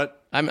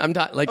 What? I'm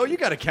not like. Oh, you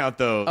got to count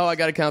those. Oh, I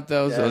got to count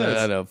those.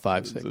 Yeah, I know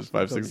 5, 6.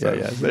 5, 6, 7.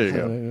 Yeah. There you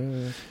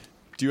go.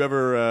 Do you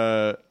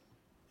ever?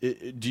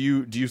 Do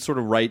you sort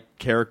of write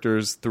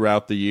characters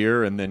throughout the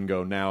year and then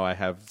go? Now I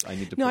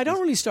need to. No, I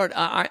don't really start.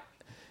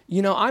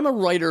 I'm a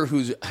writer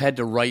who's had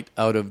to write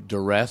out of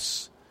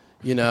duress.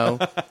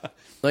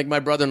 Like my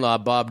brother-in-law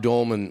Bob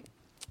Dolman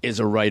is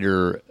a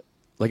writer,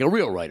 like a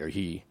real writer.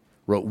 He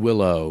wrote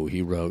Willow.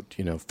 He wrote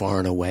Far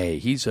and Away.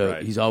 He's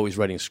always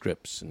writing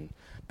scripts and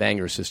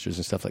Banger Sisters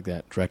and stuff like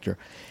that. Director.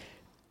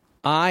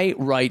 I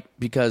write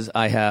because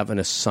I have an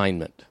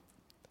assignment.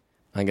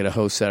 I'm going to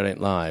host Saturday Night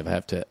Live. I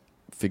have to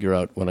figure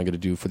out what I'm going to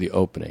do for the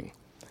opening.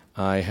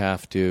 I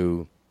have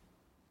to.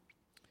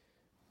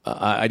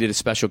 I did a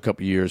special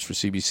couple of years for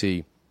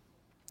CBC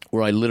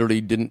where I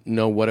literally didn't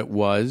know what it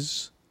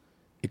was,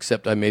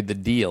 except I made the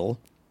deal,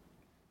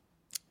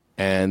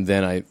 and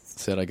then I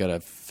said I got to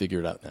figure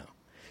it out now.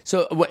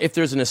 So if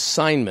there's an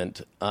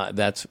assignment,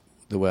 that's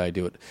the way I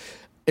do it.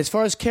 As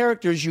far as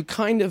characters,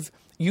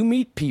 you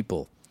meet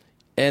people,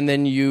 and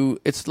then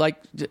it's like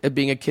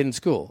being a kid in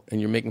school, and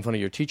you're making fun of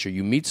your teacher.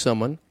 You meet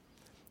someone,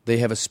 they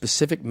have a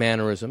specific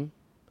mannerism.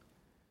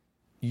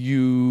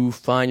 You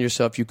find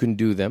yourself you can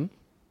do them.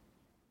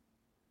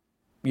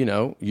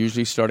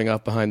 Usually starting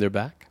off behind their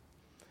back,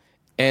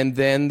 and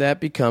then that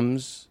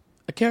becomes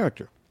a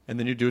character. And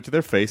then you do it to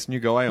their face, and you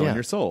go, "I own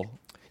your soul."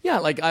 Yeah,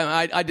 like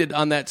I did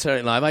on that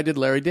Saturday Night Live. I did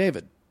Larry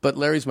David, but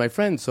Larry's my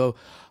friend, so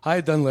I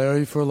had done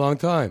Larry for a long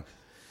time.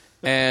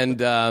 And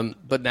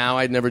but now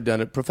I'd never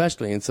done it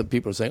professionally, and some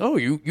people are saying, "Oh,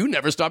 you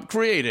never stopped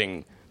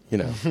creating,"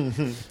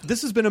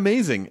 This has been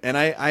amazing, and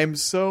I'm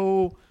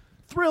so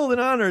thrilled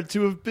and honored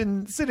to have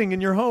been sitting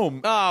in your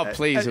home. Oh,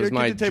 please, it was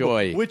my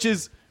joy. Which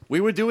is,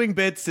 we were doing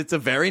bits. It's a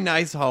very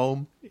nice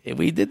home.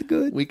 We did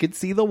good. We could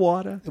see the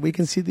water. We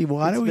can see the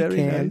water. It's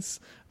very nice.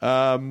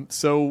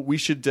 So we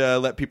should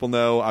let people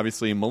know,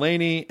 obviously,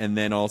 Mulaney, and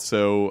then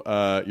also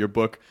your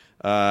book.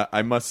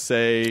 I must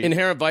say,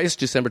 Inherent Vice,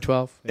 December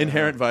 12th.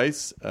 Inherent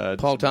Vice.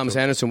 Paul Thomas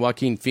Anderson,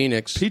 Joaquin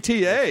Phoenix.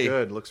 PTA.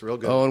 Good. Looks real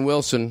good. Owen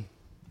Wilson,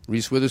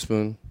 Reese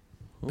Witherspoon,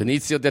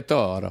 Benicio del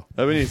Toro.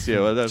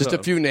 Benicio. Just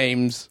a few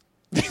names.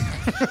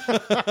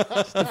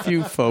 Just a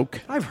few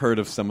folk. I've heard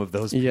of some of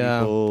those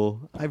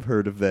people. I've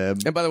heard of them.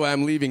 And by the way,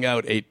 I'm leaving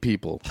out 8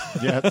 people.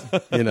 Yeah,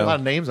 a lot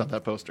of names on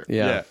that poster.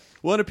 Yeah.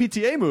 Well, in a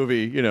PTA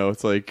movie,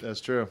 it's like...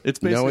 That's true. It's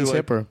basically no one's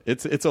like, hipper.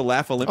 It's a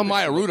laugh Olympics. Oh,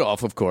 Maya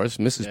Rudolph, of course,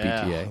 Mrs.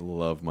 Yeah. PTA. I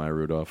love Maya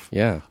Rudolph.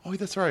 Yeah. Oh,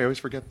 that's right. I always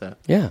forget that.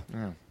 Yeah.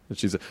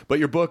 But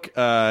your book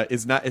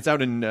is not. It's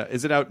out in.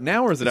 Is it out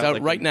now or is it out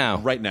like, right now?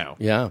 Right now.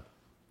 Yeah.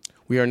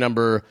 We are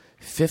number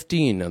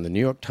 15 on the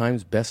New York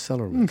Times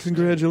bestseller list.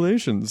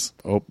 Congratulations.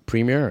 Oh,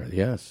 premiere,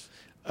 yes.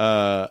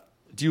 Do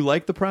you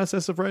like the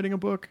process of writing a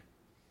book,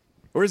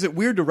 or is it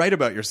weird to write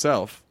about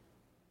yourself?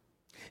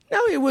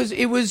 No, it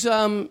was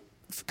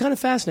kind of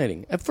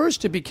fascinating. At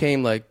first, it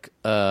became like,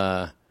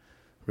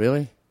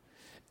 really?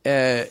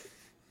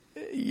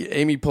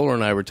 Amy Poehler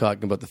and I were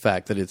talking about the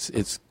fact that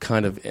it's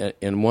kind of,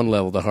 in one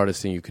level, the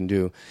hardest thing you can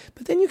do.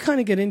 But then you kind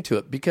of get into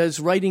it because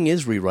writing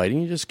is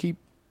rewriting. You just keep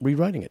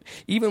rewriting it.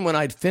 Even when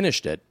I'd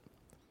finished it,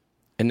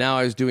 and now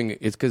I was doing it,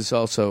 it's because it's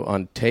also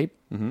on tape.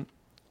 Mm-hmm.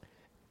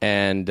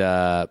 And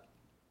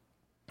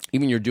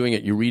even you're doing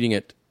it, you're reading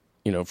it,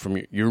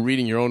 you're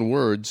reading your own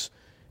words,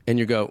 and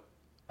you go,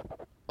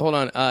 hold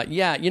on,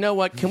 yeah, you know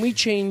what? Can we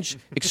change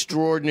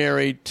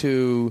extraordinary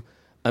to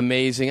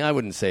amazing? I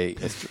wouldn't say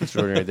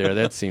extraordinary there.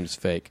 That seems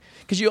fake.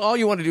 Because all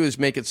you want to do is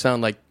make it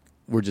sound like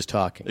we're just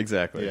talking.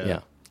 Exactly.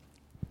 Yeah.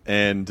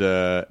 And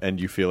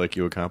you feel like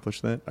you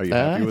accomplished that? Are you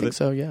happy with it? I think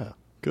so, yeah.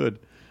 Good.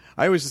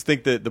 I always just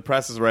think that the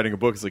process of writing a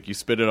book is like you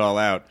spit it all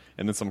out,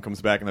 and then someone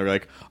comes back and they're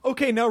like,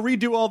 okay, now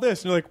redo all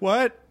this. And you're like,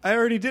 what? I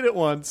already did it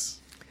once.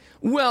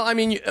 Well, I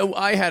mean,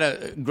 I had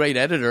a great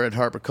editor at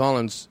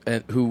HarperCollins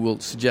who will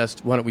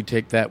suggest, why don't we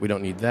take that? We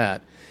don't need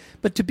that.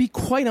 But to be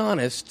quite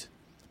honest,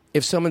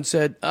 if someone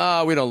said,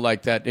 we don't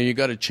like that, and you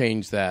got to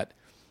change that,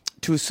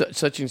 to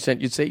such an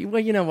extent, you'd say,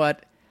 well, you know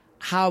what?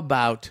 How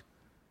about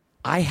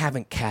I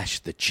haven't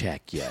cashed the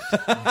check yet?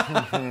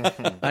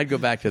 I'd go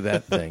back to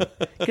that thing.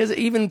 Because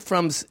even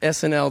from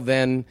SNL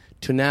then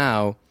to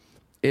now,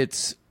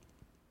 it's,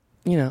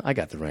 I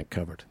got the rent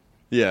covered.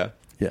 Yeah.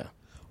 Yeah.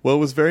 Well, it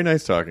was very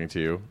nice talking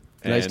to you.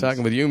 Nice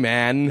talking with you,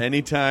 man.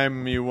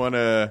 Anytime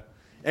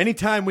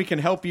we can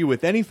help you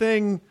with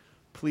anything,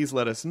 please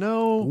let us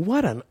know.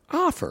 What an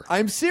offer.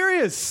 I'm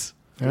serious.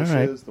 All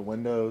right. The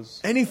windows.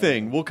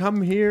 Anything. We'll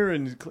come here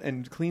and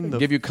clean the...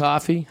 Give you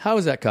coffee? How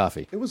was that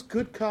coffee? It was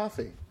good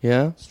coffee.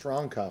 Yeah?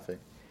 Strong coffee.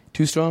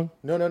 Too strong?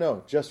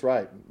 No. Just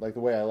right. Like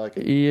the way I like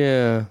it.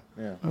 Yeah.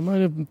 Yeah. I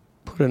might have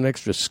put an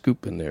extra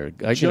scoop in there.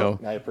 I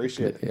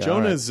appreciate it.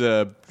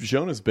 Yeah,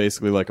 Jonah's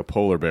basically like a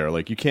polar bear.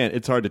 Like you can't...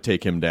 It's hard to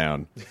take him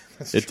down.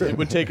 It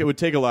would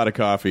take a lot of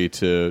coffee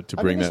to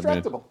bring that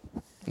man.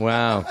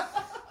 Wow.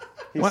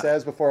 He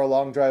says before a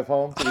long drive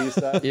home to the east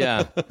side.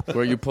 Yeah.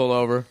 Where you pull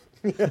over.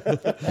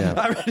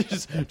 Yeah.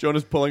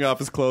 Jonah's pulling off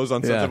his clothes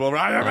on Sunset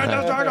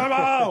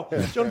Boulevard.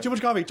 Jonah, too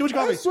much coffee.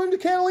 I swim to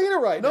Catalina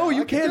right now. No,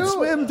 you can't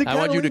swim to Catalina. I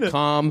want you to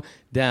calm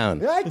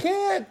down. I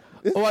can't.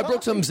 I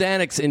broke some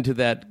Xanax into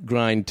that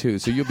grind, too,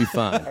 so you'll be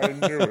fine. I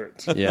knew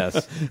it.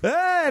 Yes.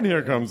 And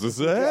here comes the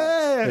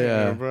sand.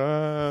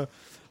 Yeah.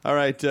 All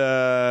right,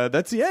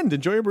 that's the end.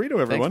 Enjoy your burrito,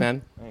 everyone.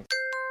 Thanks, man.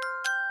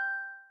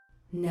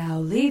 Now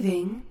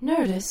leaving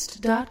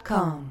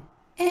Nerdist.com.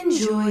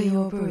 Enjoy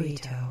your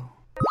burrito.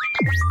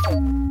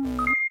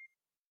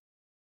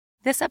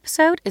 This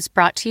episode is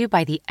brought to you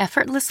by the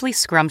effortlessly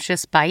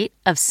scrumptious bite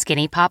of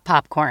Skinny Pop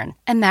Popcorn.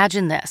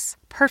 Imagine this.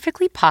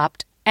 Perfectly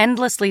popped,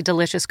 endlessly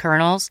delicious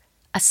kernels,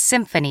 a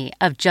symphony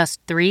of just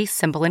 3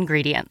 simple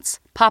ingredients.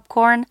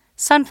 Popcorn,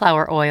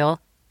 sunflower oil,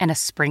 and a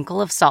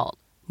sprinkle of salt.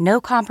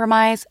 No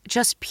compromise,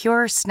 just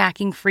pure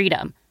snacking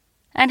freedom.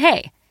 And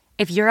hey,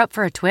 if you're up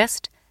for a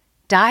twist,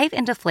 dive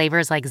into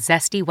flavors like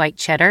zesty white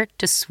cheddar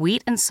to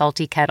sweet and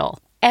salty kettle.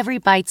 Every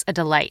bite's a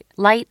delight,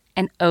 light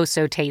and oh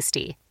so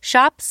tasty.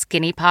 Shop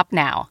Skinny Pop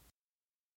now.